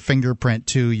up your fingerprint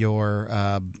to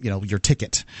your your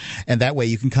ticket, and that way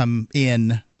you can come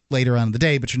in later on in the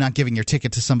day, but you're not giving your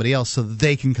ticket to somebody else so that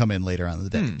they can come in later on in the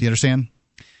day. Do you understand?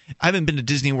 I haven't been to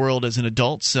Disney World as an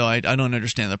adult, so I don't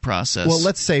understand the process. Well,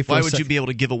 let's say why would you be able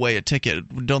to give away a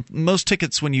ticket? Don't most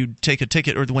tickets, when you take a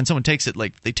ticket or when someone takes it,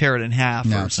 like they tear it in half?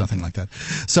 No, or it's nothing like that.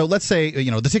 So let's say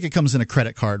the ticket comes in a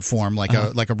credit card form, like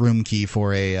a room key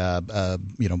for a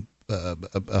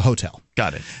hotel.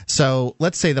 Got it. So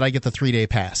let's say that I get the 3-day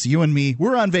pass. You and me,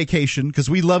 we're on vacation because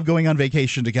we love going on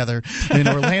vacation together in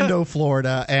Orlando,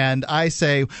 Florida. And I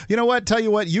say, you know what? Tell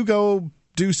you what, you go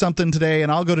do something today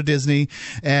and I'll go to Disney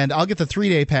and I'll get the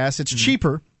 3-day pass. It's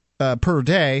cheaper per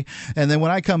day. And then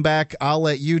when I come back, I'll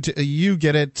let you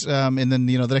get it. And then,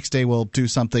 the next day we'll do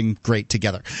something great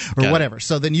together or whatever.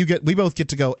 So then we both get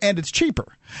to go and it's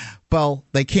cheaper. Well,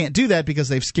 they can't do that because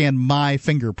they've scanned my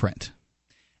fingerprint.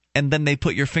 And then they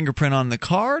put your fingerprint on the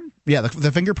card? Yeah,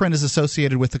 the fingerprint is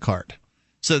associated with the card.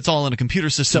 So it's all in a computer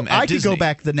system so at I Disney. could go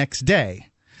back the next day.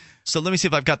 So let me see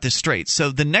if I've got this straight.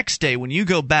 So the next day when you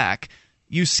go back,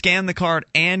 you scan the card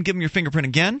and give them your fingerprint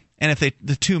again? And if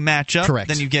the two match up, correct,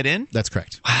 then you get in? That's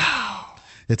correct. Wow.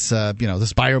 It's,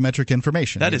 this biometric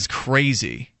information. That is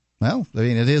crazy. Well, I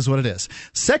mean, it is what it is.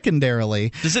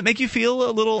 Secondarily... Does it make you feel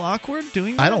a little awkward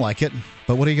doing that? I don't like it,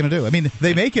 but what are you going to do? I mean,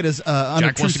 they make it as unobtrusive.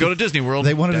 Jack wants to go to Disney World.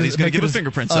 They wanted Daddy's to going make to give it his as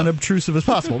fingerprints up. Unobtrusive as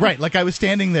possible. Right. Like I was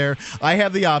standing there. I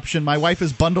have the option. My wife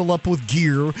is bundled up with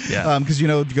gear because,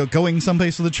 going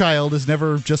someplace with a child is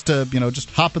never just a, just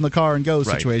hop in the car and go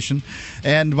situation.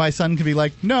 And my son could be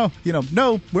like, no,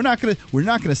 we're not going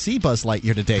to see Buzz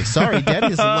Lightyear today. Sorry, Daddy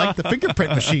doesn't like the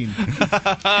fingerprint machine.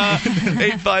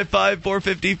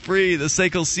 855-450-FREE, the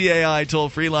SACL CAI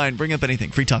toll-free line. Bring up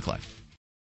anything. Free Talk Live.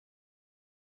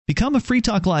 Become a Free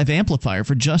Talk Live amplifier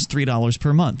for just $3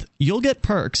 per month. You'll get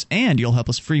perks, and you'll help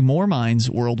us free more minds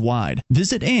worldwide.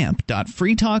 Visit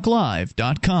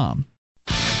amp.freetalklive.com.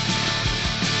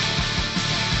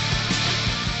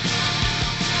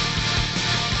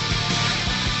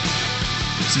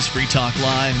 This is Free Talk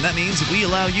Live, and that means that we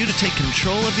allow you to take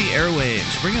control of the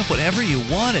airwaves. Bring up whatever you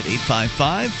want at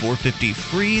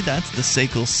 855-450-FREE. That's the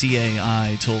SACL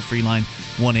CAI toll-free line,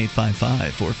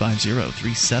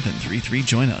 1-855-450-3733.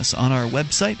 Join us on our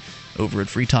website over at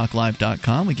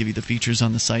freetalklive.com. We give you the features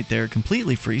on the site there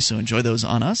completely free, so enjoy those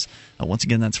on us. Once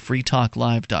again, that's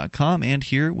freetalklive.com. And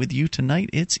here with you tonight,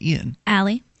 it's Ian.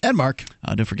 Allie. And Mark.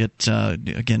 Don't forget,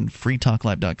 again,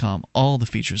 freetalklive.com. All the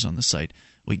features on the site,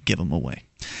 we give them away.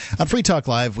 On Free Talk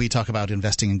Live, we talk about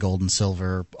investing in gold and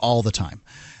silver all the time.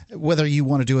 Whether you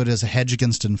want to do it as a hedge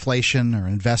against inflation or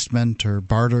investment or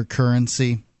barter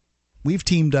currency, we've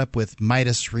teamed up with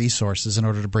Midas Resources in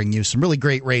order to bring you some really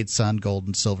great rates on gold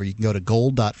and silver. You can go to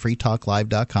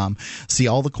gold.freetalklive.com, see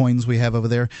all the coins we have over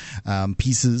there,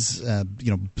 pieces,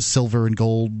 silver and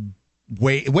gold,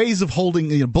 ways of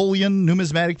holding, bullion,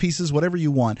 numismatic pieces, whatever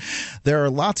you want. There are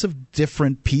lots of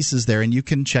different pieces there, and you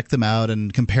can check them out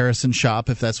and comparison shop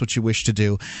if that's what you wish to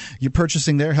do. Your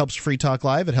purchasing there helps Free Talk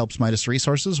Live. It helps Midas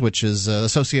Resources, which is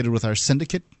associated with our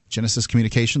syndicate, Genesis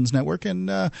Communications Network,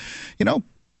 and,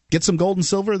 get some gold and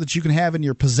silver that you can have in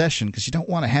your possession because you don't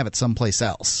want to have it someplace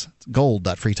else. It's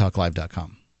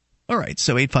gold.freetalklive.com. All right,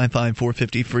 so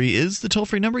 855-450-FREE is the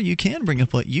toll-free number. You can bring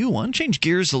up what you want. Change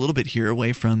gears a little bit here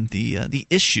away from the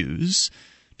issues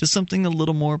to something a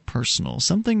little more personal,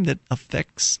 something that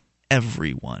affects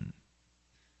everyone,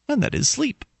 and that is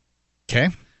sleep. Okay.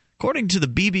 According to the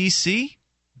BBC,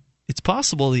 it's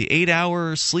possible the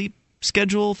 8-hour sleep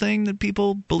schedule thing that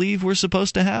people believe we're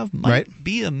supposed to have might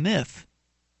be a myth.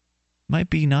 Might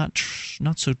be not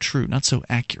so true, not so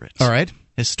accurate. All right.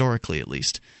 Historically, at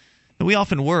least. We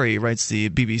often worry, writes the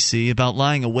BBC, about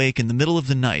lying awake in the middle of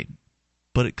the night,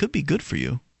 but it could be good for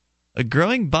you. A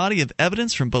growing body of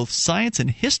evidence from both science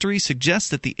and history suggests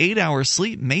that the 8-hour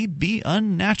sleep may be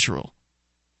unnatural.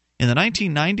 In the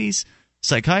 1990s,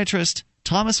 psychiatrist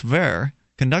Thomas Wehr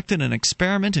conducted an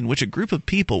experiment in which a group of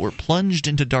people were plunged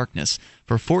into darkness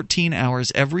for 14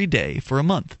 hours every day for a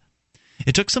month.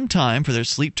 It took some time for their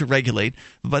sleep to regulate,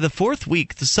 but by the fourth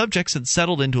week, the subjects had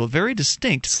settled into a very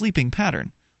distinct sleeping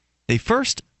pattern. They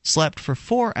first slept for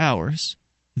 4 hours,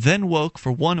 then woke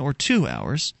for 1 or 2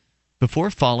 hours, before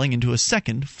falling into a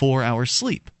second 4-hour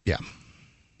sleep. Yeah.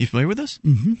 You familiar with this?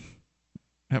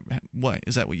 Mm-hmm. Why?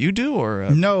 Is that what you do, or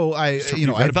no?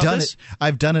 I've done it.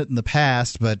 I've done it in the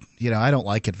past, but I don't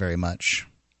like it very much.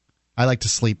 I like to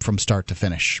sleep from start to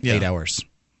finish, 8 hours.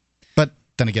 But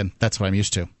then again, that's what I'm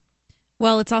used to.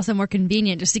 Well, it's also more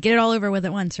convenient just to get it all over with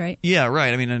at once, right? Yeah,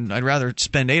 right. I mean, I'd rather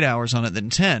spend 8 hours on it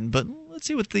than 10, but let's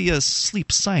see what the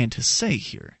sleep scientists say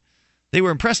here. They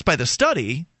were impressed by the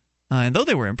study, and though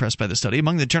they were impressed by the study,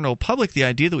 among the general public, the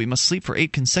idea that we must sleep for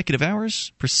 8 consecutive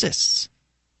hours persists.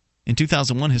 In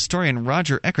 2001, historian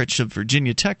Roger Eckrich of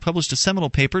Virginia Tech published a seminal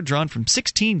paper drawn from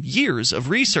 16 years of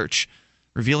research,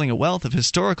 revealing a wealth of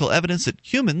historical evidence that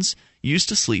humans used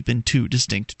to sleep in 2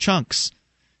 distinct chunks.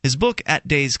 His book, At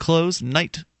Day's Close,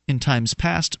 Night in Times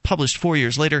Past, published 4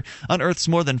 years later, unearths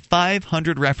more than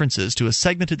 500 references to a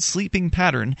segmented sleeping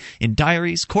pattern in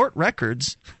diaries, court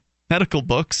records, medical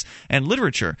books, and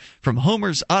literature, from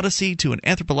Homer's Odyssey to an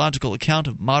anthropological account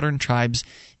of modern tribes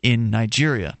in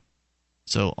Nigeria.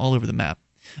 So, all over the map.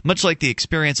 Much like the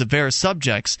experience of Wehr's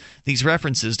subjects, these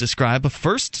references describe a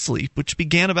first sleep which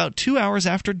began about 2 hours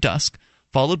after dusk,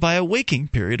 followed by a waking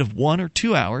period of 1 or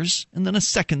 2 hours, and then a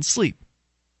second sleep.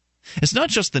 It's not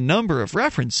just the number of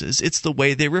references, it's the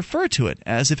way they refer to it,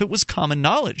 as if it was common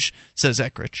knowledge, says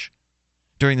Eckrich.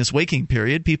 During this waking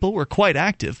period, people were quite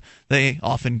active. They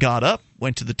often got up,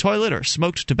 went to the toilet, or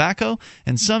smoked tobacco,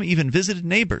 and some even visited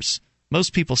neighbors.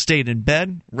 Most people stayed in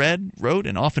bed, read, wrote,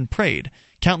 and often prayed.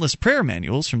 Countless prayer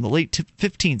manuals from the late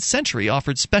 15th century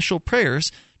offered special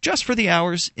prayers just for the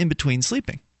hours in between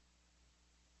sleeping.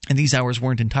 And these hours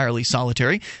weren't entirely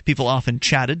solitary. People often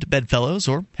chatted to bedfellows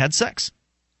or had sex.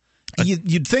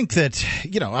 You'd think that,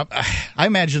 I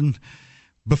imagine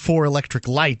before electric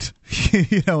light,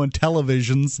 and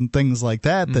televisions and things like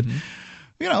that,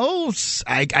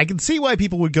 I can see why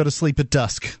people would go to sleep at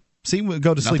dusk.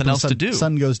 Go to sleep when the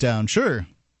sun goes down. Sure.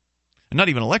 And not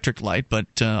even electric light,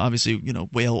 but obviously,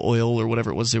 whale oil or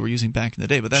whatever it was they were using back in the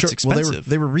day. But that's expensive. Well,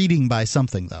 they were reading by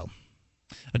something, though.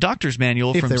 A doctor's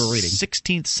manual from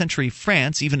 16th century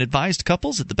France even advised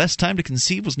couples that the best time to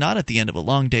conceive was not at the end of a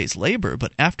long day's labor,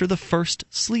 but after the first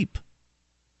sleep,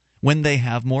 when they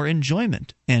have more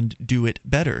enjoyment and do it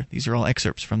better. These are all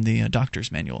excerpts from the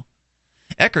doctor's manual.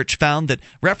 Eckrich found that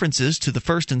references to the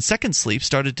first and second sleep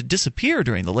started to disappear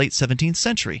during the late 17th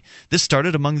century. This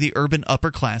started among the urban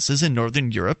upper classes in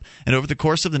Northern Europe, and over the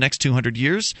course of the next 200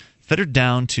 years, filtered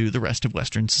down to the rest of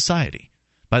Western society.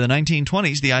 By the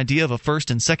 1920s, the idea of a first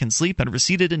and second sleep had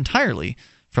receded entirely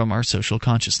from our social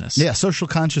consciousness. Yeah, social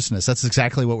consciousness. That's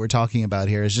exactly what we're talking about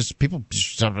here. Is just people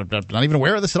not even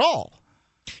aware of this at all.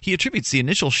 He attributes the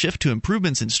initial shift to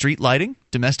improvements in street lighting,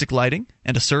 domestic lighting,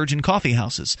 and a surge in coffee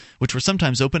houses, which were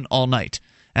sometimes open all night.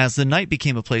 As the night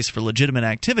became a place for legitimate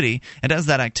activity, and as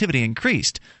that activity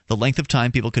increased, the length of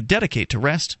time people could dedicate to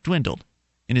rest dwindled.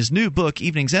 In his new book,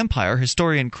 Evening's Empire,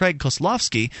 historian Craig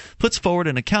Koslowski puts forward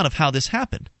an account of how this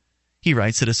happened. He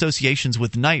writes that associations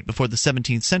with night before the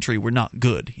 17th century were not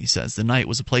good. He says the night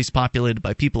was a place populated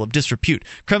by people of disrepute,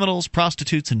 criminals,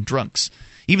 prostitutes, and drunks.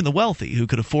 Even the wealthy, who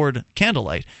could afford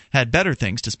candlelight, had better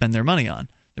things to spend their money on.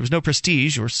 There was no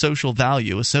prestige or social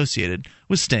value associated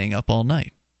with staying up all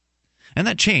night. And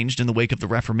that changed in the wake of the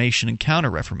Reformation and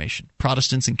Counter-Reformation.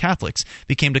 Protestants and Catholics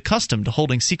became accustomed to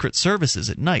holding secret services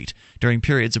at night during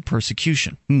periods of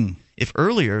persecution. If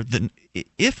earlier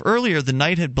the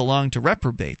night had belonged to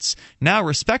reprobates, now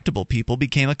respectable people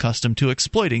became accustomed to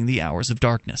exploiting the hours of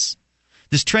darkness.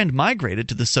 This trend migrated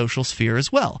to the social sphere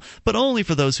as well, but only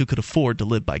for those who could afford to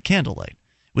live by candlelight.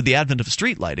 With the advent of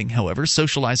street lighting, however,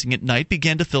 socializing at night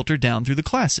began to filter down through the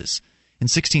classes. In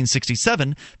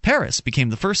 1667, Paris became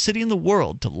the first city in the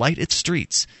world to light its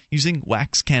streets, using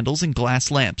wax candles and glass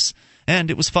lamps.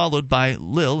 And it was followed by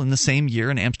Lille in the same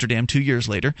year and Amsterdam 2 years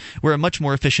later, where a much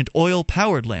more efficient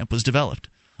oil-powered lamp was developed.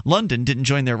 London didn't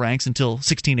join their ranks until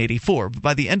 1684, but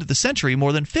by the end of the century,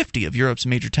 more than 50 of Europe's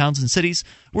major towns and cities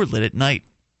were lit at night.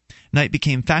 Night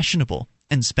became fashionable,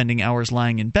 and spending hours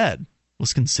lying in bed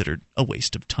was considered a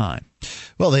waste of time.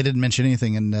 Well, they didn't mention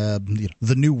anything in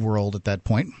the New World at that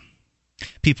point.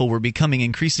 People were becoming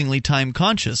increasingly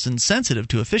time-conscious and sensitive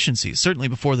to efficiencies, certainly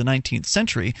before the 19th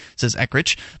century, says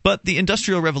Eckrich, but the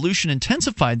Industrial Revolution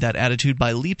intensified that attitude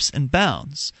by leaps and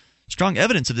bounds. Strong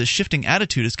evidence of this shifting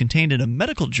attitude is contained in a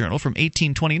medical journal from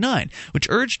 1829, which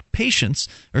urged parents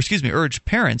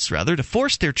to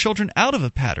force their children out of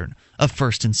a pattern of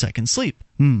first and second sleep.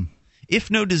 If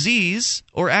no disease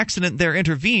or accident there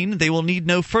intervene, they will need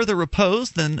no further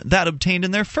repose than that obtained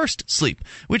in their first sleep,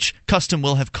 which custom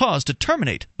will have caused to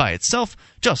terminate by itself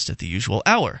just at the usual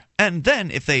hour. And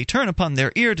then, if they turn upon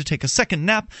their ear to take a second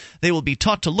nap, they will be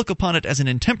taught to look upon it as an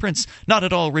intemperance not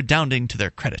at all redounding to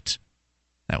their credit.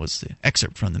 That was the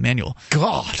excerpt from the manual.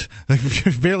 God, I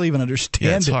barely even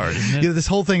understand it. It's hard, isn't it? This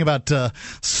whole thing about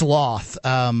sloth,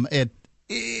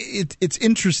 it's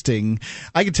interesting.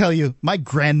 I can tell you, my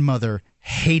grandmother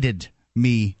hated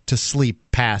me to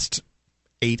sleep past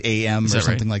 8 a.m. or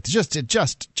something like that. It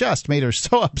just made her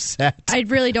so upset. I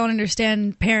really don't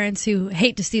understand parents who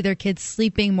hate to see their kids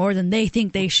sleeping more than they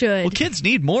think they should. Well, kids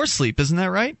need more sleep, isn't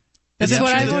that right? That's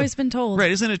what I've always been told.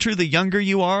 Right? Isn't it true? The younger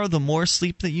you are, the more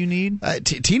sleep that you need.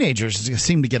 Teenagers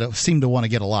seem to want to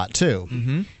get a lot too.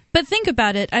 Mm-hmm. But think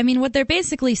about it. I mean, what they're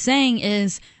basically saying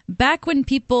is, back when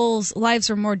people's lives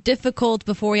were more difficult,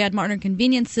 before we had modern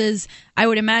conveniences, I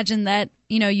would imagine that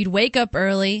you'd wake up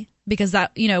early because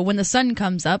that when the sun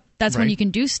comes up, that's when you can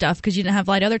do stuff because you didn't have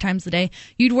light other times of the day.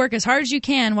 You'd work as hard as you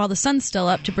can while the sun's still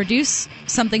up to produce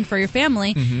something for your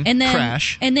family, and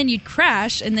then you'd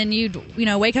crash, and then you'd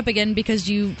wake up again because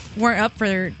you weren't up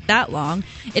for that long.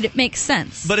 It makes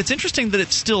sense. But it's interesting that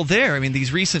it's still there. I mean,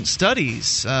 these recent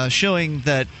studies showing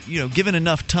that given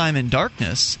enough time in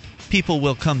darkness, people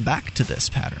will come back to this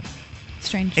pattern.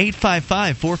 Strange.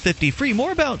 855-450-FREE.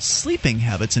 More about sleeping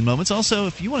habits in moments. Also,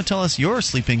 if you want to tell us your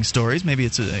sleeping stories, maybe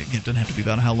it doesn't have to be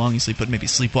about how long you sleep, but maybe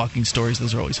sleepwalking stories.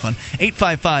 Those are always fun.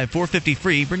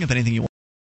 855-450-FREE. Bring up anything you want.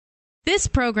 This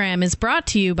program is brought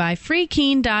to you by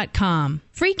FreeKeen.com.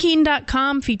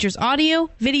 FreeKeen.com features audio,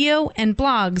 video, and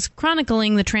blogs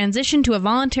chronicling the transition to a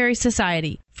voluntary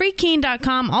society.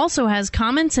 FreeKeen.com also has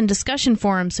comments and discussion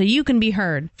forums so you can be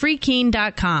heard.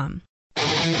 FreeKeen.com.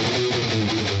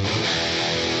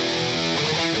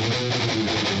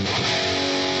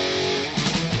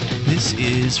 This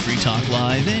is Free Talk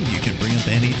Live, and you can bring up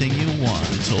anything you want.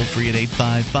 Toll free at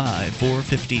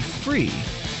 855-450-FREE.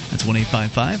 That's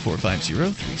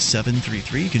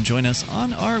 1-855-450-3733. You can join us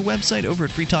on our website over at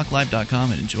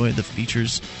freetalklive.com and enjoy the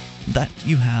features that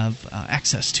you have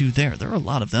access to there. There are a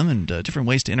lot of them and different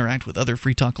ways to interact with other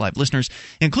Free Talk Live listeners,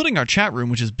 including our chat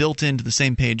room, which is built into the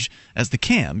same page as the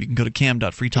cam. You can go to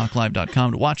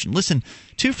cam.freetalklive.com to watch and listen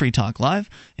to Free Talk Live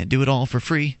and do it all for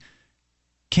free.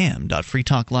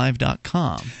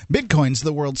 cam.freetalklive.com. Bitcoin's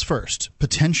the world's first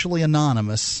potentially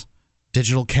anonymous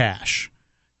digital cash.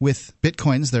 With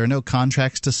Bitcoins, there are no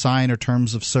contracts to sign or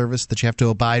terms of service that you have to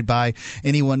abide by.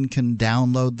 Anyone can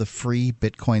download the free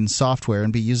Bitcoin software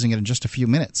and be using it in just a few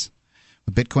minutes.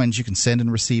 With Bitcoins, you can send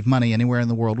and receive money anywhere in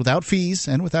the world without fees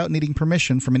and without needing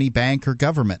permission from any bank or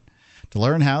government. To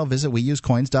learn how, visit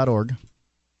weusecoins.org.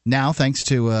 Now, thanks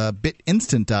to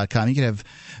BitInstant.com, you can have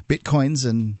Bitcoins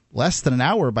in less than an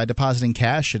hour by depositing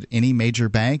cash at any major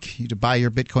bank. You can buy your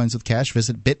Bitcoins with cash.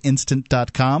 Visit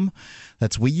BitInstant.com.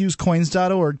 That's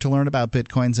weusecoins.org to learn about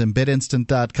Bitcoins and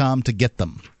BitInstant.com to get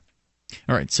them.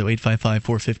 All right, so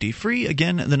 855-450-FREE.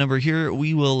 Again, the number here.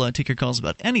 We will take your calls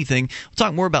about anything. We'll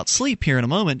talk more about sleep here in a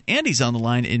moment. Andy's on the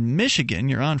line in Michigan.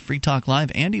 You're on Free Talk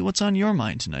Live. Andy, what's on your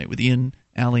mind tonight with Ian,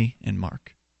 Allie, and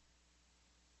Mark?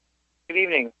 Good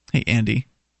evening. Hey, Andy.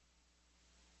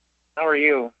 How are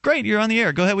you? Great. You're on the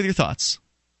air. Go ahead with your thoughts.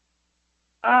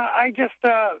 I just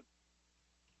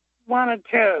wanted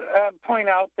to point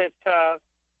out that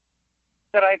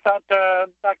I thought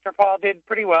Dr. Paul did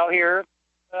pretty well here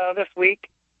this week.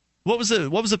 What was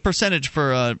the percentage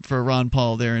for Ron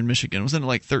Paul there in Michigan? Wasn't it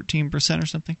like 13% or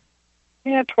something?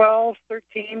 Yeah, 12,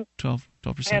 13.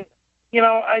 12%. And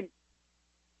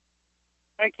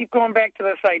I keep going back to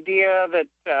this idea that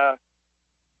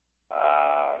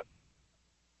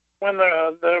when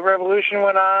the revolution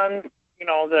went on,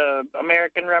 the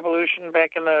American Revolution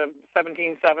back in the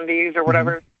 1770s or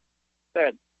whatever,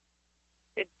 that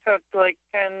it took like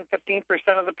 10,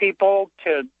 15% of the people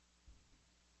to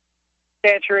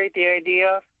saturate the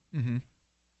idea. Mm-hmm.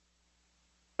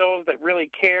 Those that really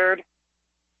cared.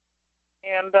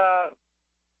 And I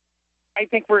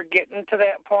think we're getting to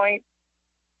that point.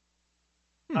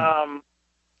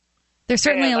 There's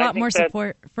certainly a lot more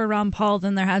support for Ron Paul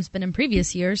than there has been in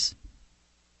previous years.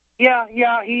 Yeah,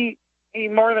 he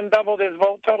more than doubled his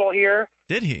vote total here.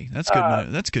 Did he? That's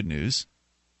good. That's good news.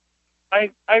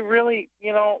 I really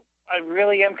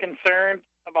am concerned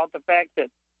about the fact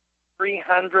that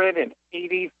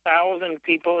 380,000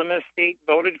 people in this state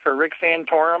voted for Rick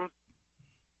Santorum.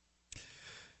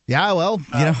 Yeah, well,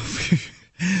 what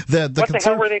the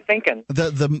hell were they thinking?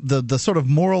 The sort of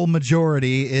moral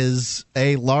majority is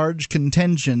a large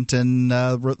contingent in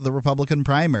the Republican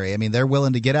primary. I mean, they're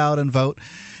willing to get out and vote.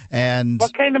 And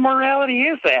what kind of morality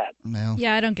is that? Well,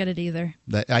 yeah, I don't get it either.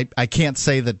 I can't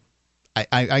say that.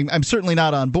 I'm certainly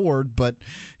not on board, but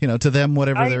to them,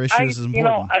 whatever their issues is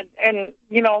important. And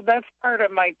that's part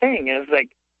of my thing is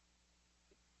like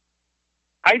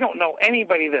I don't know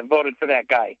anybody that voted for that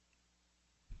guy.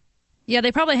 Yeah,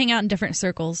 they probably hang out in different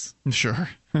circles. Sure.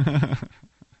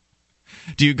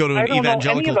 Do you go to an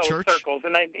evangelical church? Circles,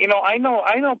 and I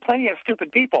know plenty of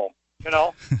stupid people.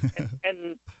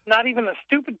 and not even the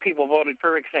stupid people voted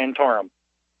for Rick Santorum.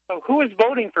 So who is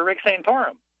voting for Rick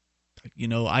Santorum?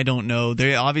 I don't know.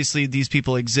 Obviously, these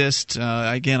people exist.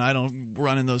 Again, I don't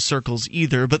run in those circles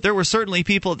either. But there were certainly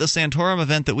people at the Santorum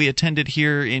event that we attended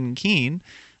here in Keene.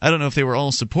 I don't know if they were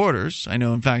all supporters. I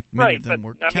know, in fact, many of them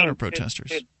were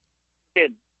counter-protesters.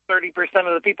 Did 30%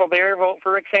 of the people there vote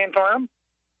for Rick Santorum?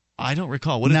 I don't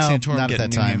recall. What did Santorum get in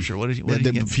New Hampshire? What did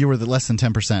he get? Fewer than less than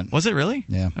 10%. Was it really?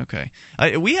 Yeah. Okay.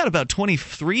 We had about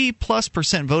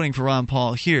 23+% voting for Ron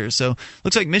Paul here. So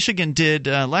looks like Michigan did.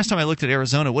 Last time I looked at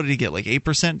Arizona, what did he get? Like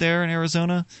 8% there in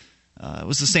Arizona. It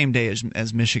was the same day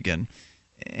as Michigan.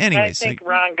 Anyways, I think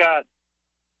Ron got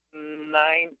 7,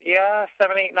 8,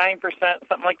 9%,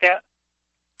 something like that.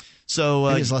 So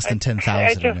it is less than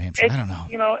 10,000 in New Hampshire. I don't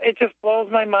know. It just blows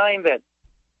my mind that.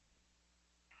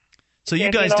 So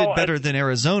you guys did better than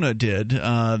Arizona did.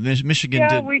 Michigan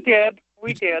did. Yeah, we did.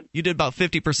 We did. You did about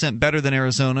 50% better than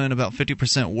Arizona and about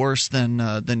 50% worse than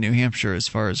New Hampshire as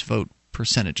far as vote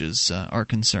percentages are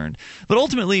concerned. But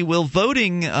ultimately, will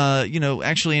voting,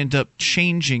 actually end up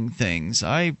changing things?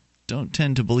 I don't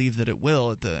tend to believe that it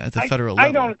will at the federal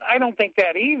level. I don't think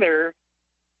that either.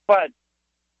 But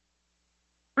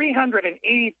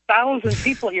 380,000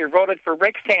 people here voted for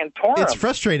Rick Santorum. It's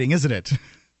frustrating, isn't it?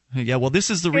 Yeah, well, this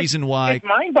is the reason why. It's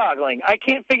mind-boggling. I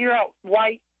can't figure out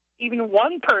why even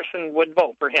one person would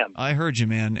vote for him. I heard you,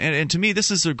 man. And to me,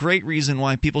 this is a great reason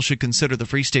why people should consider the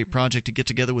Free State Project to get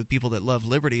together with people that love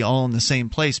liberty all in the same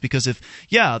place. Because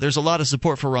there's a lot of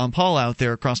support for Ron Paul out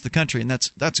there across the country, and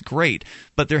that's great.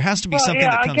 But there has to be something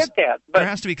that comes. I get that. But, there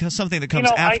has to be something that comes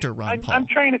after Ron Paul. I'm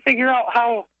trying to figure out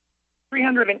how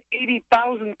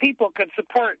 380,000 people could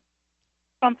support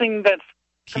something that's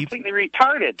completely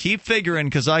retarded. Keep figuring,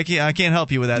 because I can't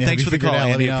help you with that. Thanks for the call,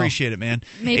 Andy. Appreciate it, man.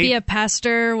 Maybe a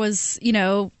pastor was,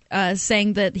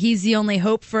 saying that he's the only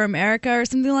hope for America or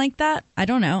something like that. I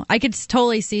don't know. I could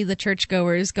totally see the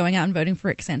churchgoers going out and voting for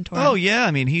Rick Santorum. Oh yeah,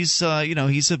 I mean he's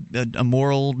he's a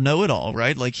moral know-it-all,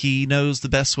 right? Like he knows the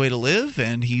best way to live,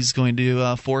 and he's going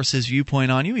to force his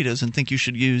viewpoint on you. He doesn't think you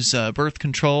should use birth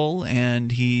control,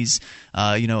 and he's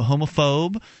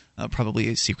homophobe,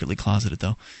 probably secretly closeted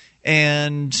though.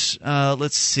 And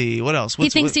let's see, what else? He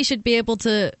thinks he should be able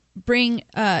to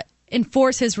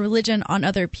enforce his religion on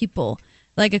other people.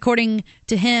 Like, according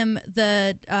to him,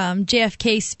 the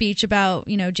JFK speech about,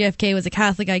 JFK was a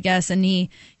Catholic, I guess, and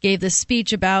he gave this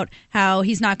speech about how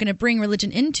he's not going to bring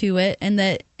religion into it, and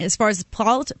that as far as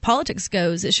politics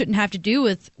goes, it shouldn't have to do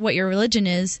with what your religion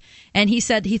is. And he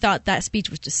said he thought that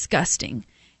speech was disgusting.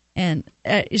 And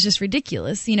it's just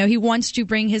ridiculous. He wants to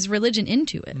bring his religion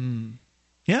into it.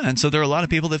 Yeah, and so there are a lot of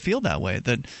people that feel that way,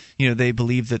 that they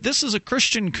believe that this is a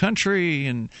Christian country,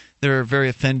 and they're very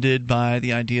offended by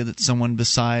the idea that someone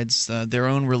besides their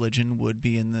own religion would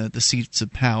be in the seats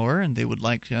of power, and they would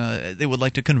like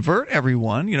to convert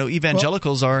everyone.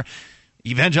 Evangelicals are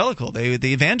evangelical. They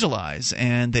evangelize,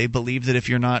 and they believe that if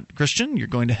you're not Christian, you're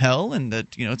going to hell, and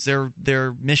that it's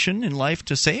their mission in life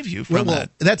to save you from that.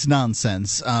 That's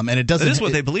nonsense, and it doesn't. That is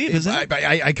what they believe, isn't it?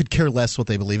 I could care less what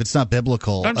they believe. It's not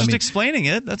biblical. I'm just explaining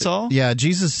it. That's all. Yeah,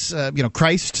 Jesus,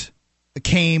 Christ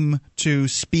came to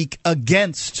speak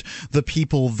against the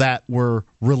people that were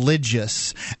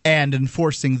religious and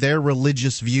enforcing their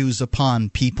religious views upon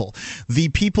people. The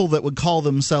people that would call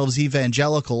themselves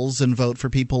evangelicals and vote for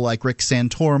people like Rick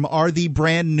Santorum are the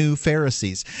brand new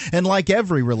Pharisees. And like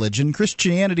every religion,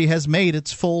 Christianity has made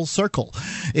its full circle.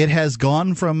 It has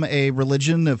gone from a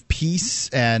religion of peace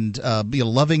and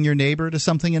loving your neighbor to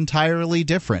something entirely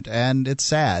different. And it's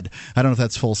sad. I don't know if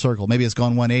that's full circle. Maybe it's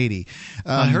gone 180.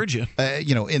 I heard you.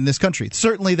 In this country.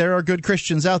 Certainly there are good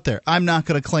Christians out there. I'm not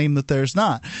going to claim that there's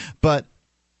not. But,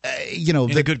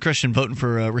 a good Christian voting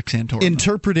for Rick Santorum.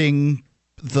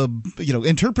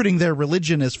 Interpreting their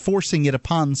religion as forcing it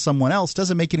upon someone else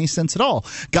doesn't make any sense at all.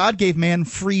 God gave man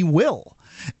free will,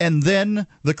 and then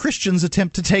the Christians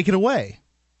attempt to take it away.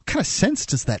 What kind of sense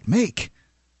does that make?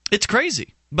 It's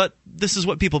crazy, but this is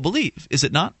what people believe, is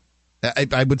it not?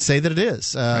 I would say that it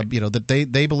is. Right. That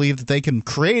they believe that they can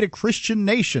create a Christian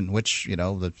nation, which,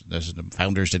 the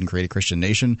founders didn't create a Christian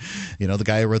nation. The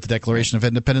guy who wrote the Declaration of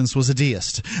Independence was a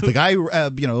deist. The guy,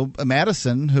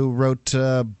 Madison, who wrote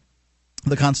the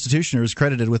Constitution, or is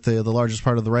credited with the largest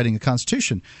part of the writing of the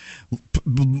Constitution,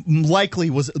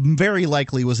 very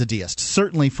likely was a deist.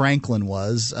 Certainly Franklin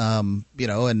was,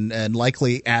 and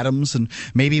likely Adams and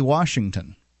maybe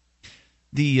Washington.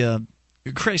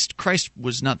 Christ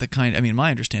was not the kind. My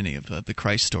understanding of the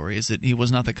Christ story is that he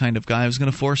was not the kind of guy who was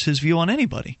going to force his view on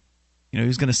anybody. He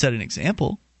was going to set an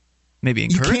example, maybe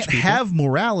encourage people. You can't have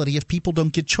morality if people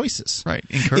don't get choices. Right,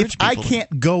 encourage people. If I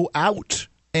can't go out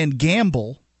and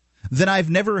gamble, then I've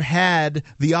never had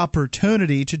the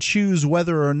opportunity to choose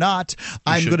whether or not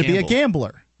I'm going to be a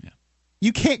gambler. Yeah.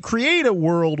 You can't create a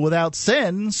world without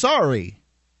sin. Sorry.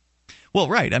 Well,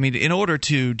 right. In order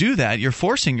to do that, you're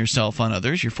forcing yourself on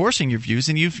others. You're forcing your views,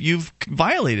 and you've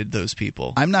violated those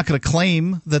people. I'm not going to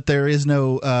claim that there is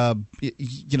no, I'm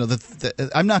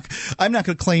not going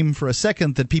to claim for a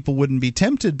second that people wouldn't be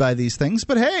tempted by these things.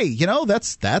 But hey,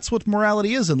 that's what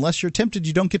morality is. Unless you're tempted,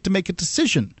 you don't get to make a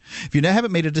decision. If you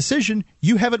haven't made a decision,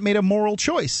 you haven't made a moral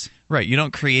choice. Right. You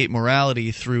don't create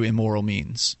morality through immoral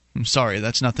means. I'm sorry,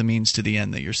 that's not the means to the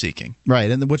end that you're seeking. Right,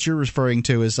 and what you're referring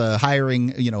to is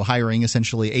hiring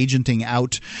essentially agenting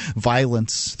out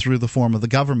violence through the form of the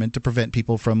government to prevent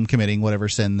people from committing whatever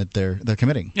sin that they're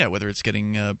committing. Yeah, whether it's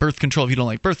getting birth control if you don't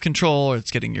like birth control, or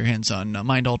it's getting your hands on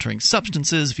mind-altering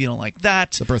substances if you don't like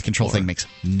that. The birth control thing makes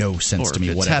no sense to me.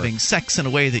 Or if it's having sex in a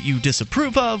way that you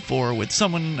disapprove of, or with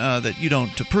someone that you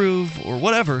don't approve, or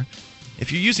whatever.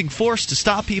 If you're using force to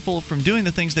stop people from doing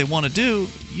the things they want to do,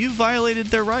 you've violated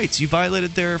their rights. You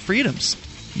violated their freedoms.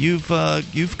 You've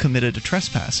committed a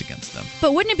trespass against them.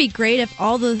 But wouldn't it be great if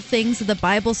all the things that the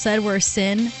Bible said were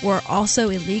sin were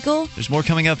also illegal? There's more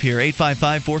coming up here.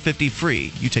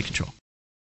 855-450-FREE. You take control.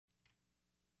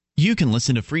 You can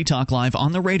listen to Free Talk Live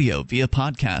on the radio via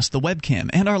podcast, the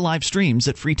webcam, and our live streams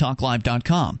at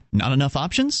freetalklive.com. Not enough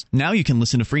options? Now you can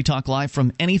listen to Free Talk Live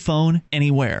from any phone,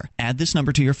 anywhere. Add this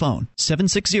number to your phone,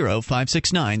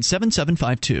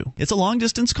 760-569-7752. It's a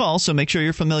long-distance call, so make sure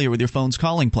you're familiar with your phone's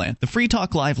calling plan. The Free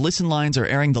Talk Live listen lines are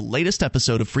airing the latest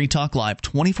episode of Free Talk Live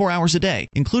 24 hours a day,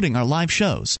 including our live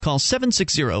shows. Call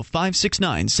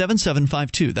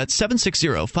 760-569-7752. That's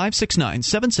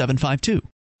 760-569-7752.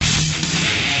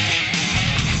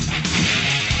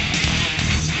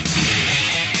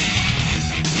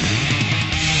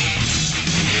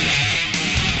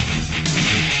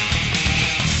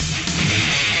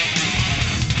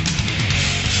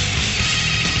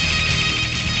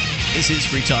 This is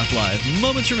Free Talk Live.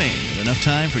 Moments remain, with enough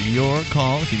time for your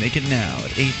call if you make it now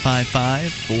at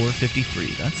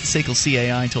 855-450-FREE. That's the SACL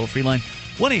CAI toll-free line,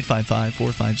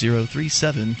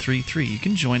 1-855-450-3733. You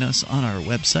can join us on our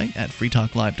website at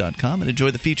freetalklive.com and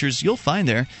enjoy the features you'll find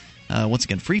there. Once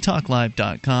again,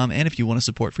 freetalklive.com. And if you want to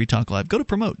support Free Talk Live, go to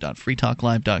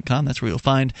promote.freetalklive.com. That's where you'll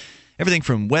find everything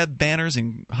from web banners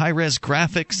and high-res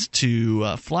graphics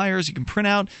to flyers you can print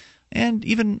out, and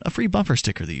even a free bumper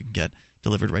sticker that you can get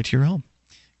delivered right to your home.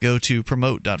 Go to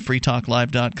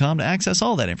promote.freetalklive.com to access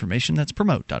all that information. That's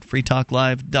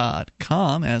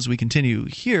promote.freetalklive.com. As we continue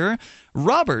here,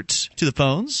 Robert to the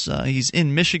phones. He's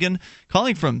in Michigan,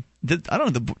 calling from I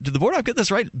don't know. Did the board op get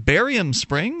this right? Barium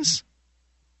Springs?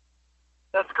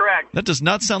 That's correct. That does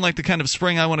not sound like the kind of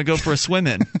spring I want to go for a swim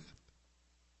in.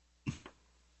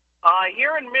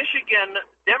 Here in Michigan,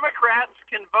 Democrats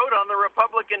can vote on the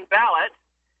Republican ballot,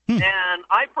 and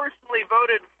I personally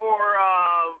voted for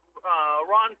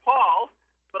Ron Paul,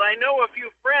 but I know a few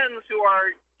friends who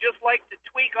are just like to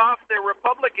tweak off their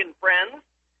Republican friends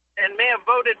and may have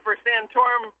voted for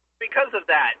Santorum because of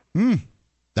that.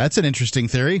 That's an interesting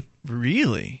theory.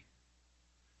 Really?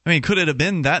 I mean, could it have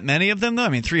been that many of them, though? I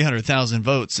mean, 300,000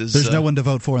 votes is... There's no one to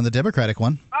vote for in the Democratic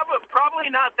one. Probably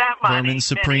not that many. Vermin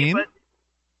Supreme? But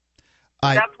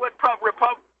that's what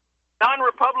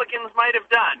non-Republicans might have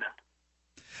done.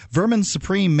 Vermin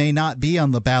Supreme may not be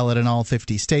on the ballot in all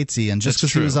 50 states, Ian. Just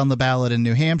because he was on the ballot in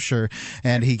New Hampshire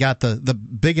and he got the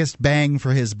biggest bang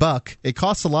for his buck, it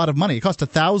costs a lot of money. It cost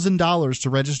 $1,000 to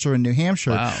register in New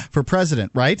Hampshire for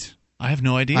president, right? I have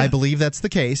no idea. I believe that's the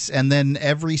case. And then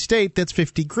every state, that's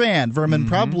 $50,000. Vermin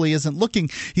probably isn't looking.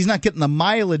 He's not getting the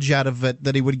mileage out of it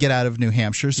that he would get out of New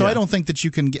Hampshire. So I don't think that you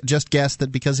can just guess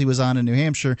that because he was on in New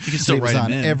Hampshire, you can still he was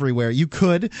on everywhere. You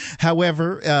could,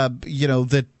 however,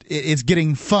 that it's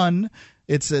getting fun.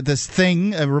 It's this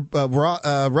thing,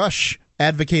 Rush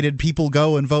advocated people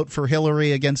go and vote for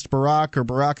Hillary against Barack or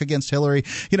Barack against Hillary.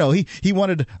 He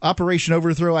wanted Operation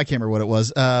Overthrow. I can't remember what it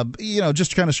was. Just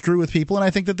to kind of screw with people, and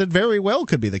I think that very well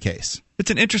could be the case.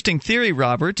 It's an interesting theory,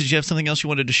 Robert. Did you have something else you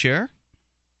wanted to share?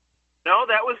 No,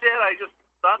 that was it. I just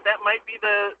thought that might be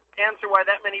the answer why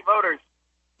that many voters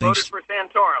voted for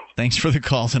Santorum. Thanks for the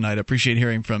call tonight. I appreciate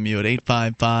hearing from you at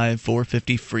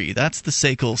 855-450-FREE. That's the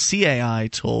SACL CAI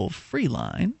toll-free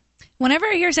line. Whenever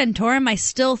I hear Santorum, I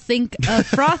still think of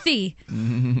frothy.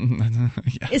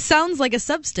 It sounds like a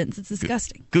substance. It's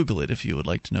disgusting. Google it if you would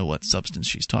like to know what substance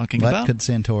she's talking what about. What could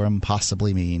Santorum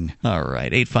possibly mean? All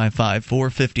right,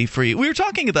 855-450-FREE. We were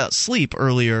talking about sleep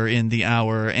earlier in the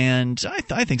hour, and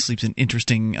I think sleep's an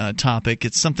interesting topic.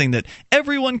 It's something that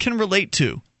everyone can relate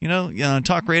to.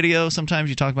 Talk radio,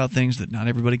 sometimes you talk about things that not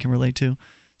everybody can relate to.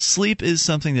 Sleep is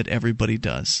something that everybody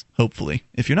does, hopefully.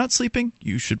 If you're not sleeping,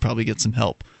 you should probably get some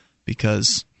help,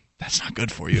 because that's not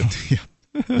good for you.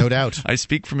 No doubt. I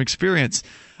speak from experience.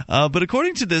 But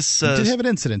according to this... you did have an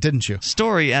incident, didn't you?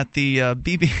 ...story at the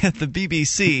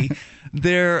BBC,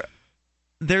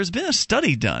 there's been a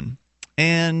study done.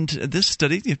 And this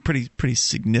study is pretty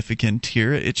significant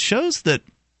here. It shows that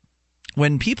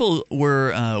when people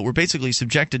were basically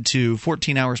subjected to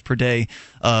 14 hours per day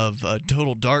of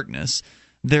total darkness,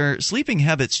 their sleeping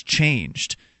habits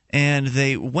changed. And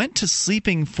they went to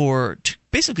sleeping for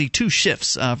basically 2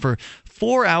 shifts, for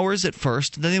 4 hours at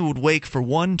first, then they would wake for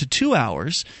 1 to 2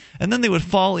 hours, and then they would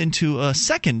fall into a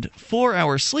second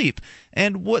 4-hour sleep.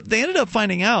 And what they ended up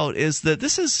finding out is that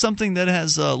this is something that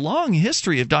has a long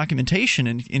history of documentation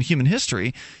in human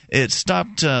history. It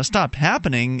stopped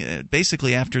happening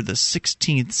basically after the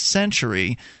 16th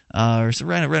century, or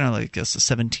around I guess the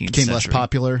 17th century. Became less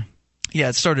popular. Yeah,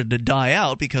 it started to die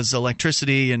out because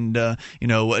electricity and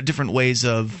different ways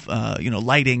of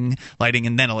lighting,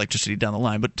 and then electricity down the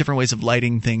line. But different ways of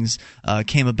lighting things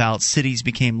came about. Cities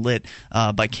became lit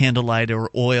by candlelight or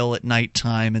oil at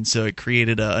nighttime, and so it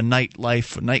created a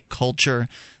nightlife, a night culture.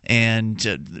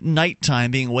 And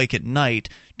nighttime, being awake at night,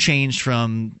 changed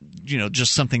from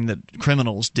just something that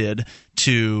criminals did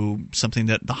to something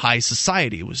that the high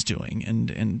society was doing,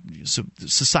 and so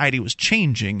society was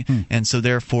changing, and so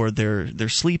therefore their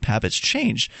sleep habits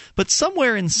changed. But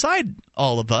somewhere inside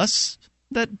all of us,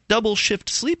 that double shift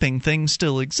sleeping thing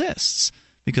still exists.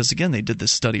 Because, again, they did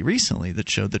this study recently that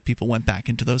showed that people went back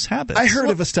into those habits. I heard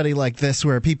of a study like this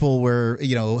where people were,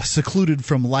 secluded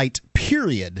from light,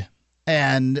 period,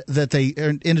 and that they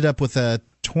ended up with a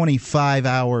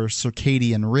 25-hour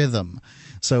circadian rhythm.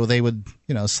 So they would,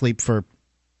 sleep for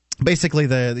basically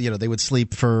they would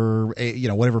sleep for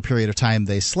whatever period of time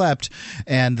they slept,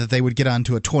 and that they would get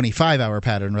onto a 25-hour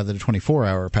pattern rather than a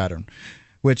 24-hour pattern.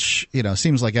 Which,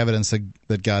 seems like evidence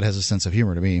that God has a sense of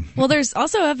humor to me. Well, there's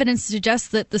also evidence to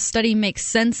suggest that the study makes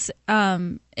sense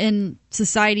in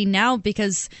society now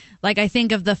because, I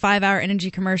think of the 5-hour energy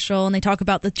commercial, and they talk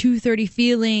about the 2:30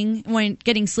 feeling when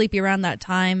getting sleepy around that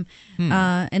time,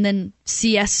 and then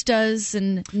siestas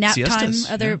and nap siestas,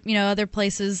 time. Other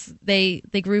places they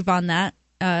groove on that.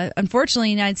 Unfortunately,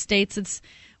 in the United States, it's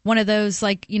one of those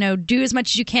do as much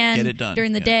as you can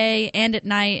during the day and at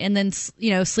night, and then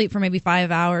sleep for maybe 5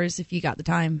 hours if you got the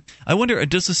time. I wonder,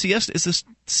 is the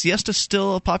siesta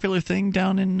still a popular thing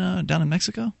down in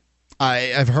Mexico?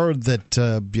 I've heard that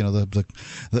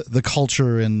the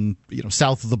culture in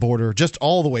south of the border, just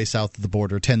all the way south of the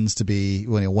border, tends to be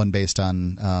one based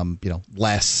on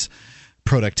less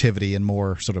productivity and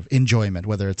more sort of enjoyment,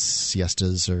 whether it's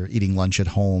siestas or eating lunch at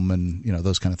home and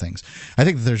those kind of things. I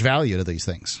think that there's value to these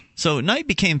things. So night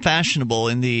became fashionable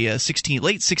in the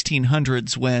late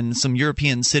 1600s when some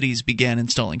European cities began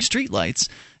installing streetlights,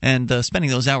 and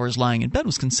spending those hours lying in bed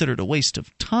was considered a waste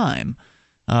of time.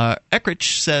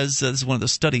 Eckrich says, this is one of the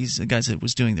studies, the guys that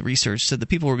was doing the research, said that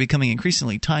people were becoming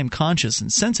increasingly time-conscious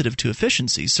and sensitive to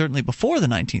efficiency, certainly before the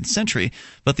 19th century,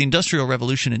 but the Industrial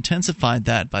Revolution intensified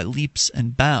that by leaps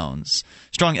and bounds.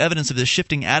 Strong evidence of this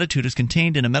shifting attitude is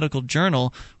contained in a medical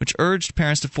journal which urged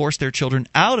parents to force their children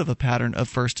out of a pattern of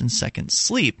first and second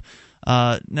sleep.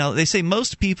 Now, they say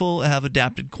most people have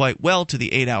adapted quite well to the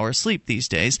 8-hour sleep these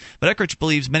days, but Eckrich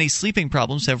believes many sleeping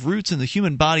problems have roots in the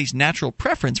human body's natural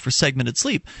preference for segmented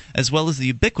sleep, as well as the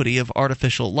ubiquity of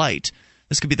artificial light.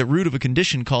 This could be the root of a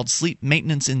condition called sleep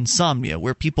maintenance insomnia,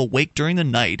 where people wake during the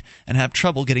night and have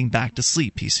trouble getting back to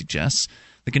sleep, he suggests.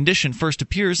 The condition first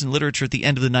appears in literature at the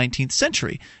end of the 19th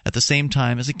century, at the same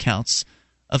time as accounts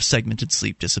of segmented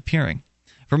sleep disappearing.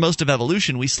 For most of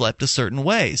evolution, we slept a certain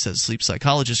way, says sleep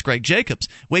psychologist Greg Jacobs.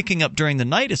 Waking up during the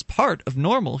night is part of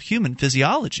normal human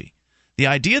physiology. The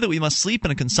idea that we must sleep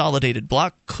in a consolidated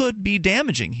block could be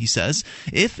damaging, he says,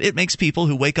 if it makes people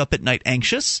who wake up at night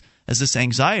anxious, as this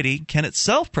anxiety can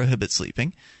itself prohibit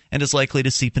sleeping, and is likely to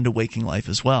seep into waking life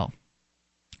as well.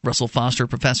 Russell Foster,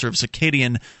 professor of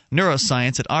circadian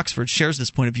neuroscience at Oxford, shares this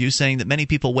point of view, saying that many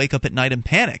people wake up at night in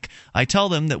panic. I tell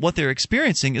them that what they're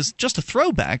experiencing is just a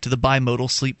throwback to the bimodal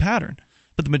sleep pattern.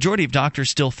 But the majority of doctors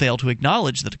still fail to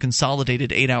acknowledge that a consolidated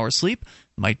 8-hour sleep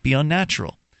might be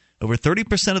unnatural. Over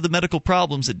 30% of the medical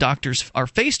problems that doctors are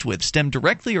faced with stem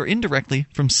directly or indirectly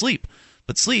from sleep.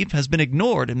 But sleep has been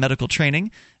ignored in medical training,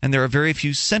 and there are very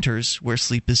few centers where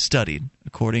sleep is studied,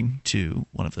 according to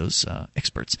one of those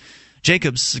experts.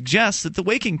 Jacobs suggests that the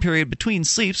waking period between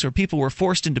sleeps, where people were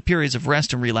forced into periods of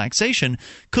rest and relaxation,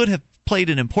 could have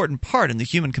played an important part in the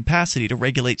human capacity to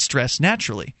regulate stress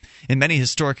naturally. In many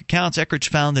historic accounts, Eckrich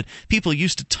found that people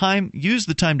use the time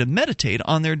to meditate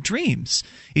on their dreams.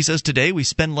 He says today we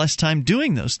spend less time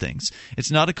doing those things.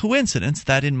 It's not a coincidence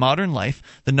that in modern life,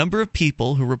 the number of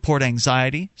people who report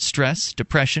anxiety, stress,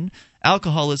 depression,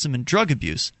 alcoholism, and drug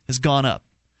abuse has gone up.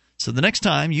 So the next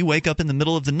time you wake up in the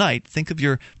middle of the night, think of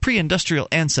your pre-industrial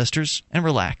ancestors and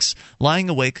relax. Lying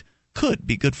awake could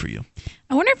be good for you.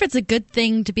 I wonder if it's a good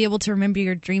thing to be able to remember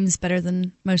your dreams better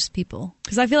than most people.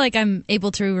 Because I feel like I'm able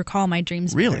to recall my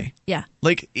dreams better. Really? Yeah.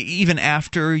 Like even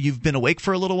after you've been awake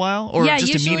for a little while? Or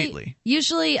just immediately?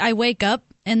 Usually I wake up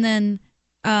and then,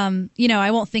 I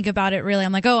won't think about it really.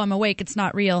 I'm like, oh, I'm awake. It's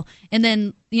not real. And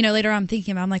then, later I'm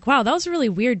thinking about it. I'm like, wow, that was a really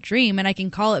weird dream. And I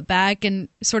can call it back and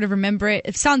sort of remember it.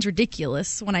 It sounds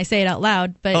ridiculous when I say it out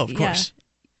loud. But of course.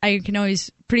 I can always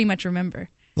pretty much remember.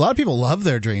 A lot of people love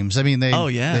their dreams. I mean, they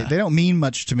don't mean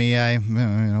much to me.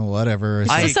 Whatever.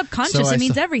 It's the subconscious. It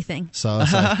means everything. So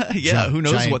it's who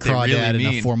knows what they really mean?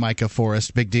 In a Formica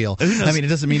forest, big deal. I mean, it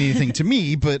doesn't mean anything to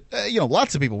me, but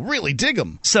lots of people really dig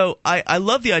them. So I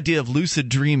love the idea of lucid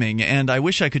dreaming, and I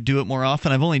wish I could do it more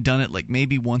often. I've only done it like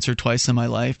maybe once or twice in my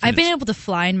life. I've been able to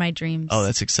fly in my dreams. Oh,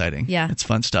 that's exciting. Yeah, it's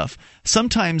fun stuff.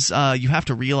 Sometimes you have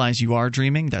to realize you are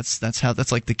dreaming. That's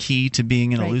like the key to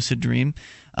being in a lucid dream.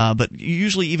 But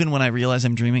usually, even when I realize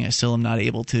I'm dreaming, I still am not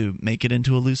able to make it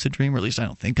into a lucid dream, or at least I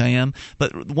don't think I am.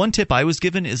 But one tip I was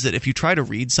given is that if you try to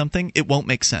read something, it won't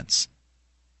make sense.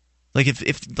 Like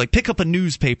if pick up a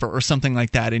newspaper or something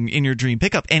like that in your dream,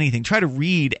 pick up anything, try to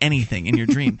read anything in your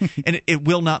dream, and it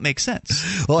will not make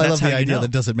sense. Well, I love the idea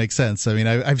that doesn't make sense. I mean,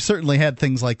 I've certainly had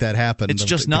things like that happen. It's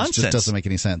just nonsense. It just doesn't make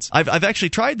any sense. I've actually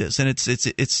tried this, and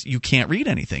it's you can't read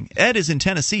anything. Ed is in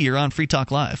Tennessee. You're on Free Talk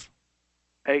Live.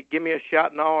 Hey, give me a shot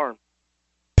in the arm.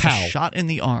 Pow. A shot in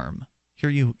the arm. Here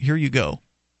you go.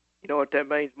 You know what that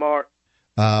means, Mark?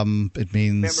 It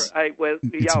means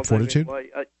y'all fortitude.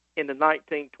 In the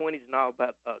 1920s and all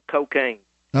about cocaine.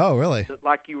 Oh, really?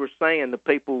 Like you were saying, the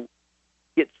people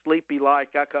get sleepy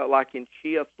like in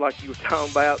shifts, like you were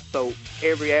talking about. So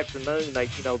every afternoon they'd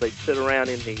sit around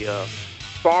in the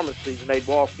pharmacies and they'd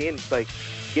walk in and say,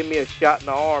 "Give me a shot in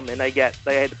the arm," and they had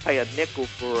to pay a nickel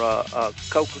for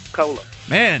Coca-Cola.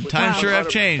 Man, times sure have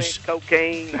changed.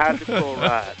 Cocaine,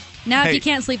 hydrochloride. Now, if you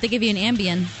can't sleep, they give you an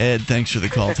Ambien. Ed, thanks for the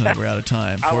call tonight. We're out of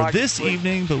time for this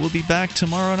evening, but we'll be back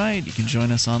tomorrow night. You can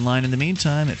join us online in the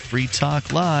meantime at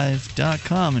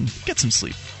freetalklive.com and get some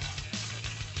sleep.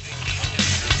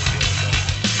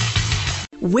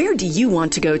 Where do you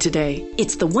want to go today?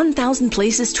 It's the 1000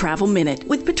 Places Travel Minute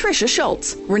with Patricia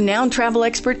Schultz, renowned travel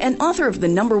expert and author of the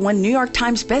 #1 New York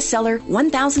Times bestseller,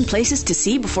 1000 Places to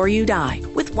See Before You Die,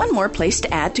 with one more place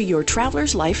to add to your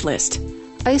traveler's life list.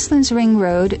 Iceland's Ring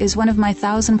Road is one of my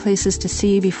 1,000 places to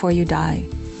see before you die.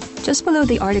 Just below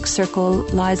the Arctic Circle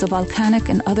lies a volcanic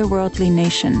and otherworldly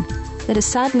nation that is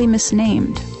sadly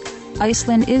misnamed.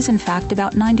 Iceland is, in fact,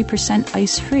 about 90%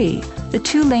 ice-free. The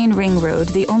 2-lane ring road,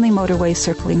 the only motorway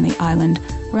circling the island,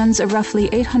 runs a roughly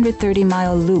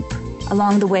 830-mile loop.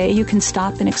 Along the way, you can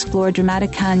stop and explore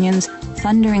dramatic canyons,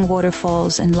 thundering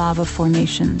waterfalls, and lava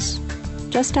formations.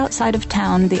 Just outside of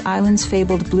town, the island's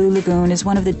fabled Blue Lagoon is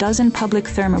one of the dozen public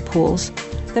thermopools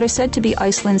that are said to be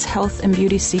Iceland's health and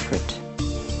beauty secret.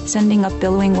 Sending up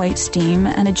billowing white steam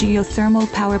and a geothermal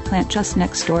power plant just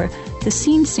next door, the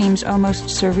scene seems almost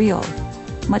surreal,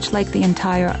 much like the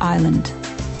entire island.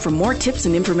 For more tips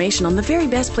and information on the very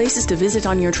best places to visit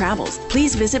on your travels,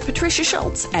 please visit Patricia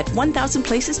Schultz at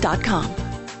 1000places.com.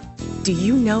 Do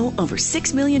you know over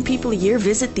 6 million people a year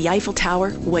visit the Eiffel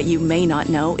Tower? What you may not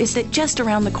know is that just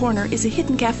around the corner is a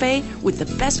hidden cafe with the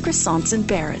best croissants in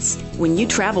Paris. When you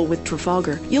travel with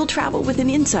Trafalgar, you'll travel with an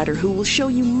insider who will show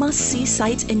you must-see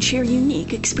sights and share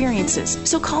unique experiences.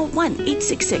 So call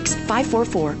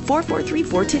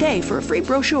 1-866-544-4434 today for a free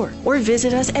brochure or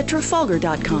visit us at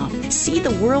Trafalgar.com. See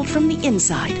the world from the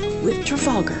inside with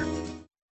Trafalgar.